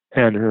it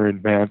and her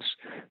advanced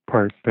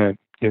part that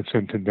gets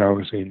into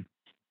dowsing.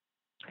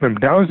 From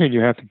dowsing,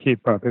 you have to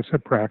keep up. It's a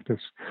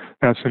practice.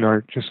 That's an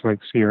art, just like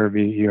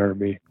CRV,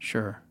 ERV.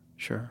 Sure.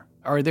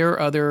 Are there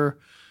other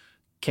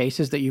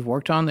cases that you've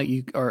worked on that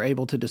you are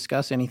able to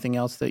discuss? Anything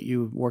else that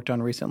you worked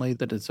on recently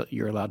that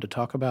you're allowed to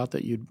talk about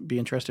that you'd be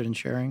interested in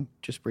sharing,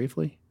 just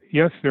briefly?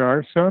 Yes, there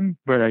are some,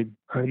 but I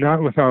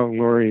not without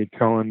Lori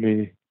telling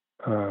me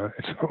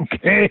it's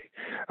okay.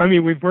 I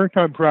mean, we've worked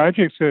on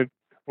projects that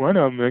one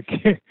of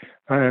them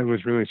I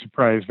was really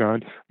surprised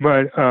on,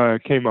 but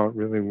came out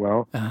really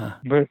well. Uh-huh.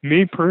 But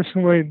me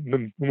personally,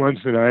 the ones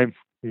that I've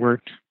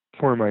worked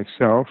for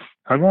myself,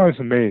 I'm always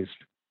amazed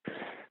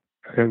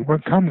at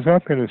what comes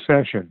up in a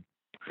session.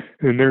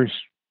 And there's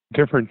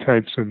different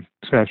types of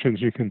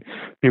sessions. You can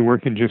be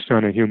working just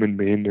on a human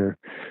being or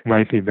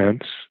life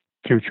events,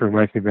 future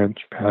life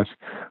events, past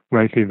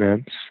life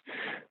events,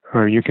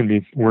 or you can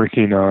be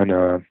working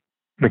on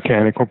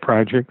mechanical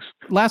projects.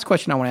 Last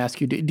question I want to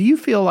ask you. Do you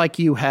feel like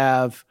you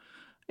have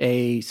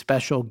a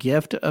special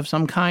gift of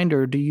some kind,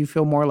 or do you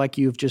feel more like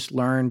you've just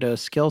learned a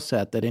skill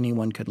set that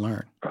anyone could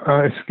learn?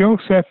 A skill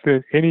set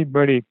that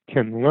anybody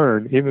can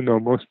learn, even though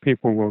most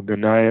people will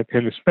deny it,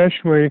 and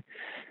especially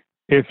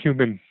if you've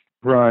been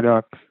brought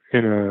up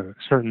in a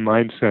certain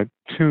mindset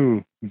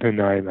to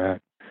deny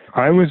that.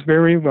 I was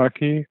very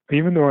lucky,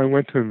 even though I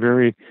went to a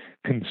very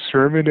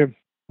conservative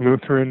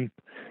Lutheran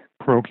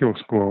parochial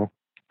school.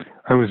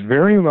 I was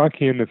very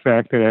lucky in the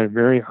fact that I had a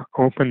very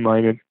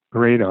open-minded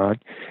great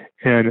aunt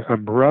and a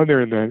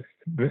brother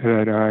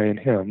that I and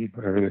him,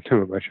 or the two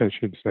of us, I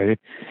should say,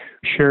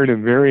 shared a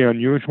very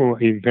unusual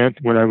event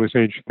when I was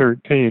age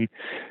 13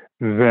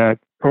 that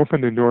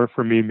opened the door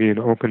for me being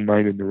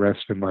open-minded the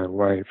rest of my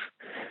life.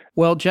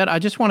 Well, Jed, I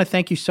just want to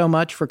thank you so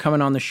much for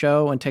coming on the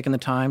show and taking the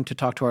time to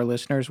talk to our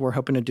listeners. We're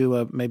hoping to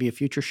do maybe a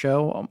future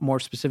show more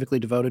specifically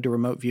devoted to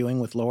remote viewing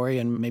with Lori,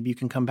 and maybe you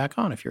can come back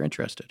on if you're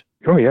interested.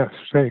 Oh, yes.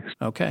 Thanks.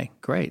 Okay,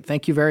 great.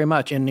 Thank you very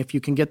much. And if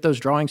you can get those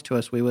drawings to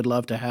us, we would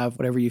love to have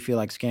whatever you feel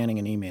like scanning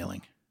and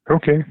emailing.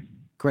 Okay.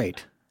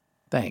 Great.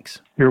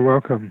 Thanks. You're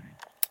welcome.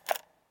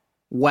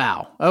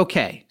 Wow.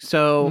 Okay.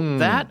 So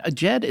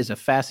Jed is a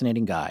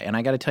fascinating guy. And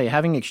I got to tell you,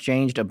 having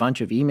exchanged a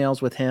bunch of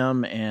emails with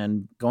him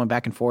and going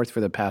back and forth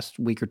for the past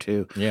week or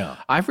two,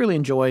 I've really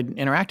enjoyed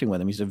interacting with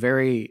him. He's a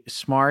very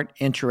smart,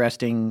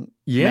 interesting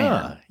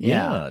man.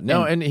 Yeah.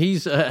 No, and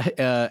he's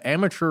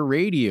amateur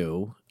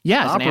radio.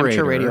 Yeah, he's an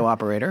amateur radio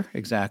operator,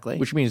 exactly.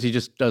 Which means he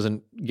just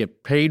doesn't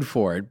get paid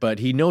for it, but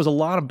he knows a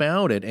lot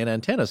about it and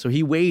antennas. So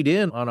he weighed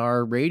in on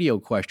our radio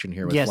question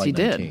here with Yes, Flight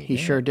he 19. did. He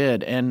sure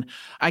did. And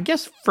I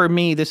guess for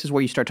me, this is where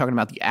you start talking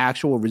about the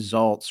actual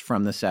results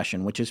from the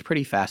session, which is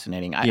pretty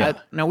fascinating.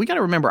 Now, we got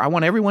to remember, I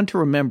want everyone to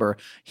remember,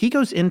 he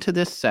goes into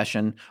this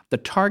session, the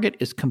target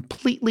is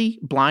completely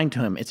blind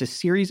to him. It's a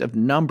series of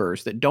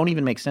numbers that don't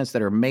even make sense,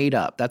 that are made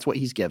up. That's what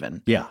he's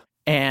given. Yeah.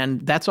 And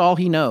that's all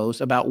he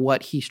knows about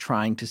what he's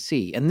trying to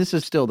see. And this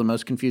is still the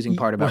most confusing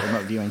part about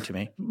remote viewing to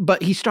me.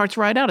 But he starts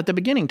right out at the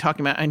beginning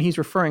talking about, and he's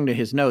referring to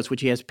his notes,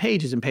 which he has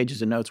pages and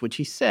pages of notes, which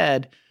he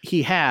said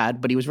he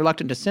had, but he was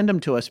reluctant to send them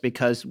to us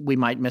because we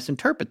might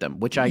misinterpret them,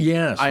 which I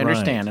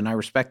understand and I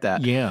respect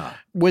that. Yeah.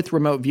 With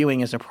remote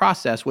viewing as a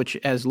process, which,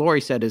 as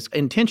Lori said, is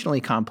intentionally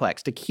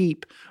complex to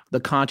keep the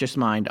conscious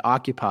mind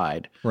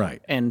occupied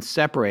and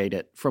separate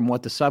it from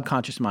what the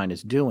subconscious mind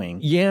is doing.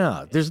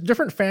 Yeah, there's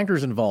different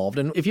factors involved.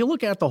 And if you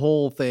look at the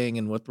whole thing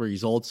and what the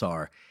results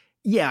are,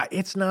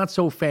 it's not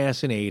so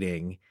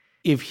fascinating.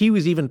 If he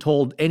was even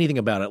told anything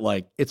about it,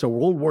 like it's a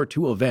World War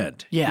II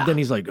event, then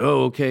he's like,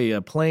 oh, okay,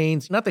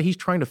 planes. Not that he's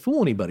trying to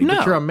fool anybody,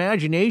 but your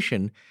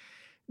imagination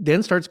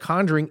then starts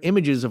conjuring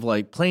images of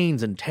like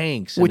planes and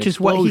tanks and which is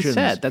what he explosions.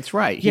 said. That's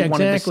right. He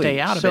wanted to stay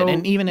out of it.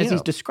 And even as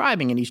he's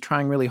describing it, he's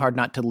trying really hard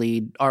not to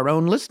lead our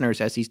own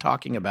listeners as he's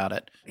talking about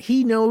it.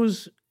 He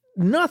knows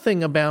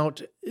nothing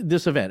about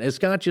this event, as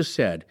Scott just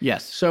said.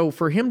 Yes. So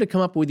for him to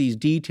come up with these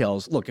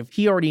details, look, if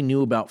he already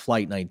knew about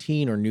Flight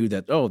 19 or knew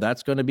that, oh,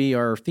 that's going to be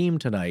our theme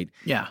tonight,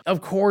 Yeah.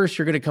 of course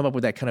you're going to come up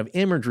with that kind of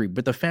imagery.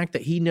 But the fact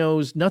that he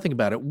knows nothing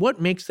about it,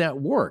 what makes that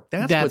work?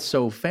 That's what's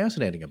so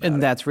fascinating about it.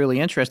 And that's really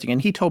interesting.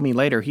 And he told me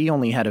later he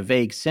only had a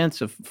vague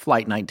sense of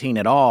Flight 19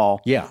 at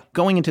all. Yeah.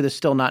 Going into this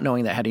still not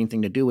knowing that had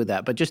anything to do with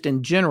that, but just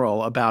in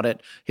general about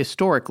it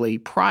historically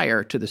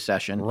prior to the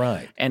session.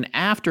 Right. And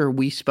after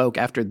we spoke,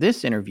 after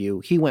this interview,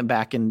 he went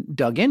back and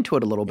dug into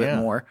it a little bit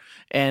more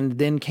and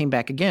then came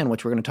back again,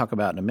 which we're going to talk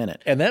about in a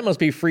minute. And that must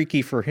be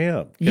freaky for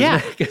him.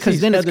 Yeah,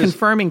 because then it's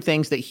confirming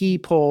things that he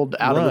pulled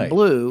out of the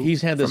blue.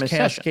 He's had this from his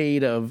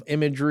cascade of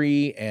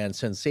imagery and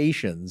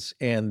sensations,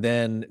 and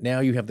then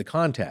now you have the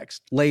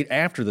context late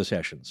after the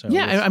session. So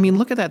yeah, I mean,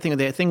 look at that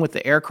thing with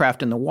the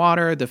aircraft in the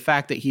water, the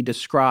fact that he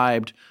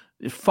described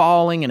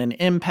falling and an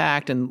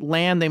impact and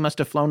land they must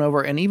have flown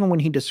over. And even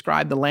when he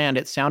described the land,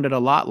 it sounded a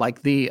lot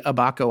like the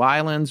Abaco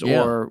Islands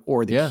or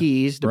the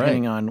Keys,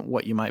 depending on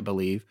what you might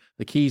believe.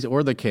 The Keys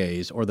or the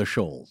Kays or the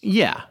Shoals.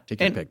 Yeah. Take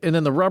your pick. And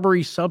then the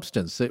rubbery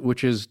substance,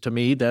 which is, to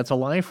me, that's a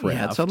life raft.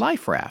 Yeah, it's a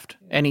life raft.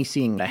 And he's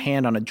seeing a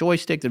hand on a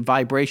joystick, the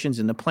vibrations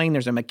in the plane.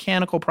 There's a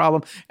mechanical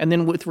problem. And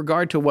then with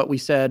regard to what we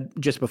said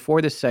just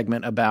before this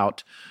segment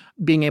about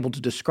being able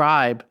to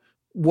describe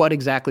what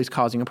exactly is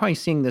causing a problem.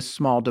 He's seeing this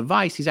small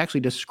device. He's actually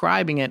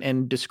describing it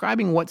and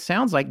describing what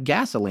sounds like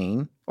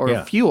gasoline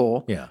or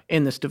fuel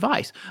in this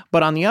device.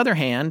 But on the other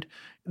hand,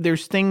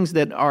 there's things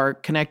that are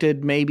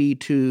connected maybe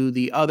to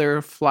the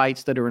other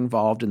flights that are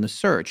involved in the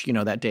search,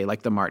 that day,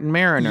 like the Martin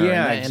Mariner.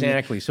 Yeah,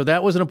 exactly. So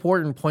that was an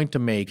important point to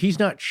make. He's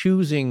not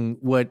choosing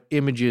what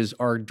images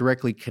are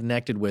directly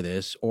connected with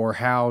this or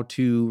how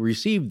to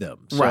receive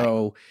them.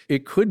 So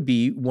it could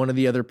be one of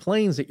the other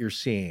planes that you're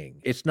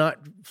seeing. It's not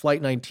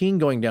Flight 19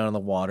 going down in the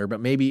water, but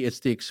maybe it's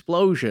the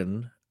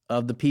explosion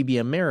of the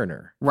PBM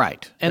Mariner.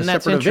 Right. And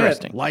that's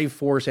interesting. Event, life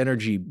force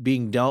energy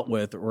being dealt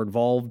with or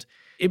involved.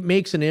 It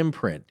makes an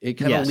imprint. It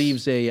kind of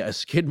leaves a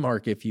skid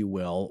mark, if you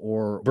will,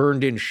 or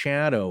burned in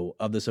shadow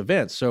of this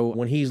event. So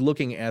when he's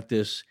looking at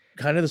this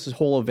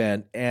whole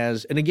event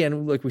as, and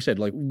again, like we said,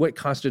 like what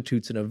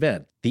constitutes an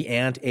event? The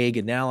ant-egg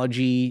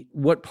analogy,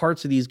 what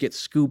parts of these get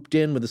scooped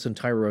in with this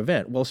entire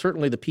event? Well,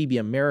 certainly the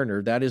PBM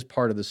Mariner, that is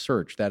part of the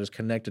search. That is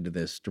connected to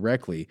this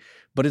directly,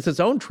 but it's its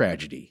own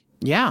tragedy.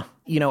 Yeah.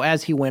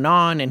 As he went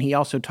on, and he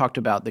also talked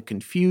about the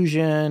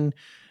confusion.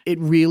 It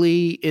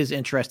really is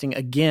interesting,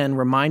 again,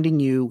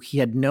 reminding you he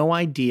had no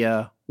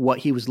idea what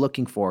he was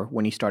looking for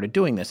when he started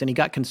doing this. And he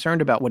got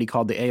concerned about what he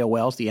called the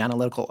AOLs, the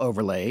analytical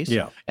overlays,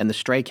 and the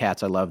stray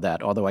cats. I love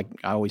that, although I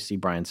always see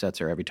Brian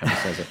Setzer every time he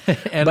says it.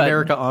 And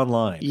America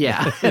Online.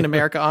 Yeah, and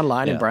America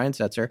Online and Brian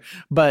Setzer.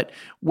 But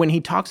when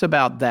he talks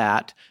about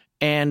that,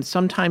 and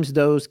sometimes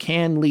those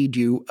can lead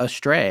you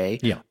astray.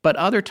 Yeah. But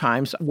other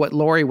times, what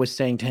Lori was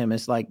saying to him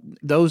is like,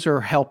 those are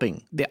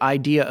helping. The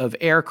idea of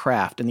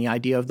aircraft and the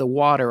idea of the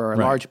water or a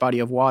large body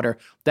of water,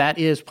 that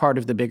is part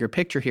of the bigger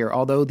picture here,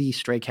 although these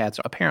stray cats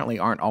apparently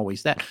aren't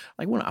always that.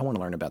 Like, I want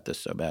to learn about this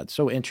so bad.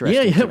 So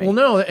interesting. Yeah. Well,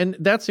 no, and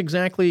that's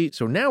exactly,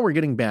 so now we're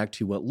getting back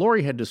to what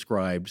Lori had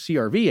described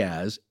CRV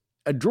as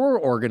a drawer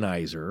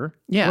organizer.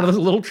 Yeah. One of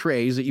those little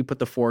trays that you put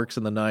the forks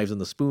and the knives and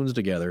the spoons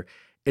together.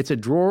 It's a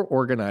drawer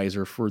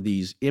organizer for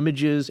these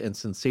images and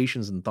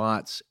sensations and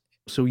thoughts,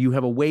 so you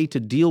have a way to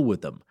deal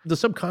with them. The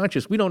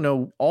subconscious, we don't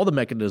know all the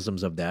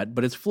mechanisms of that,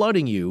 but it's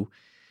flooding you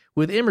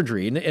with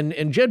imagery.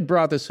 And Jed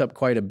brought this up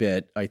quite a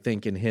bit, I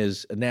think, in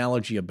his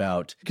analogy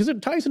about, because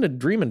it ties into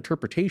dream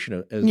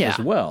interpretation as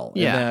well.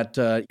 Yeah. In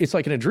that it's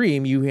like in a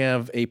dream, you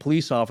have a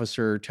police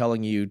officer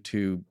telling you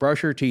to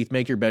brush your teeth,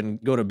 make your bed,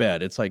 and go to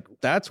bed. It's like,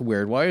 that's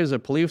weird. Why is a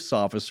police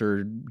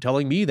officer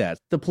telling me that?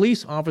 The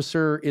police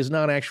officer is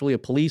not actually a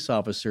police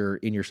officer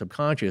in your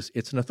subconscious.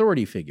 It's an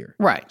authority figure.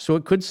 Right. So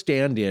it could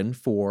stand in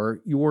for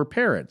your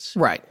parents.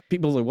 Right.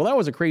 People say, well, that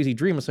was a crazy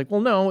dream. It's like,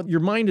 well, no, your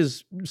mind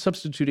is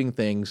substituting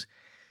things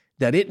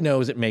that it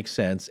knows it makes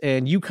sense,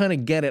 and you kind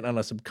of get it on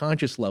a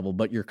subconscious level,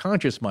 but your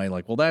conscious mind,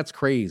 like, well, that's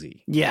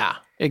crazy. Yeah,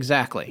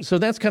 exactly. So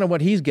that's kind of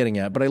what he's getting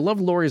at. But I love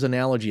Lori's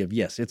analogy of,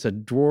 yes, it's a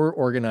drawer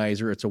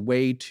organizer. It's a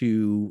way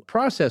to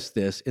process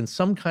this in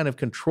some kind of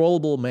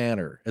controllable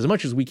manner, as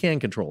much as we can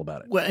control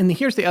about it. Well, and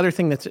here's the other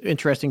thing that's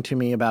interesting to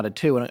me about it,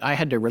 too, and I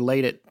had to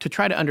relate it to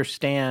try to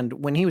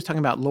understand when he was talking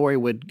about Lori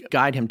would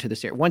guide him to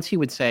this area. Once he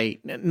would say,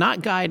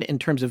 not guide in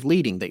terms of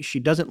leading, that she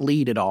doesn't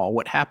lead at all.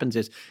 What happens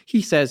is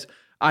he says,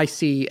 I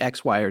see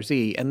X, Y, or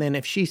Z. And then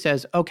if she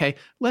says, okay,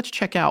 let's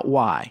check out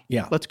Y.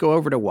 Yeah. Let's go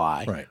over to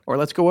Y. Right. Or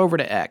let's go over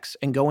to X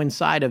and go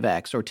inside of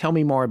X, or tell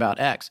me more about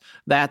X.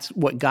 That's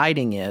what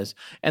guiding is.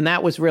 And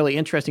that was really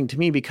interesting to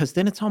me, because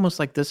then it's almost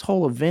like this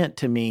whole event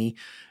to me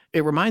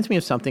It reminds me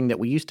of something that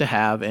we used to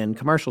have in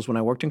commercials when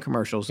I worked in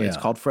commercials. It's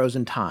called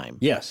Frozen Time.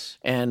 Yes.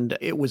 And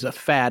it was a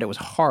fad. It was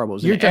horrible.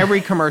 It was in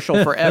every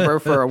commercial forever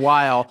for a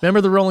while.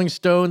 Remember the Rolling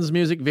Stones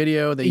music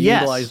video? They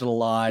utilized it a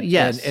lot.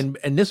 Yes. And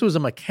this was a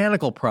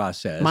mechanical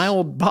process. My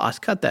old boss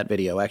cut that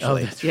video,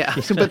 actually.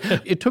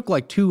 But it took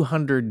like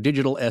 200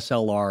 digital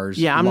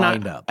SLRs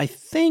lined up. I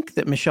think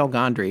that Michel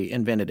Gondry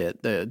invented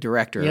it, the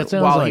director, it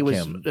sounds while like he was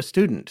him. a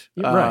student.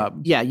 Right.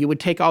 You would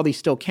take all these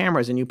still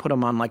cameras and you put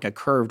them on like a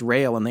curved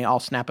rail and they all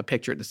snap a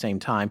picture at the same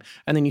time.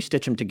 And then you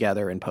stitch them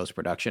together in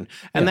post-production.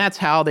 And that's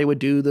how they would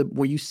do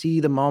where you see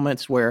the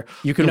moments where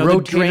you can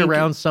rotate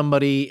around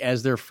somebody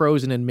as they're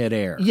frozen in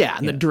midair. Yeah,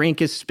 and the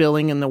drink is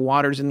spilling and the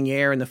water's in the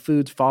air and the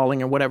food's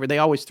falling or whatever. They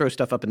always throw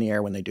stuff up in the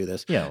air when they do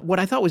this. Yeah. What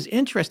I thought was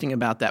interesting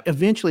about that,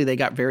 eventually they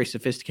got very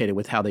sophisticated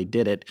with how they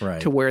did it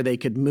to where they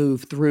could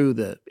move through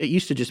it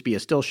used to just be a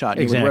still shot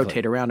and you would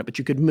rotate around it, but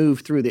you could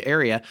move through the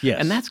area. Yes.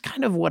 And that's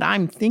kind of what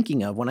I'm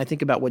thinking of when I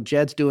think about what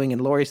Jed's doing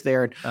and Lori's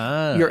there.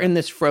 You're in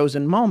this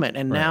frozen moment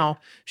and now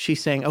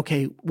she's saying,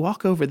 okay,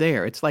 walk over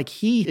there. It's like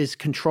he is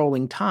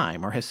controlling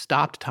time or has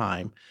stopped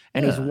time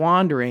and he's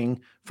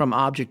wandering from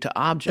object to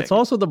object. It's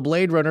also the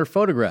Blade Runner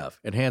photograph.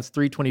 Enhance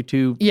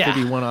 322,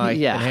 51i,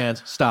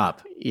 enhance,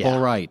 stop, pull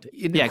right.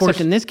 Except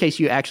in this case,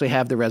 you actually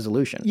have the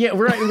resolution. Yeah,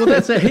 right. Well,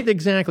 that's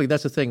exactly.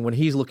 That's the thing. When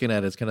he's looking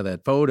at it, it's kind of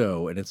that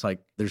photo, and it's like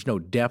there's no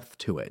depth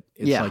to it.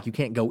 It's like you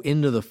can't go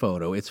into the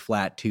photo. It's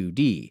flat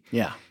 2D.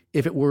 Yeah.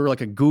 If it were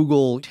like a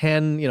Google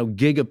 10,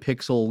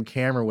 gigapixel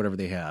camera, whatever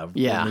they have,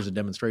 and there's a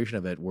demonstration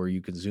of it where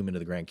you can zoom into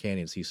the Grand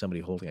Canyon and see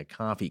somebody holding a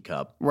coffee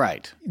cup.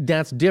 Right.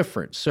 That's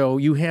different. So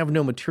you have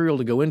no material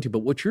to go into. But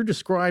what you're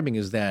describing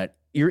is that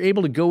you're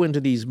able to go into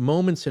these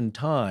moments in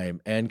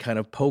time and kind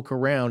of poke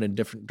around in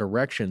different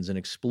directions and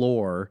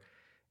explore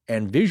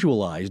and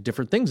visualize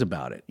different things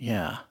about it.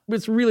 Yeah.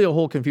 It's really a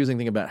whole confusing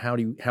thing about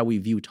how we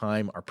view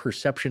time, our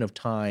perception of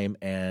time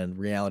and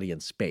reality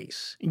and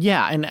space.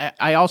 Yeah, and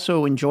I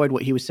also enjoyed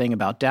what he was saying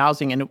about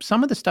dowsing. And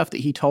some of the stuff that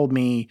he told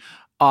me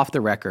off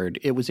the record,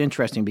 it was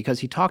interesting because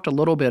he talked a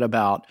little bit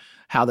about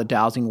how the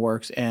dowsing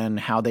works and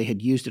how they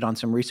had used it on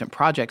some recent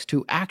projects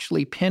to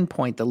actually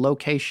pinpoint the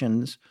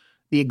locations,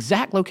 the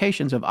exact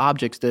locations of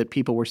objects that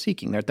people were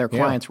seeking, that their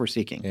clients were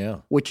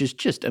seeking, which is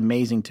just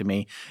amazing to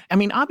me. I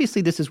mean,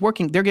 obviously this is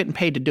working. They're getting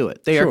paid to do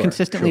it. They are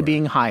consistently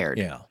being hired.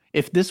 Yeah.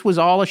 If this was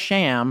all a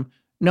sham,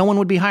 no one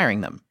would be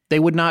hiring them. They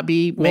would not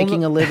be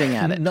making a living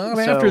at it. Not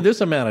after this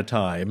amount of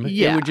time.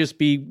 It would just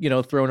be,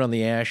 thrown on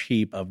the ash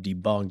heap of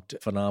debunked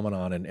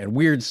phenomenon and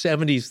weird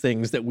 70s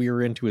things that we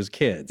were into as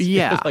kids.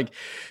 Yeah. It's like,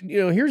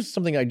 here's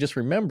something I just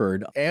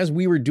remembered. As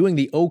we were doing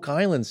the Oak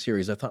Island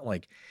series, I thought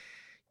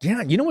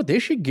yeah, you know what? They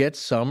should get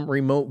some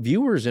remote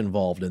viewers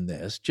involved in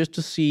this just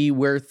to see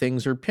where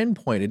things are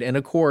pinpointed. And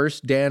of course,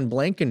 Dan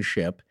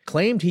Blankenship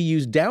claimed he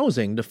used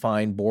dowsing to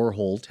find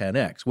borehole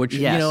 10X, which,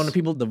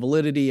 the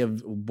validity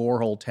of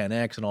borehole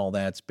 10X and all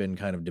that's been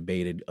kind of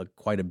debated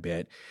quite a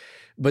bit.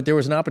 But there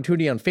was an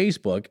opportunity on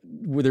Facebook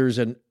where there's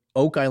an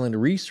Oak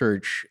Island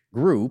research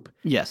group.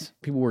 Yes.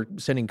 People were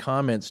sending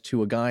comments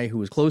to a guy who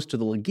was close to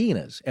the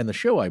Laginas and the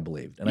show, I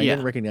believed. And I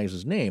didn't recognize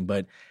his name,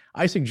 but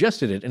I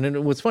suggested it. And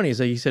then what's funny is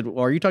that he said,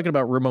 well, are you talking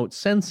about remote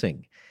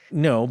sensing?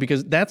 No,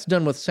 because that's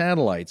done with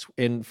satellites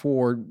and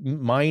for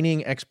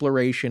mining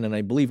exploration and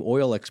I believe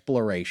oil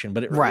exploration,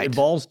 but it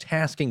involves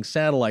tasking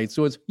satellites,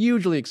 so it's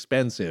hugely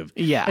expensive.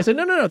 Yeah. I said,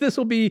 no, this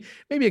will be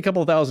maybe a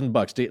couple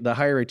 $1,000 to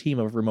hire a team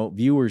of remote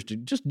viewers to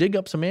just dig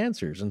up some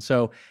answers. And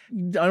so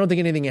I don't think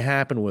anything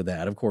happened with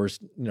that. Of course,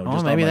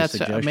 just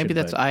maybe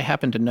that's I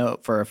happen to know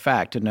for a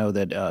fact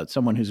that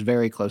someone who's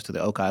very close to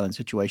the Oak Island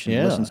situation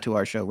listens to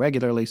our show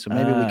regularly, so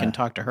maybe we can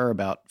talk to her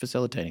about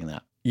facilitating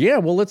that. Yeah,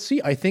 well, let's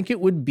see. I think it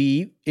would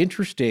be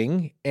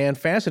interesting and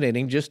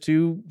fascinating just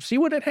to see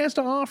what it has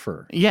to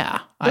offer. Yeah.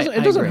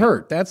 It doesn't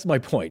hurt. That's my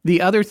point.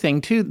 The other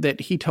thing, too, that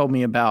he told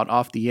me about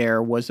off the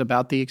air was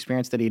about the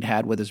experience that he'd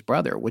had with his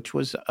brother, which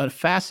was a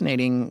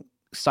fascinating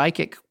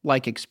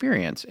psychic-like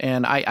experience.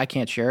 And I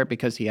can't share it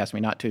because he asked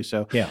me not to.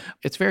 So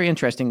it's very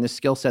interesting, this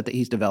skill set that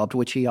he's developed,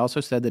 which he also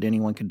said that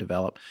anyone could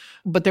develop.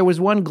 But there was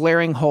one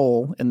glaring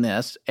hole in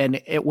this, and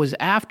it was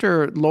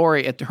after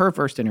Lori, at her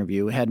first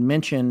interview, had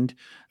mentioned,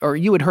 or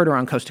you had heard her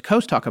on Coast to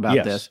Coast talk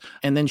about this,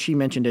 and then she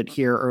mentioned it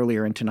here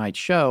earlier in tonight's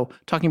show,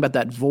 talking about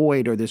that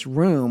void or this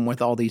room with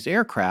all these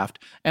aircraft.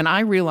 And I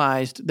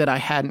realized that I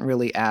hadn't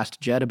really asked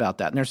Jed about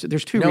that. And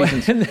there's two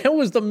reasons. And that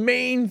was the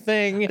main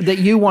thing that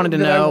you wanted to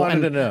know. I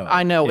wanted to know.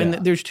 I know. Yeah. And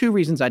there's two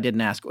reasons I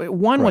didn't ask.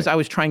 One was I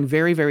was trying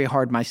very, very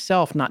hard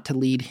myself not to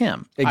lead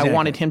him. Exactly. I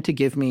wanted him to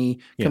give me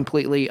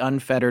completely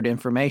unfettered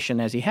information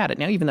as he had it.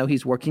 Now, even though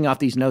he's working off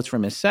these notes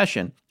from his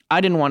session,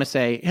 I didn't want to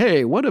say,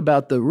 hey, what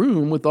about the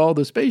room with all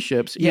the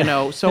spaceships?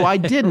 So I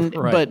didn't,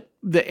 but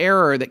the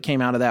error that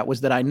came out of that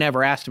was that I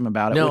never asked him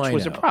about it, which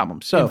was a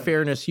problem. So, in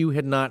fairness, you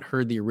had not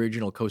heard the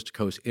original Coast to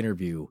Coast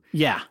interview.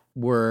 Yeah.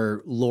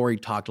 where Lori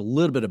talked a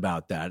little bit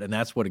about that, and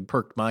that's what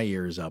perked my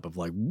ears up of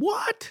like,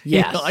 what?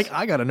 Yes.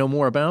 I got to know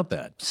more about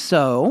that.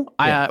 So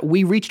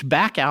we reached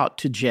back out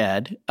to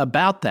Jed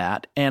about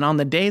that, and on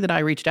the day that I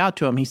reached out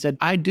to him, he said,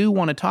 I do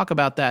want to talk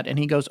about that, and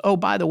he goes, oh,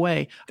 by the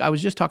way, I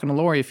was just talking to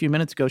Lori a few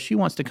minutes ago. She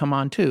wants to come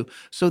on too.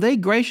 So they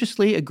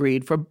graciously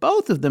agreed for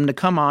both of them to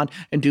come on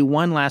and do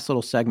one last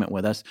little segment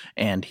with us,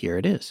 and here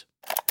it is.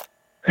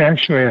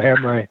 Actually, I have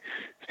my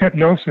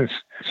hypnosis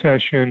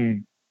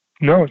session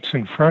notes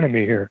in front of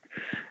me here.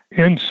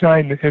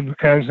 Inside,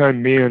 as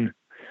I'm being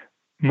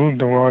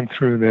moved along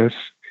through this,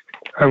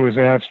 I was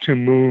asked to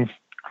move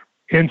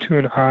into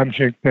an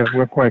object that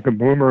looked like a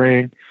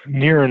boomerang,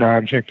 near an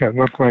object that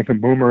looked like a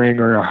boomerang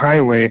or a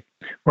highway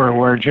or a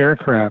large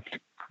aircraft.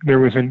 There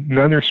was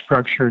another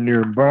structure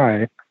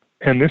nearby,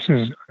 and this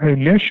is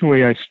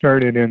initially I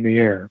started in the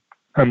air.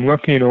 I'm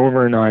looking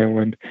over an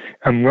island,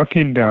 I'm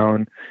looking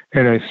down,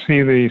 and I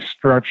see these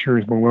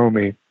structures below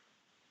me.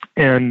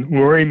 And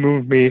Lori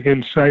moved me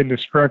inside the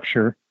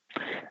structure,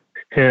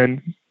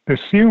 and the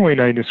ceiling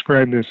I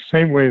described the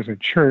same way as a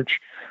church,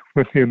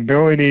 with the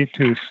ability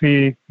to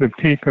see the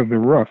peak of the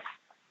roof.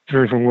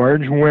 There's a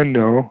large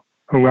window,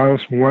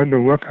 allows one to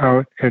look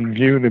out and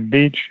view the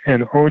beach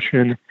and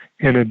ocean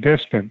in a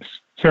distance.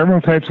 Several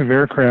types of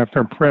aircraft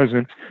are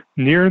present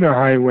near the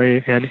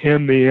highway and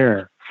in the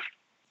air.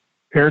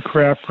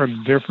 Aircraft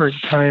from different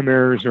time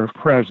eras are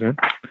present.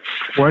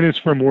 One is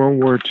from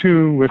World War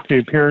II with the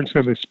appearance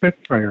of a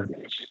Spitfire.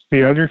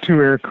 The other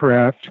two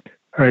aircraft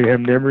I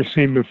have never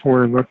seen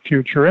before look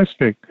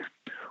futuristic.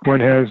 One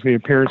has the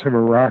appearance of a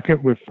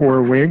rocket with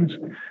 4 wings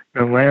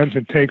that lands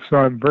and takes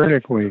off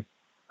vertically.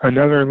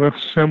 Another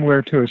looks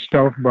similar to a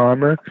stealth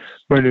bomber,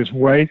 but is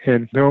white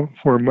and built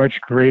for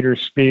much greater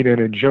speed and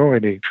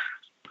agility.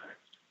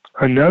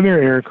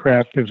 Another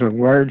aircraft is a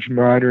large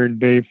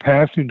modern-day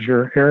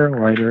passenger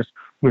airliner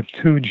with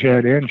 2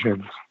 jet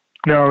engines.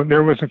 Now,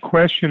 there was a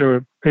question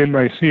in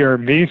my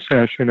CRV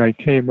session, I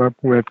came up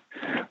with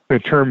the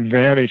term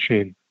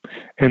vanishing,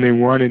 and they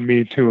wanted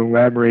me to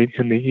elaborate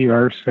in the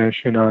ER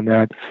session on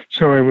that.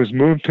 So I was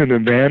moved to the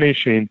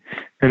vanishing,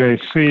 and I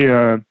see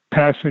a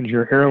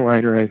passenger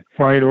airliner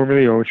flying over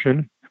the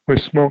ocean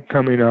with smoke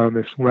coming out of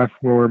this left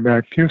lower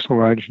back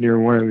fuselage near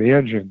one of the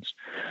engines.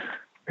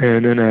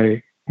 And then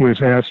I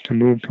was asked to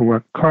move to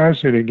what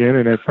caused it again,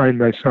 and I find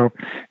myself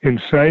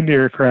inside the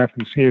aircraft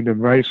and see a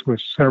device with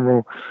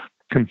several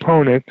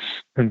components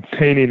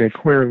containing a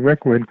clear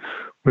liquid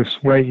with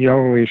slight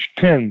yellowish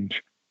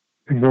tinge.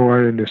 I go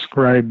on and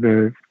describe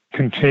the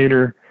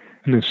container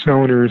and the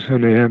cylinders,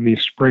 and they have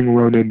these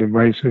spring-loaded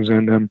devices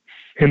in them.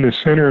 In the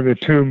center of the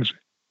tubes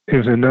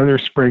is another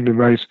spring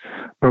device,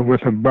 but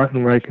with a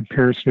button-like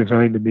appearance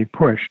designed to be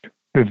pushed.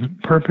 The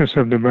purpose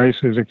of the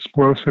device is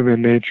explosive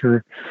in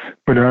nature,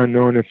 but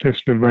unknown if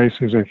this device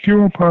is a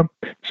fuel pump.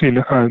 See,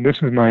 this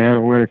is my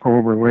analytical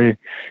overlay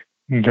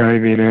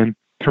diving in.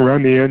 To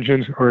run the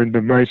engines or a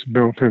device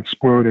built to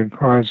explode and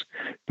cause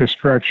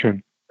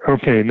destruction.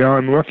 Okay, now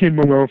I'm looking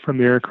below from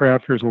the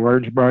aircraft. There's a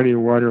large body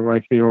of water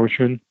like the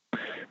ocean.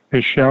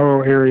 The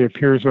shallow area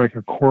appears like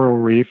a coral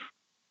reef.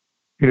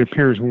 It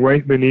appears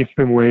white beneath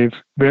the waves.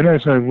 Then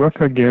as I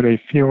look again,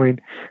 a feeling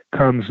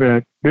comes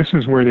that this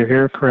is where the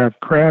aircraft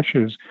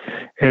crashes,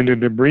 and the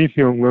debris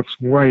field looks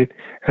white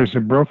as the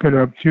broken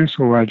up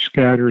fuselage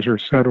scatters or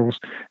settles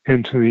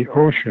into the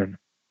ocean.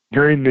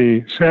 During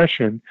the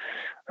session,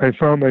 I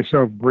found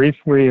myself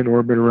briefly in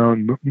orbit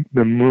around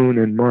the moon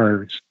and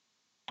Mars.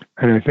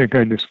 And I think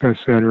I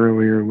discussed that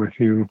earlier with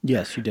you.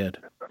 Yes, you did.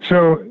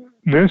 So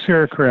this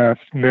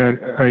aircraft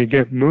that I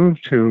get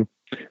moved to,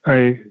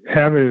 I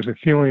have it as a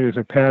feeling as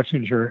a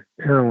passenger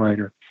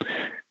airliner.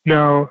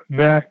 Now,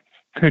 that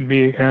could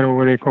be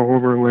analytical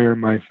overlay or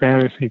my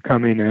fantasy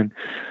coming in.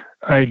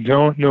 I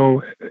don't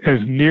know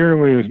as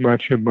nearly as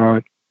much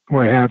about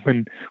what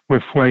happened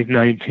with Flight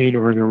 19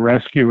 or the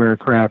rescue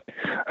aircraft.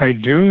 I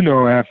do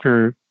know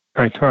after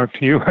I talked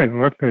to you, I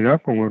looked it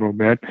up a little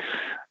bit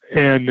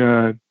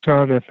and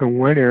saw that the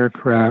one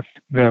aircraft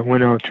that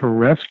went out to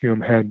rescue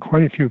him had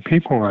quite a few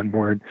people on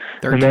board.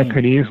 13. And that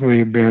could easily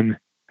have been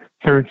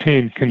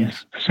 13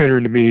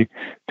 considered to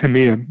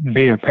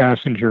be a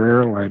passenger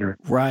airliner.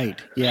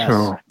 Right, yes.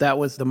 So, that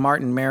was the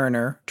Martin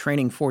Mariner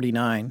Training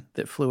 49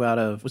 that flew out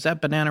of, was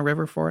that Banana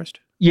River, Forrest?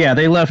 Yeah,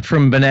 they left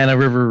from Banana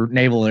River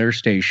Naval Air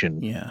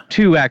Station. Yeah.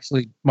 2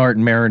 actually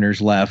Martin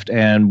Mariners left,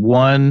 and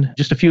one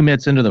just a few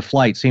minutes into the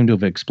flight seemed to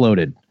have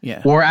exploded.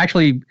 Yeah. Or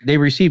actually, they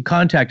received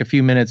contact a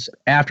few minutes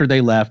after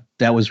they left.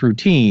 That was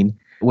routine,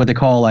 what they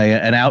call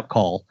an out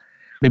call.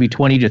 Maybe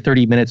 20 to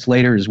 30 minutes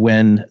later is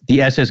when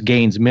the SS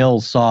Gaines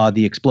Mills saw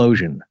the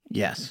explosion.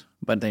 Yes,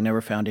 but they never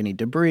found any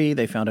debris.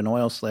 They found an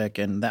oil slick,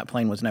 and that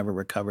plane was never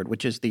recovered,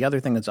 which is the other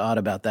thing that's odd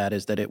about that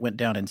is that it went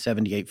down in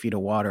 78 feet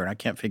of water, and I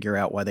can't figure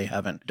out why they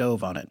haven't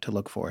dove on it to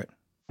look for it.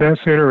 That's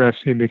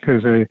interesting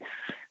because the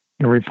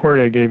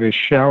report I gave is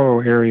shallow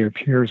area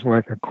appears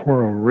like a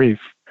coral reef.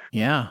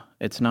 Yeah,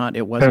 it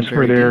wasn't That's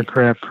where the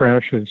aircraft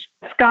crashes.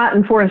 Scott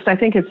and Forrest, I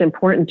think it's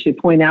important to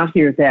point out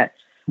here that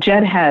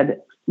Jed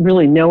had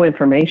really no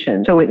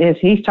information. So as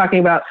he's talking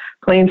about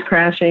planes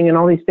crashing and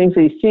all these things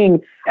that he's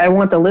seeing, I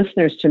want the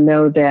listeners to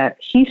know that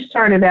he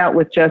started out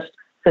with just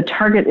the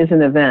target is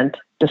an event,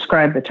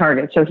 describe the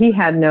target. So he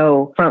had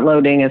no front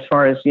loading as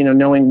far as,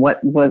 knowing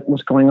what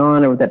was going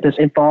on or that this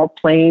involved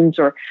planes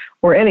or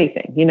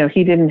anything.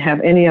 He didn't have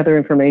any other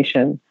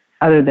information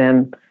other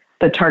than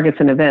the target's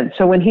an event.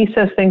 So when he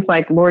says things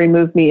like, Lori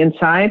moved me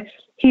inside,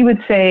 he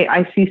would say,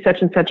 I see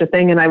such and such a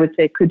thing. And I would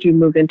say, could you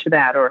move into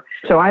that? Or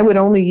so I would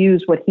only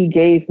use what he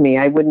gave me.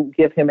 I wouldn't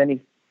give him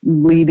any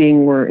leading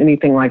or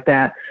anything like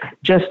that.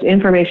 Just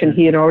information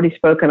he had already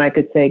spoken. I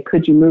could say,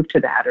 could you move to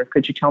that? Or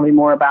could you tell me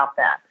more about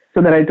that?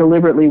 So that I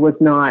deliberately was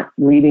not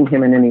leading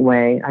him in any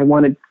way. I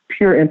wanted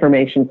pure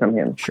information from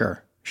him.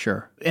 Sure.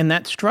 And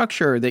that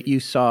structure that you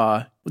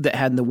saw that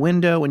had the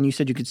window, and you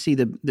said you could see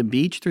the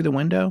beach through the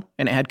window,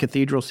 and it had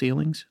cathedral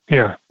ceilings?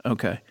 Yeah.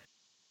 Okay.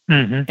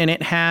 Mm-hmm. And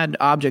it had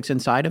objects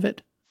inside of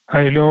it?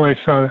 I know I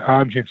saw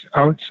objects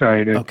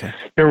outside it. Okay.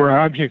 There were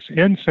objects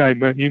inside,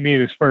 but you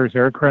mean as far as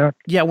aircraft?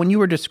 Yeah, when you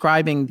were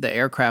describing the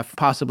aircraft,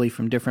 possibly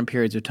from different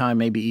periods of time,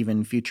 maybe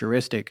even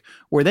futuristic,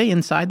 were they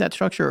inside that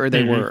structure or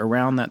they were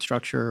around that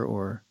structure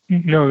or?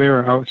 No, they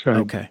were outside.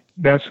 Okay.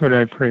 That's what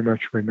I pretty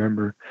much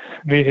remember.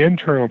 The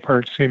internal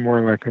parts seemed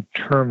more like a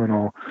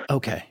terminal.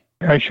 Okay.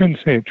 I shouldn't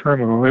say a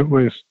terminal. It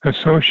was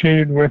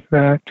associated with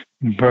that,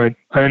 but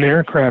an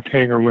aircraft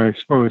hangar would, I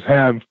suppose,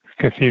 have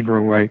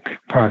cathedral-like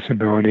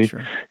possibility.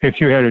 Sure. If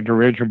you had a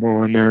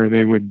dirigible in there,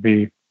 they would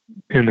be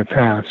in the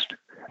past.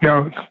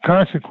 Now,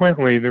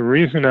 consequently, the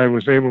reason I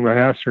was able to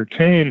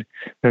ascertain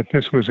that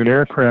this was an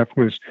aircraft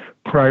was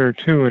prior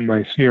to, in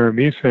my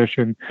CRB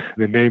session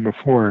the day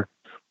before,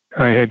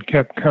 I had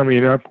kept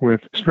coming up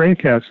with stray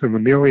cats of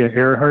Amelia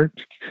Earhart,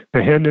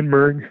 the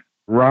Hindenburg,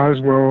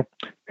 Roswell,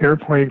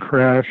 airplane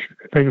crash,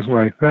 things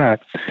like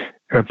that.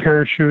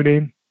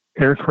 Parachuting,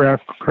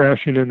 aircraft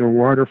crashing into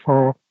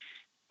waterfalls,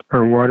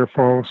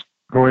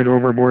 going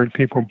overboard,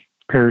 people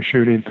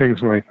parachuting,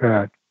 things like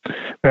that.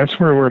 That's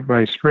where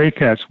my stray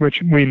cats,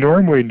 which we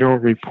normally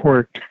don't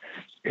report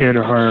in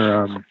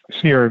our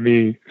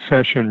CRB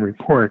session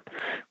report.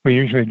 We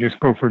usually just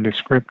go for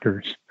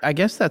descriptors. I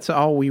guess that's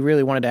all we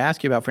really wanted to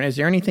ask you about. Is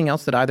there anything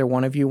else that either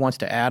one of you wants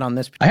to add on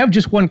this? I have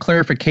just one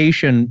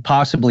clarification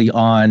possibly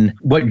on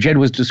what Jed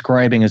was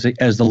describing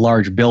as the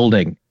large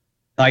building.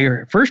 I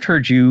first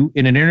heard you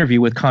in an interview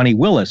with Connie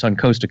Willis on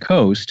Coast to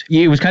Coast.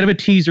 It was kind of a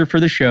teaser for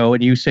the show,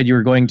 and you said you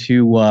were going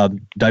to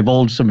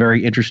divulge some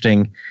very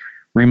interesting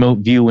remote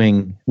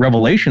viewing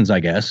revelations,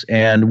 I guess,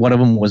 and one of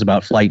them was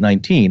about Flight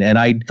 19. And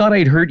I thought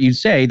I'd heard you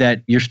say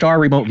that your Star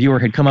remote viewer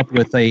had come up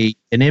with an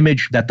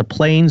image that the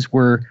planes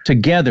were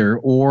together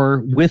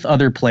or with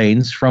other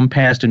planes from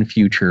past and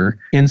future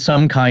in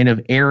some kind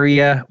of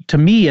area. To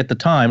me at the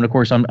time, and of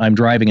course I'm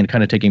driving and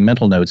kind of taking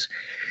mental notes,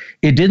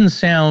 it didn't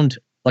sound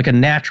like a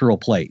natural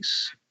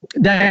place.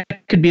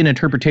 That could be an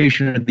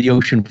interpretation of the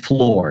ocean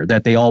floor,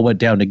 that they all went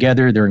down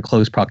together, they're in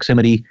close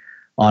proximity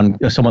on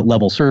a somewhat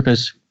level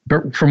surface.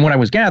 But from what I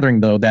was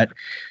gathering, though, that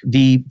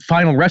the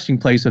final resting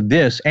place of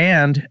this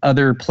and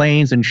other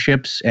planes and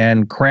ships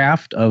and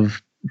craft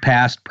of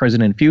past,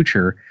 present, and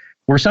future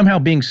were somehow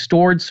being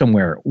stored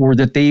somewhere, or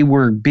that they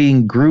were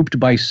being grouped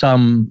by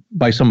some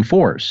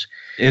force.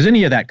 Is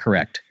any of that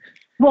correct?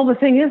 Well, the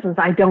thing is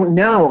I don't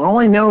know. All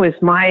I know is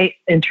my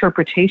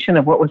interpretation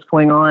of what was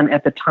going on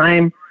at the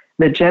time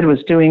that Jed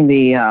was doing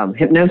the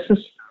hypnosis.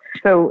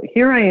 So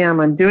here I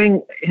am, I'm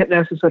doing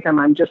hypnosis with him.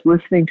 I'm just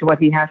listening to what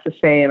he has to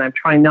say, and I'm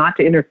trying not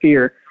to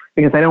interfere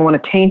because I don't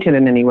want to taint it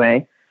in any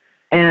way.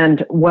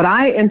 And what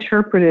I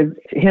interpreted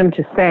him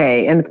to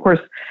say, and of course,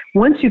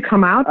 once you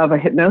come out of a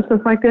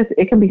hypnosis like this,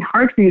 it can be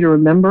hard for you to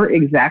remember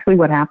exactly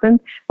what happened.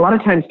 A lot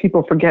of times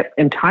people forget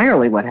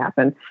entirely what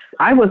happened.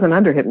 I wasn't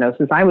under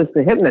hypnosis. I was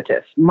the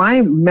hypnotist.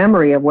 My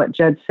memory of what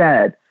Jed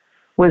said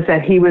was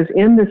that he was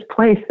in this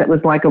place that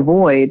was like a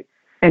void,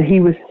 and he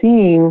was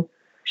seeing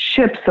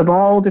ships of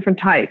all different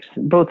types,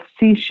 both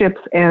sea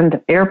ships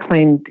and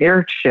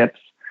airships,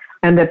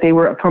 and that they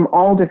were from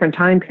all different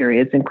time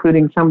periods,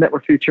 including some that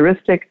were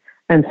futuristic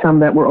and some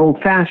that were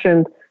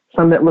old-fashioned,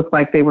 some that looked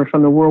like they were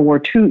from the World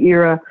War II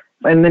era.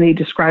 And then he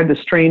described a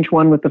strange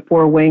one with the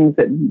four wings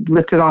that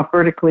lifted off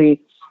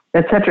vertically,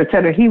 et cetera, et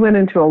cetera. He went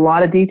into a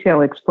lot of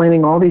detail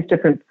explaining all these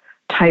different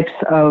types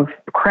of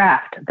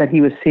craft that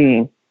he was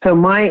seeing. So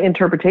my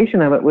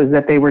interpretation of it was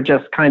that they were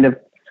just kind of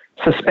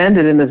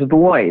suspended in this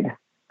void,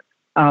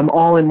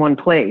 all in one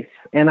place.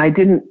 And I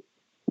didn't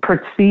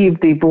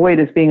perceive the void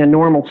as being a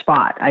normal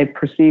spot. I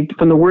perceived,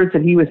 from the words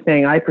that he was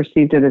saying, I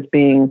perceived it as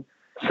being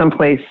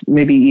someplace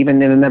maybe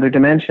even in another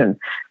dimension.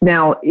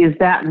 Now, is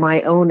that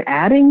my own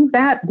adding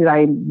that? Did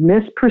I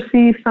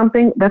misperceive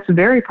something? That's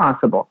very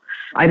possible.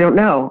 I don't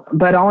know.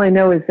 But all I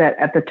know is that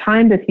at the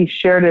time that he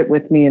shared it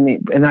with me,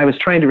 and I was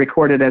trying to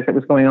record it as it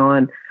was going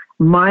on,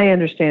 my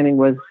understanding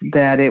was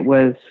that it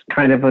was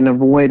kind of in a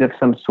void of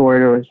some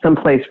sort, or some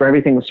place where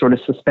everything was sort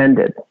of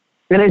suspended.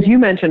 And as you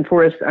mentioned,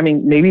 Forrest, I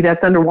mean, maybe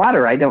that's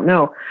underwater. I don't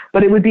know.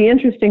 But it would be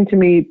interesting to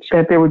me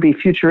that there would be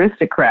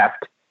futuristic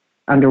craft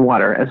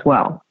underwater as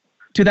well.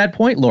 To that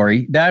point,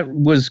 Lori, that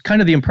was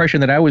kind of the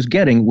impression that I was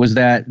getting, was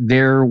that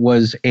there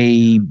was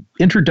a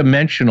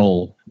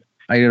interdimensional,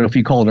 I don't know if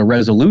you call it a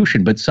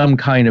resolution, but some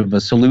kind of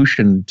a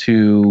solution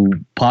to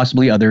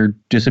possibly other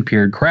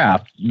disappeared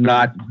craft,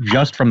 not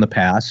just from the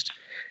past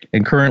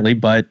and currently,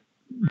 but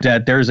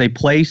that there's a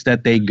place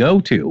that they go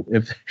to,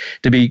 if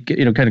to be,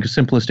 kind of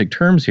simplistic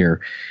terms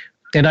here.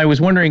 And I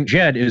was wondering,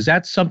 Jed, is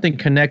that something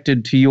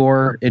connected to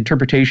your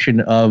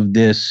interpretation of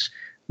this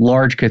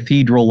large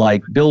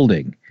cathedral-like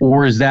building?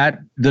 Or is that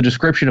the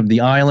description of the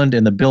island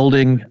and the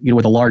building,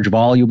 with a large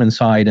volume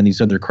inside and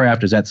these other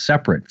craft, is that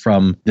separate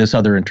from this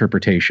other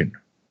interpretation?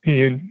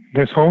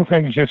 This whole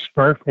thing just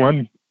sparked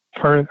one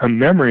part, a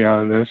memory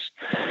out of this,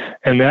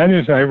 and that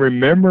is I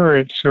remember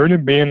it sort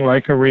of being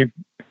like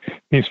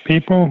these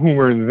people who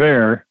were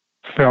there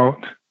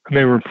felt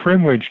they were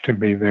privileged to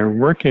be there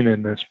working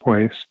in this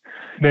place.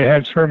 They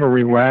had sort of a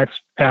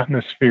relaxed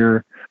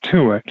atmosphere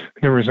to it.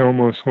 There was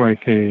almost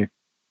like a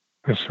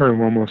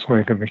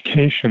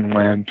vacation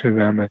land to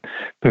them at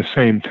the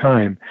same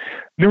time.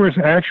 There was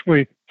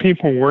actually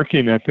people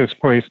working at this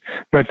place,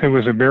 but there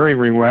was a very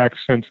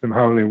relaxed sense of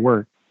how they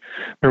worked.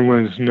 There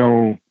was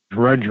no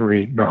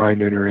drudgery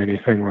behind it or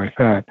anything like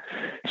that.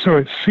 So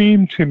it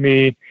seemed to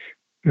me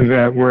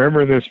that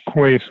wherever this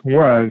place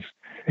was,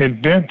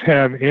 it didn't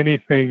have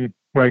anything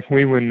like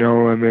we would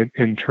know of it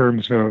in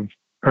terms of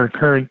our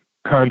current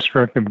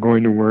construct of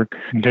going to work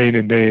day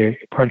to day,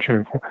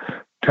 punching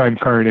a time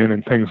card in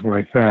and things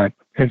like that.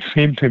 It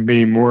seemed to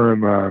be more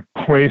of a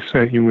place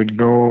that you would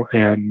go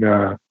and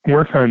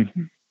work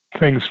on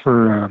things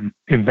for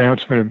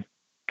advancement of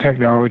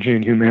technology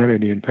and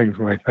humanity and things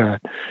like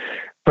that.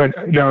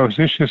 But now, is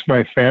this just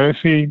my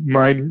fantasy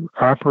mind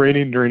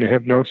operating during a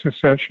hypnosis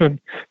session,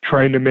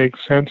 trying to make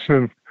sense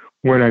of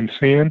what I'm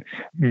seeing?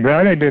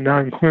 That I did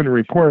not include in the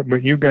report,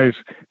 but you guys,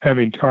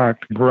 having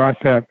talked,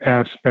 brought that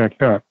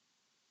aspect up.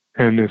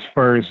 And as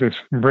far as this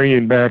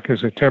bringing back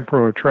as a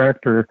temporal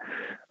attractor,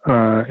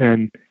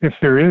 and if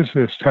there is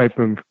this type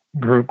of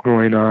group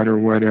going on or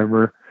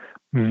whatever,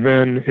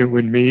 then it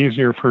would be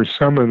easier for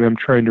some of them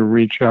trying to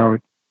reach out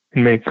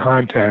and make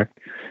contact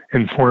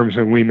in forms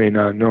that we may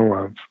not know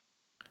of.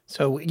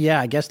 So, yeah,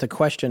 I guess the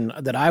question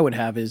that I would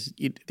have is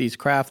these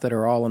craft that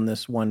are all in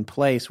this one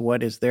place,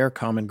 what is their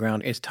common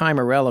ground? Is time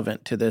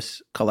irrelevant to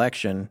this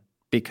collection?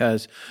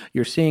 Because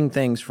you're seeing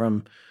things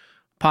from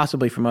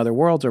possibly from other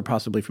worlds or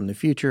possibly from the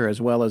future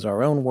as well as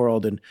our own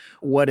world. And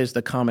what is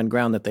the common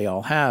ground that they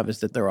all have?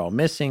 Is that they're all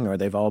missing, or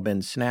they've all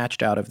been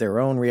snatched out of their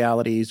own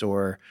realities,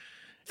 or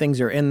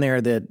things are in there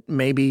that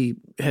maybe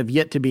have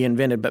yet to be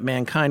invented, but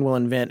mankind will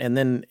invent, and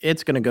then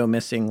it's going to go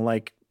missing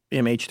like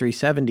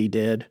MH370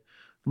 did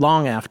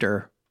long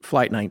after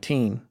Flight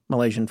 19,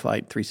 Malaysian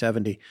Flight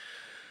 370.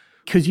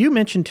 Because you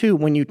mentioned, too,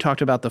 when you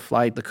talked about the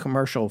flight, the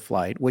commercial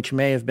flight, which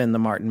may have been the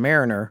Martin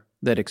Mariner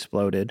that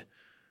exploded.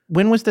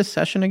 When was this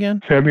session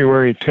again?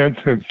 February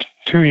 10th of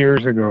 2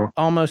 years ago.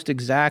 Almost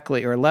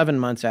exactly, or 11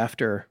 months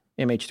after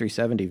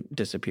MH370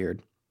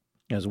 disappeared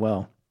as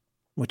well,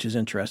 which is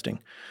interesting.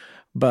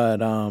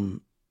 But,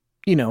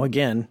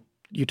 again,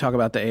 you talk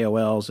about the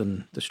AOLs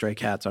and the stray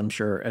cats. I'm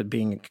sure at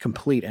being a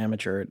complete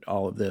amateur at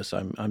all of this,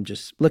 I'm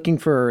just looking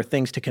for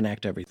things to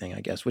connect everything,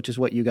 I guess, which is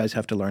what you guys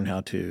have to learn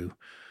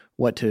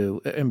what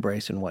to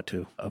embrace and what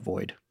to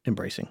avoid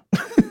embracing.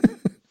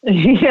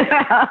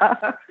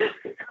 Yeah.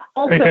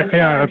 Also,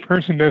 a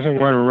person doesn't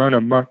want to run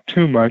amok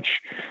too much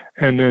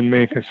and then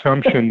make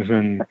assumptions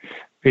and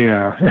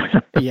yeah.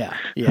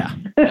 Yeah.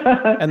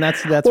 And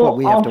that's what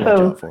we have to watch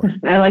out for.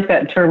 I like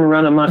that term,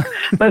 run amok.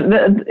 But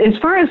as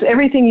far as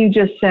everything you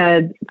just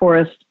said,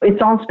 Forrest,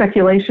 it's all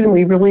speculation.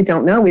 We really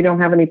don't know. We don't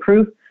have any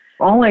proof.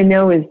 All I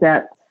know is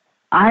that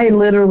I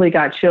literally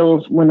got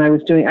chills when I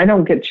was doing, I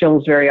don't get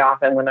chills very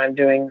often when I'm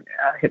doing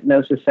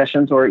hypnosis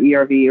sessions or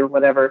ERV or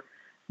whatever.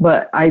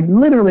 But I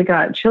literally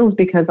got chills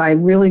because I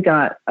really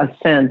got a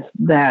sense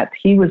that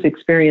he was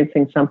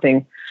experiencing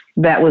something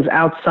that was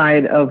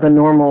outside of the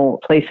normal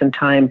place and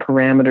time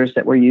parameters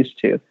that we're used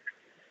to.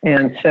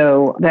 And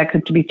so that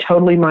could be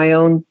totally my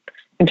own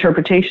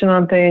interpretation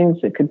on things.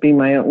 It could be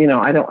my own,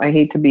 I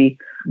hate to be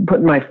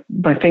putting my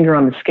finger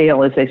on the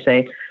scale, as they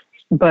say.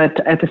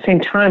 But at the same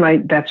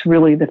time, that's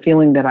really the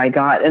feeling that I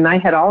got. And I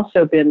had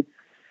also been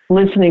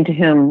listening to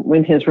him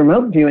in his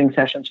remote viewing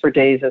sessions for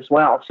days as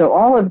well. So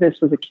all of this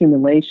was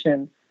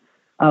accumulation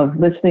of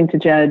listening to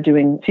Jed,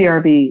 doing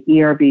CRV,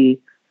 ERV,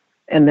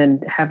 and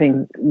then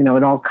having,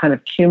 it all kind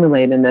of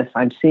accumulate in this.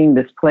 I'm seeing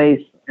this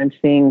place, I'm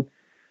seeing,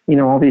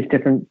 all these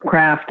different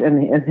craft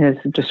and his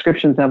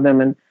descriptions of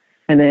them. And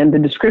then the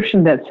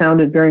description that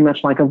sounded very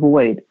much like a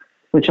void,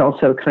 which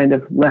also kind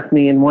of left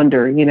me in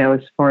wonder,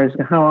 as far as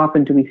how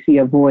often do we see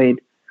a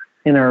void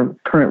in our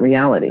current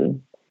reality?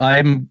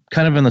 I'm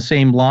kind of in the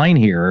same line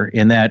here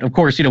in that, of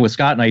course, with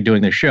Scott and I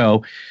doing this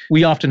show,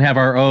 we often have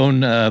our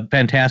own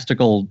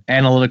fantastical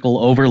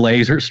analytical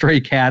overlays or stray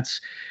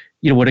cats,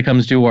 when it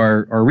comes to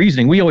our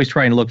reasoning. We always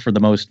try and look for the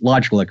most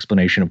logical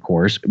explanation, of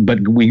course,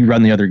 but we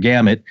run the other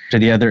gamut to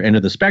the other end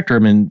of the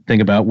spectrum and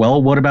think about,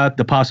 well, what about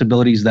the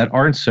possibilities that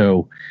aren't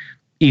so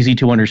easy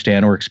to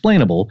understand or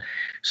explainable.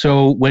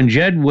 So when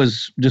Jed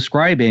was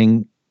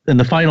describing in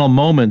the final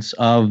moments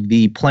of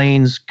the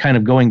planes kind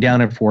of going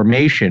down in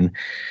formation,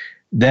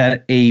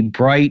 that a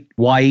bright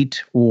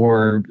white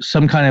or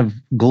some kind of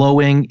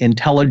glowing,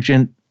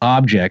 intelligent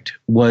object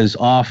was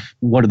off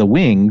one of the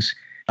wings,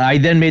 I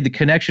then made the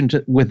connection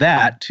with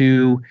that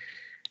to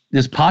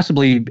this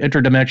possibly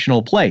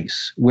interdimensional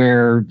place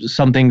where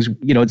some things,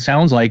 it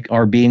sounds like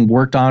are being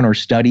worked on or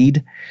studied.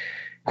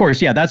 Of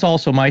course, yeah, that's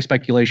also my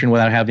speculation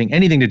without having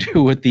anything to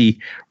do with the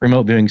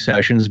remote viewing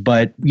sessions.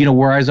 But,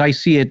 whereas I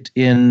see it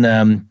in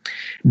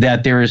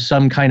that there is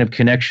some kind of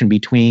connection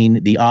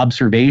between the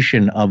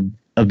observation of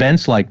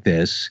events like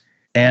this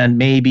and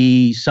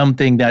maybe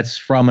something that's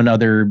from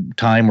another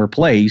time or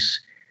place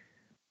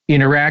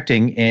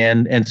interacting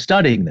and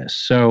studying this.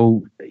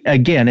 So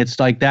again, it's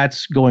like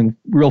that's going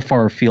real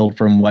far afield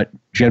from what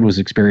Jed was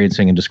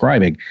experiencing and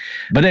describing.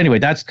 But anyway,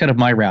 that's kind of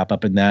my wrap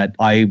up in that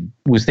I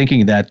was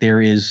thinking that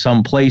there is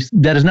some place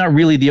that is not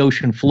really the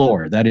ocean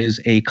floor, that is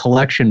a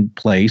collection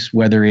place,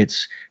 whether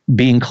it's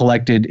being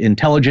collected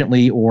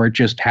intelligently or it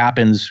just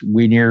happens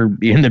when you're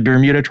in the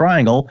Bermuda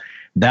Triangle.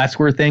 That's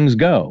where things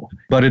go.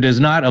 But it is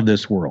not of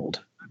this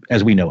world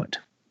as we know it.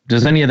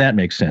 Does any of that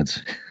make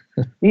sense?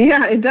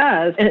 Yeah, it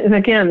does. And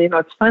again,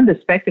 it's fun to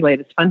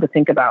speculate. It's fun to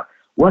think about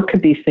what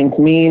could these things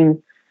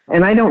mean.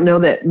 And I don't know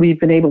that we've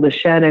been able to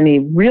shed any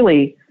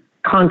really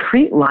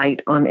concrete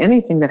light on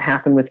anything that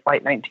happened with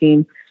Flight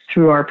 19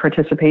 through our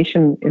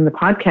participation in the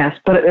podcast.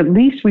 But at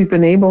least we've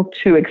been able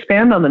to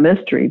expand on the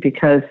mystery,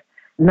 because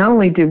not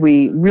only did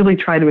we really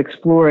try to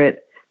explore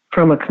it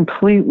from a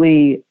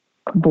completely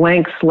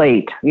blank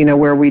slate,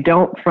 where we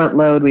don't front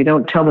load, we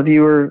don't tell the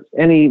viewer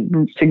any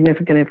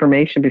significant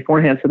information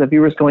beforehand, so the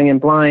viewer's going in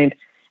blind.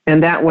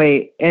 And that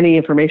way, any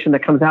information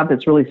that comes out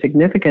that's really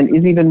significant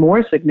is even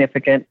more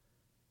significant.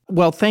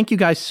 Well, thank you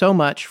guys so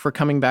much for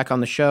coming back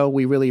on the show.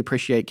 We really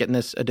appreciate getting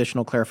this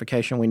additional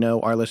clarification. We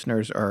know our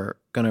listeners are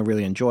going to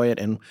really enjoy it,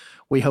 and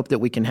we hope that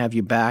we can have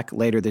you back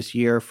later this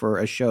year for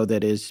a show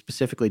that is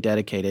specifically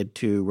dedicated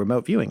to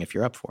remote viewing, if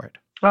you're up for it.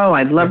 Oh,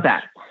 I'd love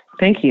that.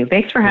 Thank you.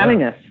 Thanks for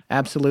having us.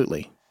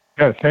 Absolutely.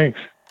 Yeah, thanks.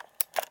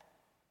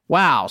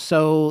 Wow.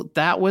 So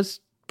that was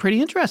pretty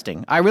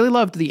interesting. I really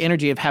loved the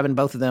energy of having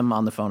both of them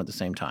on the phone at the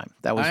same time.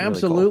 That was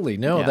absolutely really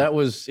cool. No.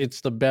 Yeah.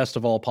 It's the best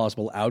of all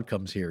possible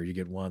outcomes here. You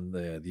get one,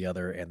 the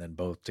other, and then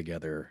both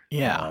together.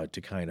 Yeah,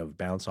 to kind of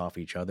bounce off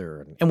each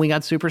other. And we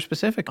got super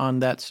specific on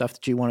that stuff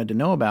that you wanted to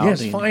know about.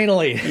 Yes,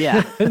 finally.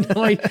 Yeah.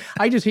 No,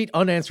 I just hate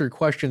unanswered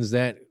questions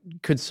that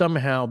could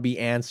somehow be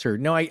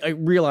answered. No, I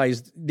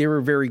realized they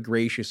were very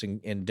gracious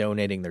in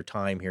donating their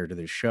time here to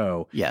this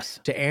show. Yes.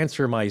 To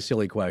answer my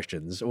silly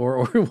questions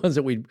or ones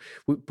that we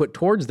put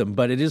towards them.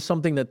 But it is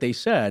something that they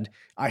said.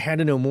 I had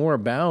to know more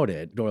about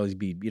it. Doyley'd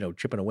be,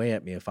 chipping away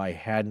at me if I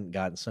hadn't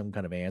gotten some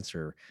kind of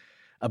answer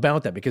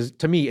about that. Because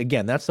to me,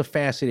 again, that's the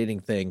fascinating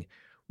thing.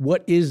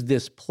 What is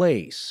this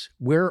place?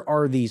 Where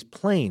are these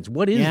planes?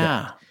 What is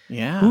that?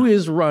 Yeah. Who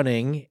is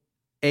running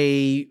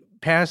a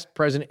past,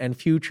 present, and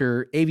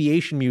future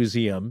aviation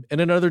museum in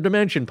another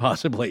dimension,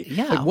 possibly?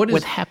 Yeah,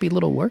 with happy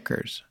little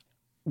workers.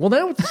 Well,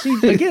 now, see,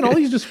 again, all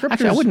these descriptors.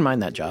 Actually, I wouldn't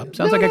mind that job.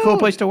 Sounds like a cool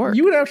place to work.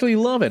 You would actually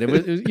love it. It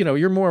was,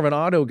 you're more of an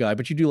auto guy,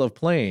 but you do love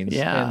planes.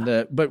 Yeah.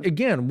 And, but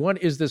again,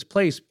 what is this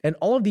place? And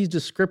all of these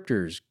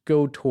descriptors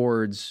go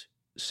towards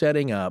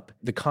setting up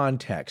the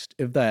context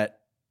of that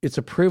it's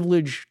a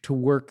privilege to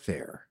work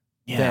there.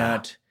 Yeah.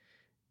 That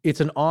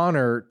it's an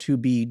honor to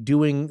be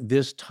doing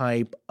this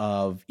type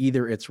of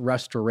either it's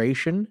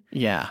restoration.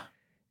 Yeah.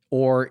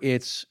 Or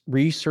it's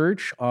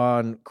research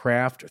on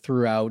craft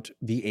throughout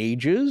the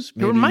ages.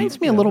 Maybe, it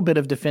reminds me a little bit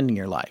of Defending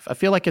Your Life. I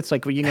feel like it's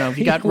like, if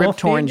you got Rip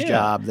Torn's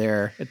job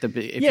there at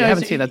if you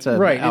haven't seen, that's an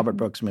Albert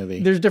Brooks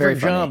movie. There's different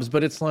jobs,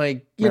 but it's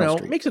like,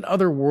 it makes it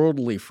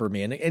otherworldly for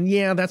me. And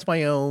yeah, that's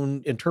my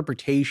own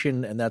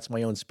interpretation and that's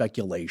my own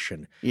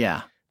speculation.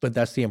 Yeah. But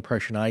that's the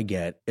impression I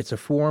get. It's a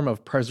form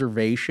of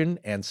preservation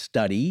and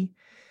study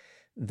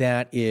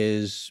that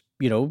is,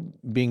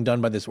 being done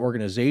by this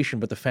organization,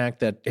 but the fact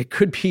that it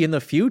could be in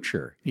the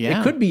future. Yeah.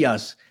 It could be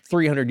us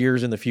 300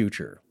 years in the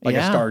future, like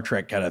a Star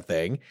Trek kind of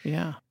thing.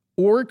 Yeah.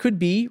 Or it could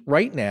be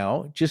right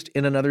now, just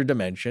in another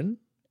dimension.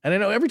 And I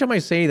know every time I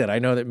say that, I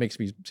know that makes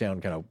me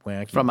sound kind of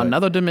wacky. From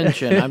another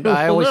dimension.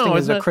 I always think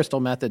it's a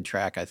Crystal Method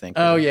track, I think.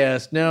 Oh,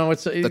 yes. No,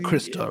 it's the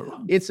crystal.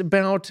 It's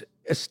about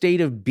a state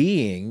of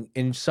being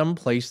in some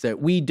place that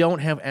we don't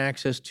have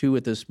access to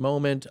at this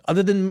moment,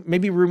 other than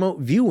maybe remote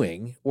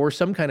viewing or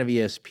some kind of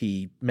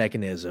ESP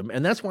mechanism.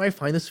 And that's why I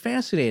find this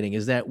fascinating,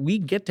 is that we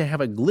get to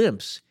have a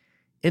glimpse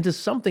into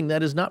something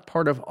that is not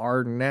part of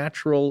our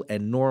natural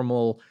and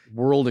normal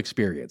world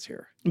experience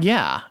here.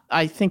 Yeah,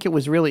 I think it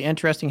was really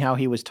interesting how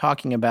he was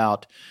talking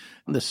about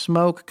the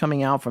smoke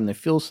coming out from the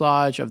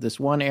fuselage of this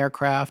one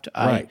aircraft.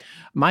 Right.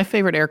 My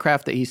favorite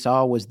aircraft that he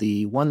saw was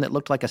the one that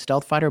looked like a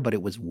stealth fighter, but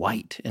it was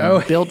white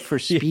and built for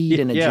speed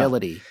and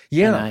agility.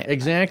 Yeah,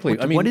 exactly.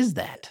 What is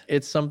that?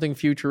 It's something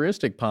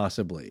futuristic,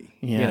 possibly.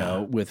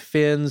 With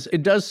fins.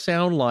 It does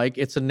sound like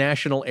it's a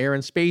National Air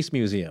and Space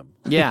Museum.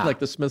 Yeah. Like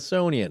the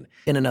Smithsonian.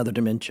 In another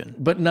dimension.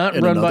 But not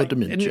in run another by...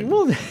 dimension.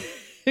 Well,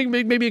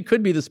 maybe it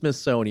could be the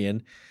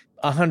Smithsonian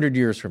 100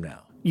 years from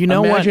now. You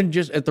know imagine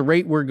just at the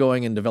rate we're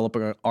going and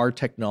developing our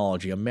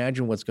technology,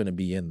 imagine what's going to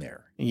be in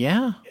there.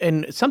 Yeah.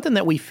 And something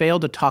that we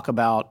failed to talk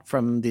about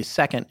from the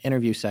second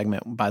interview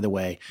segment, by the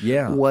way,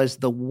 was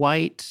the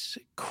white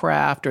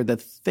craft or the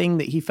thing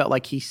that he felt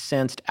like he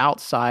sensed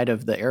outside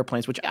of the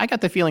airplanes, which I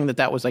got the feeling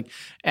that was like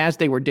as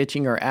they were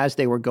ditching or as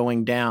they were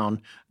going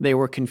down, they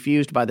were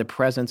confused by the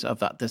presence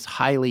of this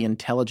highly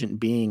intelligent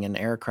being in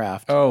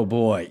aircraft. Oh,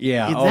 boy.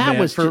 Yeah. That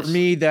was for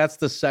me, that's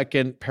the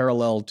second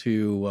parallel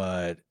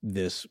to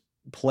this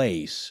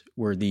place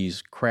where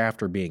these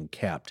craft are being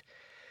kept.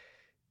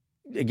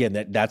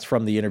 Again, that's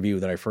from the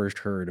interview that I first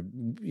heard,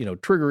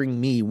 triggering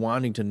me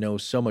wanting to know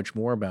so much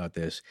more about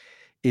this,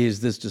 is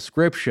this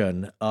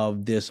description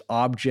of this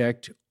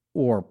object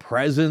or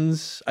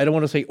presence. I don't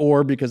want to say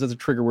or because that's a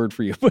trigger word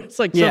for you, but it's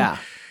like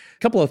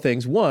couple of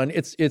things. One,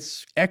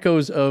 it's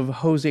echoes of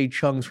Jose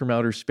Chung's From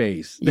Outer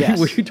Space,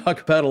 which you talk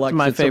about a lot.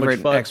 My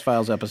favorite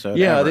X-Files episode.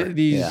 Yeah,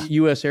 these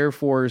U.S. Air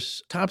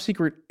Force, top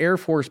secret Air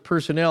Force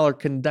personnel are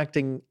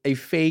conducting a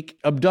fake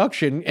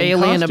abduction,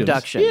 alien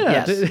abduction.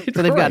 Yeah, yes.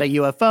 So they've got a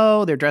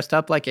UFO. They're dressed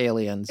up like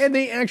aliens, and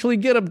they actually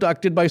get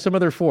abducted by some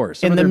other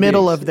force in the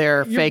middle of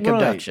their fake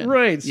abduction.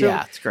 Right. So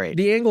yeah, it's great.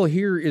 The angle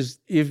here is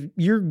if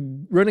you're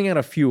running out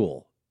of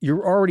fuel,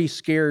 you're already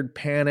scared,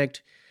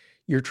 panicked.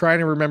 You're trying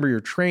to remember your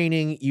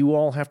training. You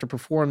all have to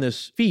perform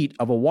this feat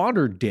of a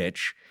water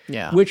ditch,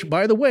 which,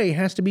 by the way,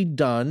 has to be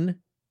done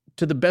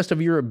to the best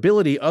of your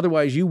ability.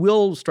 Otherwise, you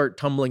will start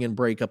tumbling and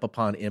break up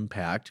upon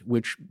impact,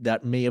 which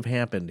that may have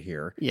happened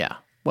here. Yeah.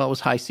 Well, it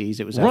was high seas.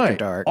 It was after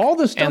dark. All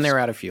this stuff. And they're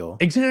out of fuel.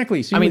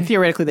 Exactly. So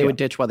theoretically, they would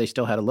ditch while they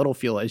still had a little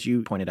fuel, as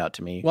you pointed out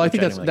to me. Well, I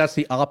think that's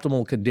the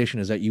optimal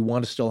condition, is that you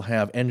want to still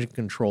have engine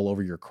control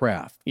over your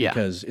craft. Yeah.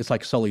 Because it's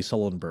like Sully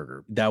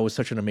Sullenberger. That was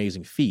such an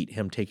amazing feat,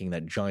 him taking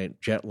that giant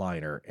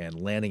jetliner and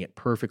landing it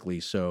perfectly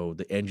so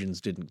the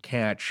engines didn't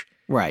catch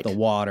the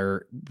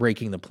water,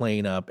 breaking the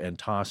plane up and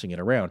tossing it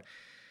around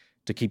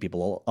to keep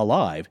people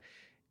alive.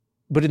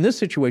 But in this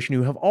situation,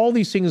 you have all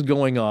these things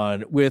going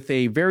on with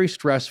a very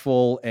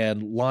stressful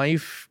and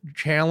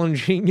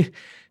life-challenging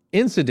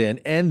incident.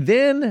 And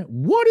then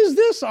what is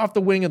this off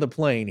the wing of the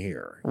plane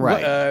here?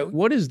 Right.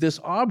 What is this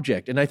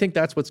object? And I think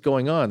that's what's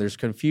going on. There's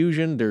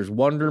confusion. There's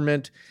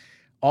wonderment.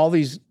 All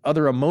these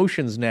other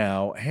emotions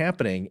now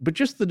happening, but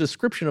just the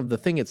description of the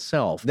thing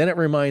itself. Then it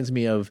reminds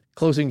me of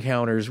Close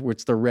Encounters, where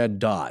it's the red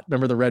dot.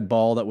 Remember the red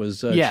ball that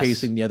was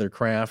chasing the other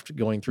craft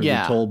going through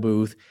the toll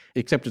booth?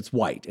 Except it's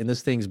white, and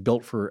this thing's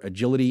built for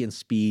agility and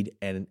speed,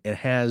 and it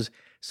has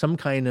some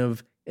kind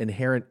of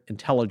inherent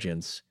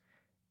intelligence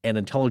and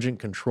intelligent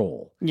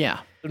control. Yeah.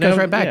 It goes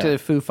right back to the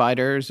Foo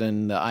Fighters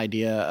and the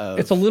idea of...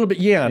 It's a little bit,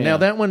 Now,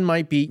 that one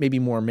might be maybe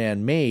more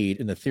man-made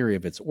in the theory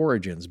of its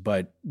origins,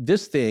 but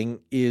this thing,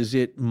 is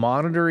it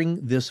monitoring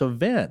this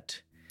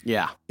event?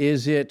 Yeah.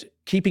 Is it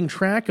keeping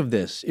track of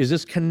this? Is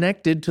this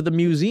connected to the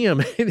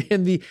museum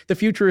in the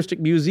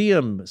futuristic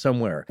museum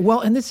somewhere?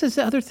 Well, and this is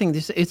the other thing.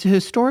 It's a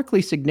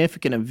historically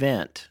significant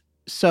event.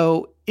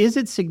 So is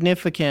it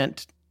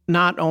significant...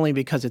 not only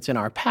because it's in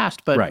our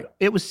past, but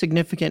it was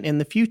significant in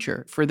the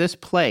future for this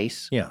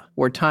place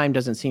where time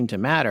doesn't seem to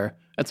matter.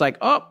 It's like,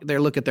 they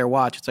look at their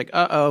watch. It's like,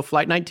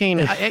 Flight 19.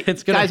 Guys, I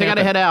got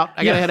to head out.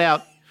 I got to head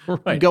out.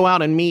 Go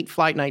out and meet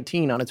Flight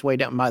 19 on its way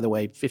down. By the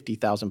way,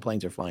 50,000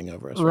 planes are flying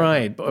over us.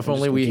 Right. If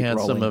only we had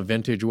some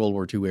vintage World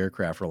War II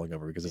aircraft rolling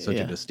over, because it's such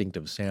a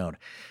distinctive sound.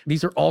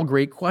 These are all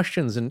great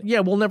questions. And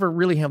we'll never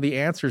really have the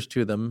answers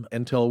to them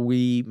until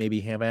we maybe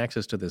have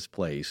access to this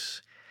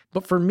place.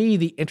 But for me,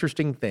 the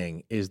interesting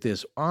thing is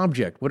this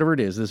object, whatever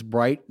it is, this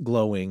bright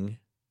glowing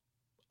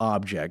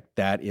object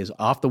that is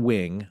off the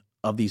wing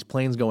of these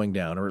planes going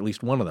down, or at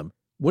least one of them.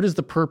 What is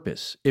the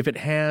purpose? If it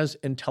has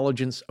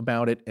intelligence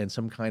about it and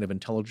some kind of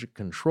intelligent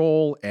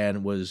control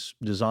and was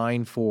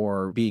designed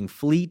for being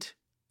fleet,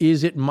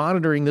 is it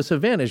monitoring this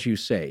event, as you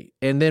say?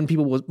 And then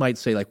people might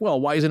say, like, well,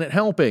 why isn't it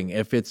helping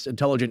if it's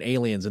intelligent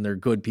aliens and they're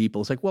good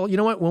people? It's like, well, you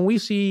know what? When we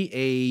see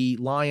a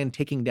lion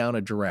taking down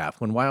a giraffe,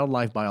 when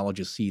wildlife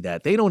biologists see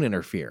that, they don't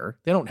interfere.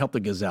 They don't help the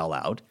gazelle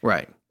out.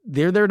 Right.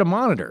 They're there to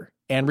monitor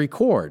and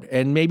record.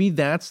 And maybe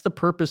that's the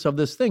purpose of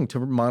this thing,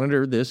 to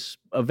monitor this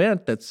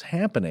event that's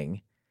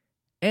happening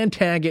and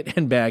tag it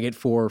and bag it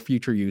for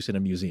future use in a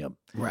museum.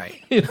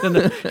 Right. in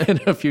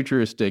a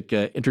futuristic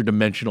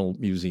interdimensional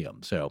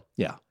museum. So,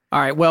 yeah. All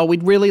right. Well,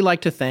 we'd really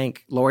like to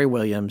thank Lori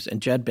Williams and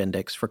Jed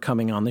Bendix for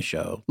coming on the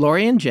show.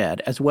 Lori and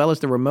Jed, as well as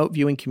the remote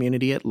viewing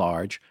community at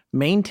large,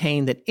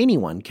 maintain that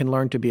anyone can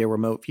learn to be a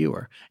remote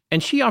viewer.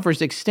 And she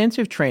offers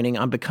extensive training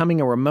on becoming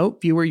a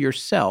remote viewer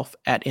yourself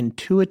at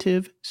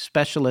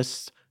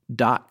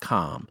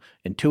intuitivespecialists.com.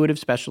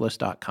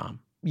 Intuitivespecialists.com.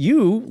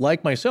 you,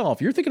 like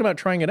myself, you're thinking about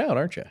trying it out,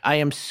 aren't you? I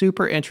am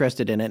super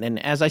interested in it.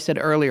 And as I said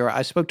earlier,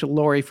 I spoke to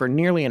Lori for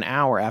nearly an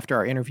hour after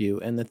our interview.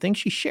 And the thing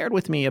she shared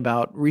with me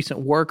about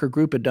recent work her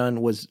group had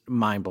done was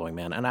mind-blowing,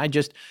 man.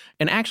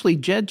 And actually,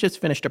 Jed just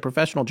finished a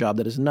professional job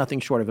that is nothing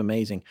short of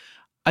amazing.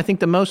 I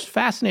think the most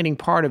fascinating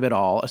part of it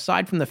all,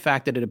 aside from the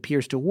fact that it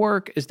appears to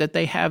work, is that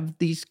they have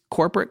these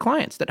corporate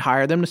clients that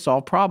hire them to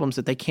solve problems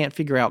that they can't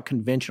figure out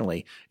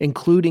conventionally,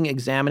 including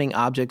examining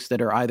objects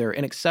that are either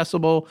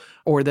inaccessible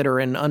or that are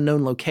in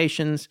unknown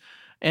locations.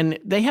 And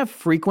they have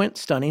frequent,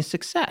 stunning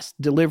success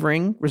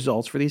delivering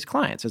results for these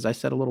clients, as I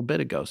said a little bit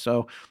ago.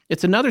 So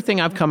it's another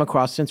thing I've come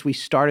across since we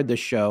started this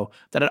show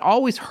that I'd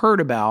always heard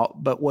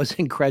about but was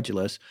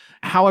incredulous.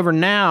 However,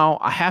 now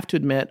I have to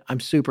admit I'm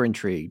super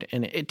intrigued.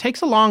 And it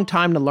takes a long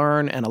time to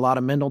learn and a lot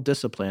of mental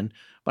discipline,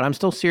 but I'm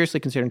still seriously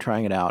considering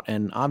trying it out.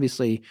 And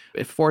obviously,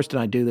 if Forrest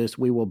and I do this,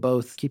 we will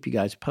both keep you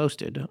guys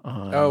posted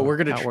on we're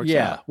going to,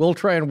 out. We'll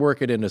try and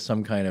work it into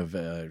some kind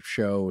of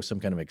show, some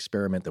kind of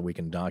experiment that we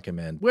can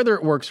document, whether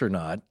it works or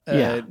not.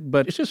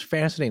 But it's just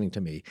fascinating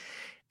to me.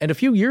 And a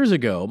few years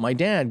ago, my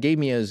dad gave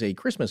me as a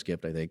Christmas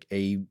gift, I think,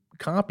 a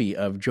copy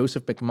of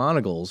Joseph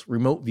McMoneagle's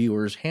Remote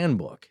Viewer's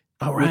Handbook.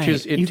 Oh, right.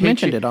 You've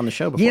mentioned it on the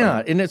show before.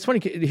 Yeah, and it's funny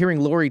hearing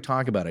Lori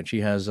talk about it.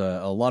 She has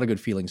a lot of good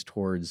feelings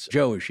towards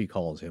Joe, as she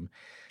calls him.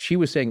 She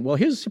was saying, well,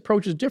 his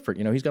approach is different.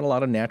 You know, he's got a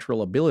lot of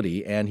natural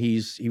ability, and he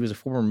was a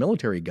former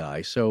military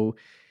guy, so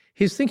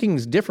his thinking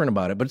is different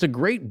about it. But it's a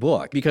great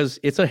book because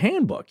it's a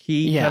handbook.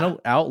 He kind of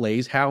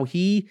outlays how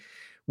he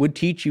would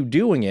teach you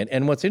doing it.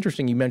 And what's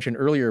interesting, you mentioned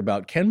earlier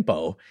about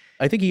Kenpo.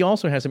 I think he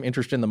also has some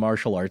interest in the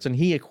martial arts, and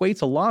he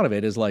equates a lot of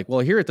it as like, well,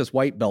 here at this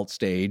white belt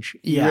stage,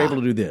 you're able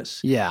to do this.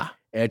 Yeah.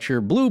 At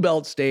your blue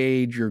belt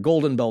stage, your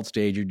golden belt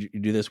stage, you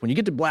do this. When you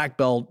get to black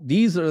belt,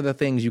 these are the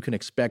things you can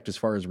expect as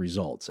far as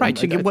results. Right.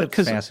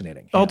 That's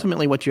fascinating.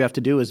 Ultimately, what you have to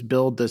do is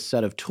build this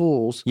set of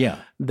tools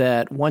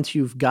that once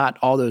you've got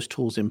all those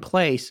tools in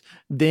place,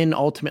 then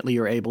ultimately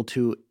you're able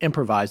to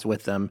improvise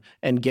with them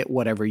and get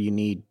whatever you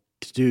need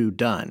to do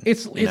done.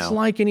 It's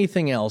like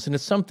anything else. And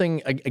it's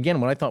something,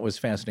 again, what I thought was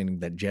fascinating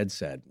that Jed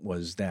said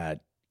was that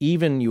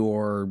even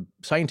your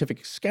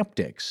scientific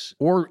skeptics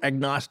or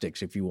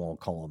agnostics, if you will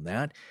call them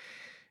that,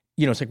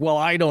 you know, it's like, well,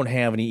 I don't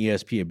have any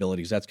ESP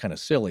abilities. That's kind of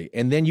silly.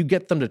 And then you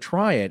get them to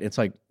try it. It's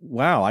like,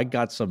 wow, I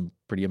got some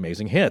pretty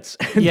amazing hits.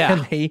 And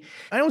then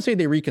I don't say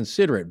they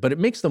reconsider it, but it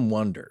makes them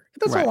wonder.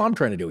 That's all I'm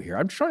trying to do here.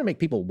 I'm trying to make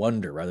people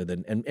wonder rather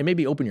than, and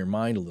maybe open your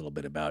mind a little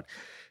bit about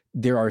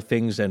there are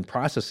things and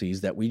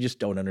processes that we just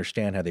don't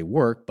understand how they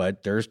work,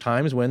 but there's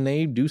times when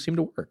they do seem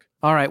to work.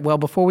 All right. Well,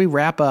 before we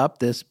wrap up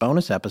this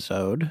bonus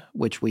episode,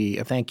 which we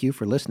thank you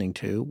for listening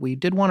to, we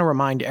did want to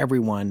remind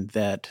everyone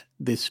that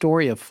the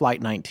story of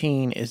Flight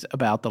 19 is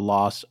about the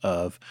loss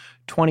of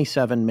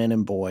 27 men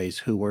and boys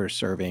who were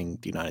serving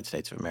the United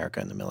States of America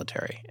in the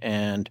military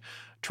and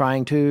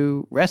trying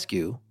to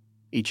rescue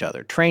each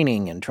other,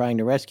 training and trying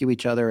to rescue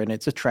each other, and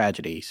it's a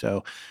tragedy.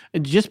 So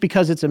just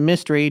because it's a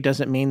mystery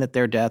doesn't mean that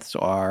their deaths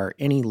are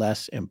any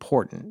less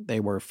important. They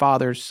were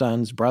fathers,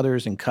 sons,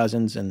 brothers, and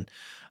cousins, and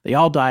they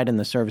all died in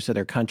the service of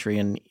their country,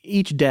 and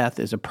each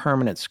death is a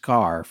permanent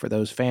scar for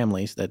those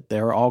families that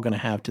they're all going to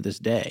have to this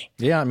day.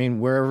 Yeah, I mean,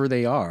 wherever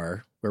they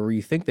are, wherever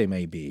you think they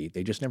may be,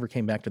 they just never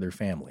came back to their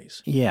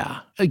families. Yeah.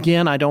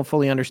 Again, I don't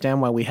fully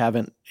understand why we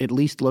haven't at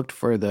least looked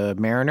for the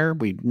Mariner.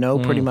 We know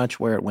pretty much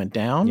where it went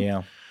down.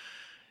 Yeah.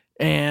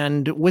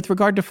 And with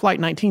regard to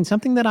Flight 19,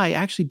 something that I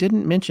actually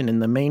didn't mention in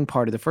the main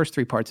part of the first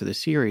three parts of the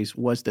series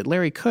was that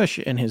Larry Cush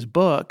in his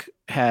book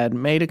had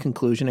made a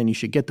conclusion, and you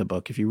should get the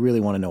book if you really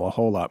want to know a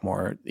whole lot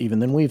more, even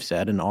than we've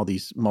said in all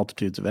these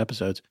multitudes of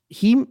episodes.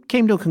 He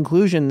came to a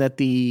conclusion that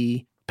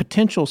the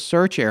potential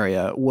search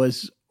area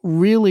was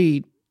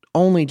really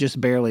only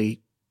just barely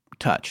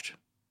touched.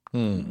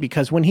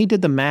 Because when he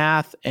did the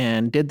math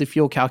and did the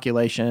fuel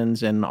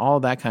calculations and all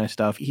of that kind of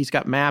stuff, he's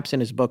got maps in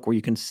his book where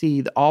you can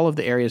see all of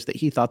the areas that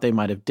he thought they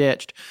might have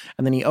ditched.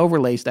 And then he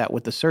overlays that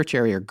with the search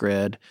area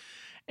grid.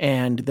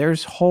 And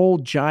there's whole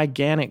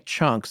gigantic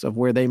chunks of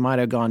where they might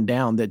have gone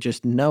down that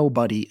just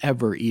nobody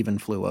ever even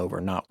flew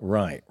over.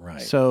 Right.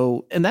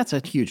 So, and that's a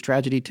huge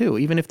tragedy too.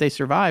 Even if they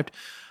survived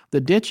the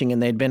ditching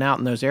and they'd been out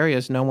in those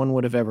areas, no one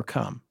would have ever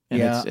come.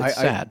 And it's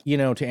sad.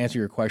 To answer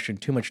your question,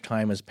 too much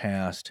time has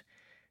passed.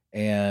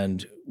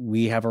 And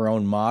we have our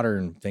own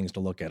modern things to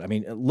look at. I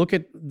mean, look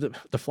at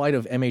the flight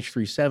of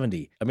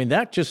MH370. I mean,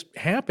 that just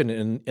happened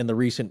in the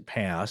recent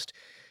past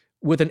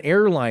with an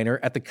airliner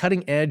at the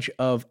cutting edge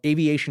of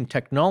aviation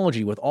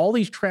technology with all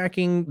these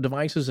tracking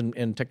devices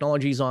and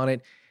technologies on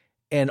it.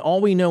 And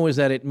all we know is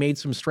that it made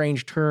some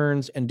strange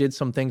turns and did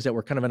some things that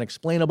were kind of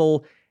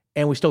unexplainable,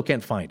 and we still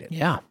can't find it.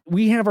 Yeah.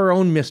 We have our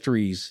own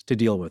mysteries to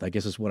deal with, I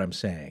guess is what I'm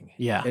saying.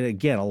 Yeah. And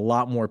again, a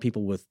lot more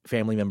people with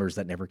family members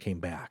that never came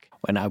back.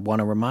 And I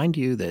want to remind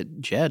you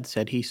that Jed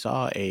said he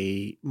saw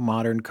a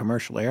modern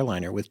commercial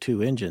airliner with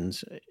 2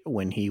 engines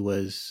when he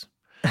was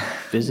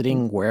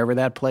visiting wherever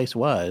that place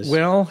was.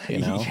 Well,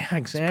 yeah,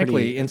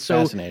 exactly. And so,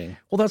 fascinating.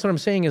 Well, that's what I'm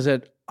saying is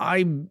that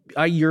I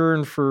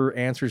yearn for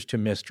answers to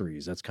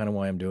mysteries. That's kind of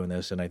why I'm doing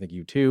this, and I think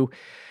you too.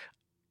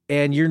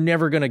 And you're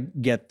never going to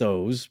get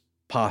those,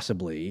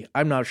 possibly.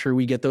 I'm not sure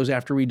we get those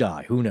after we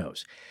die. Who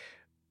knows?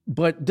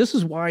 But this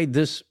is why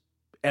this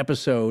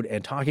episode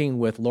and talking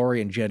with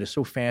Lori and Jed is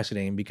so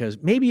fascinating, because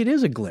maybe it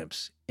is a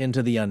glimpse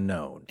into the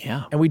unknown.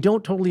 Yeah. And we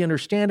don't totally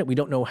understand it. We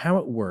don't know how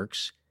it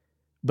works,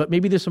 but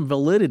maybe there's some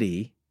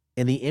validity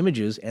in the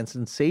images and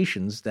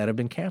sensations that have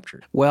been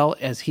captured. Well,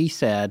 as he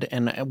said,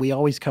 and we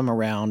always come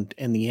around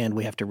in the end,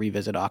 we have to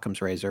revisit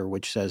Occam's razor,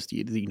 which says,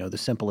 the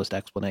simplest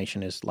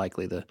explanation is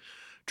likely the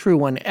true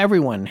one.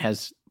 Everyone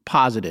has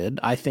posited,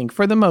 I think,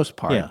 for the most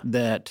part,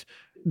 that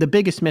the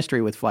biggest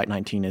mystery with Flight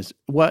 19 is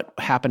what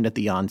happened at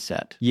the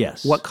onset.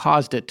 Yes. What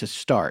caused it to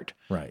start.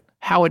 Right.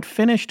 How it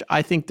finished,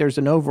 I think there's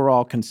an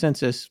overall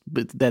consensus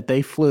that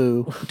they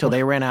flew until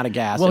they ran out of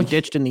gas and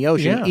ditched in the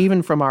ocean,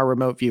 even from our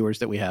remote viewers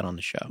that we had on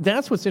the show.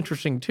 That's what's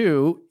interesting,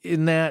 too,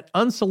 in that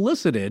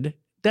unsolicited,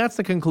 that's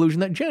the conclusion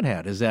that Jed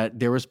had, is that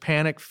there was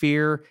panic,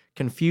 fear,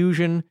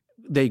 confusion.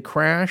 They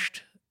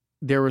crashed.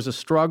 There was a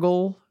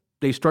struggle.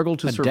 They struggled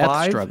to survive.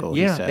 Death struggle,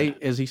 he said.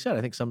 As he said,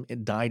 I think some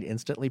died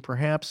instantly,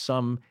 perhaps.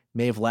 Some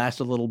may have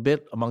lasted a little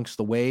bit amongst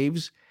the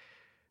waves,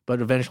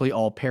 but eventually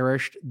all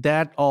perished.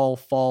 That all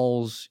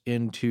falls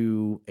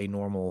into a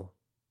normal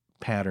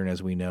pattern,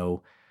 as we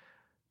know.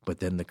 But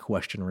then the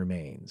question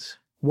remains.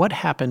 What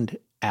happened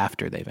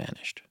after they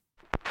vanished?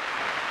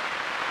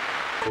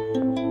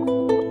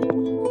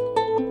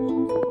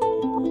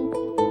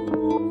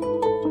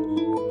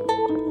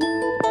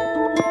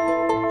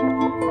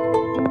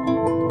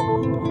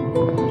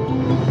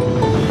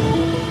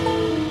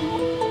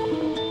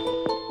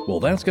 Well,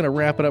 that's going to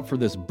wrap it up for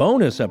this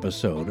bonus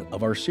episode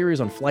of our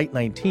series on Flight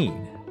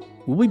 19.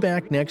 We'll be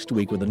back next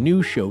week with a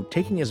new show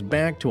taking us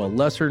back to a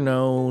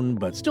lesser-known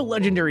but still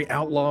legendary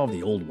outlaw of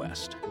the Old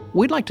West.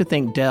 We'd like to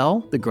thank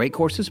Dell, The Great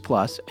Courses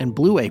Plus, and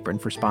Blue Apron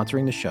for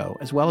sponsoring the show,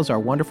 as well as our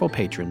wonderful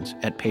patrons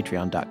at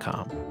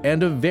patreon.com.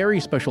 And a very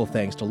special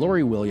thanks to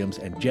Lori Williams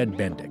and Jed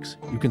Bendix.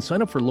 You can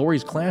sign up for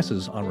Lori's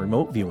classes on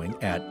remote viewing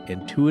at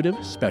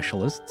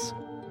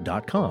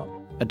intuitivespecialists.com.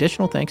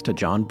 Additional thanks to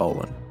John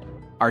Bolin.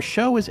 Our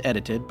show is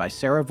edited by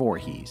Sarah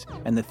Voorhees,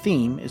 and the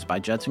theme is by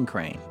Judson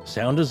Crane.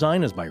 Sound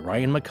design is by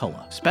Ryan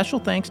McCullough. Special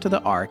thanks to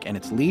the ARC and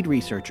its lead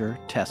researcher,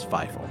 Tess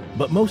Feifel.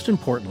 But most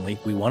importantly,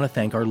 we want to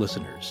thank our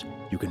listeners.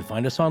 You can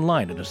find us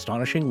online at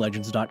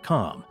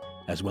astonishinglegends.com,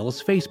 as well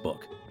as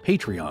Facebook,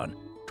 Patreon,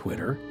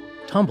 Twitter,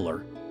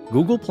 Tumblr,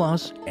 Google+,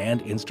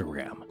 and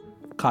Instagram.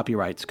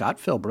 Copyright Scott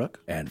Philbrook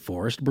and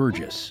Forrest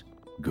Burgess.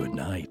 Good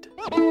night.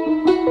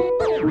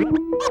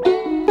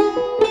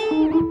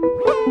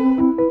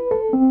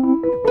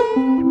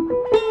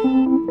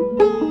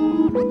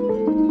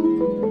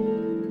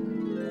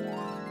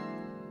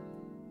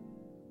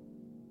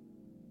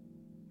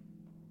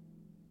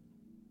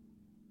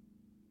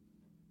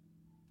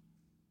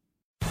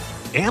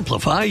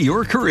 Amplify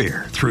your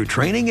career through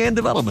training and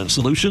development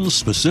solutions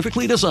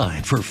specifically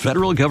designed for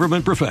federal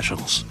government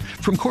professionals.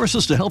 From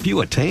courses to help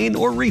you attain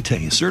or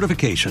retain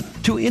certification,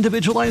 to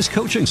individualized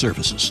coaching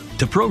services,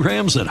 to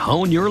programs that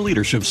hone your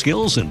leadership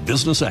skills and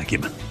business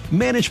acumen,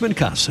 Management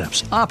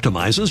Concepts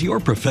optimizes your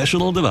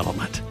professional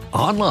development.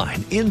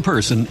 Online, in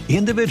person,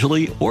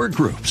 individually, or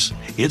groups,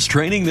 it's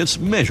training that's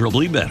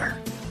measurably better.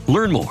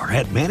 Learn more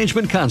at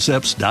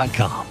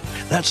managementconcepts.com.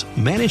 That's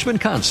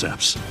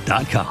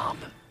managementconcepts.com.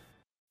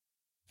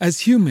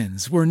 As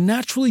humans, we're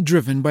naturally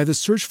driven by the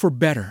search for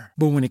better.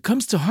 But when it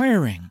comes to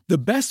hiring, the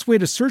best way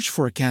to search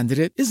for a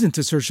candidate isn't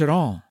to search at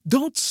all.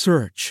 Don't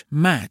search,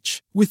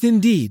 match with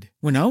Indeed.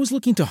 When I was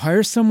looking to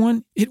hire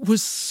someone, it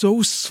was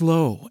so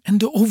slow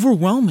and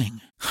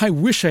overwhelming. I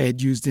wish I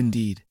had used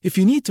Indeed. If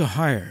you need to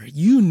hire,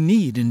 you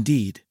need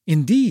Indeed.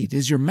 Indeed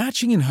is your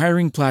matching and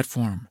hiring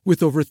platform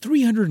with over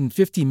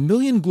 350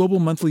 million global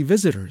monthly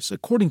visitors,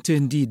 according to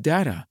Indeed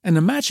data, and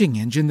a matching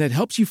engine that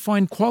helps you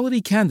find quality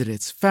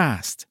candidates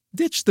fast.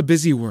 Ditch the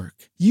busy work.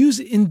 Use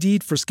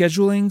Indeed for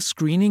scheduling,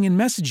 screening, and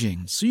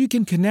messaging so you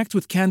can connect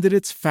with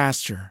candidates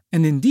faster.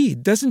 And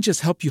Indeed doesn't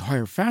just help you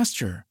hire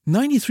faster.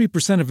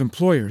 93% of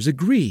employers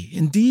agree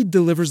Indeed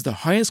delivers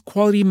the highest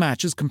quality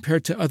matches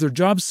compared to other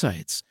job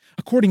sites,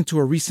 according to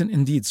a recent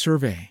Indeed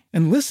survey.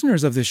 And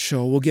listeners of this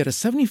show will get a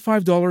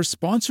 $75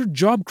 sponsored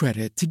job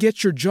credit to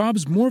get your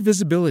jobs more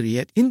visibility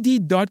at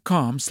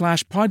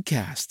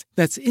Indeed.com/podcast.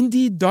 That's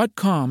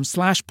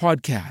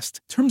Indeed.com/podcast.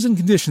 Terms and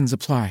conditions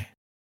apply.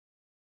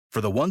 For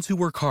the ones who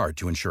work hard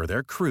to ensure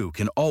their crew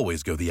can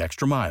always go the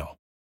extra mile,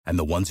 and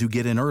the ones who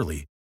get in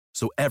early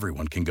so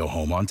everyone can go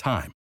home on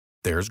time,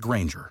 there's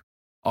Grainger,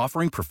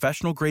 offering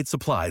professional-grade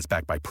supplies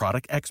backed by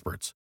product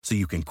experts so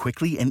you can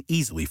quickly and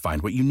easily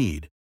find what you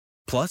need.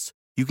 Plus,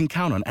 you can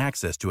count on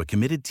access to a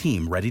committed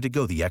team ready to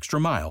go the extra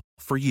mile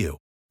for you.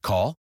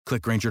 Call,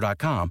 click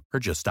Grainger.com,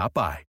 or just stop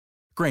by.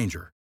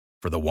 Grainger,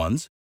 for the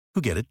ones who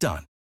get it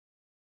done.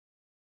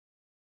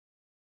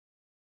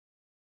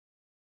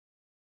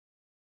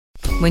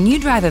 When you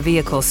drive a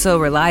vehicle so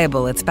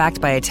reliable it's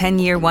backed by a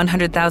 10-year,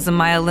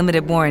 100,000-mile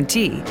limited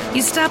warranty,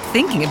 you stop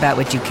thinking about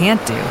what you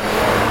can't do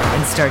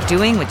and start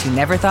doing what you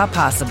never thought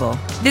possible.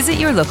 Visit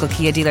your local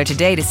Kia dealer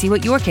today to see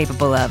what you're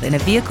capable of in a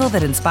vehicle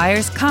that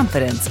inspires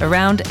confidence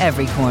around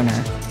every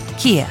corner.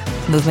 Kia,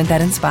 movement that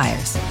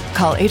inspires.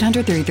 Call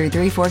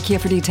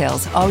 800-333-4KIA for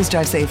details. Always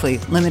drive safely.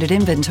 Limited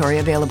inventory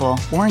available.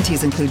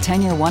 Warranties include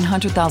 10-year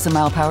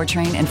 100,000-mile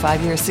powertrain and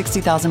 5-year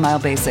 60,000-mile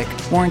basic.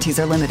 Warranties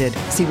are limited.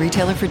 See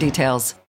retailer for details.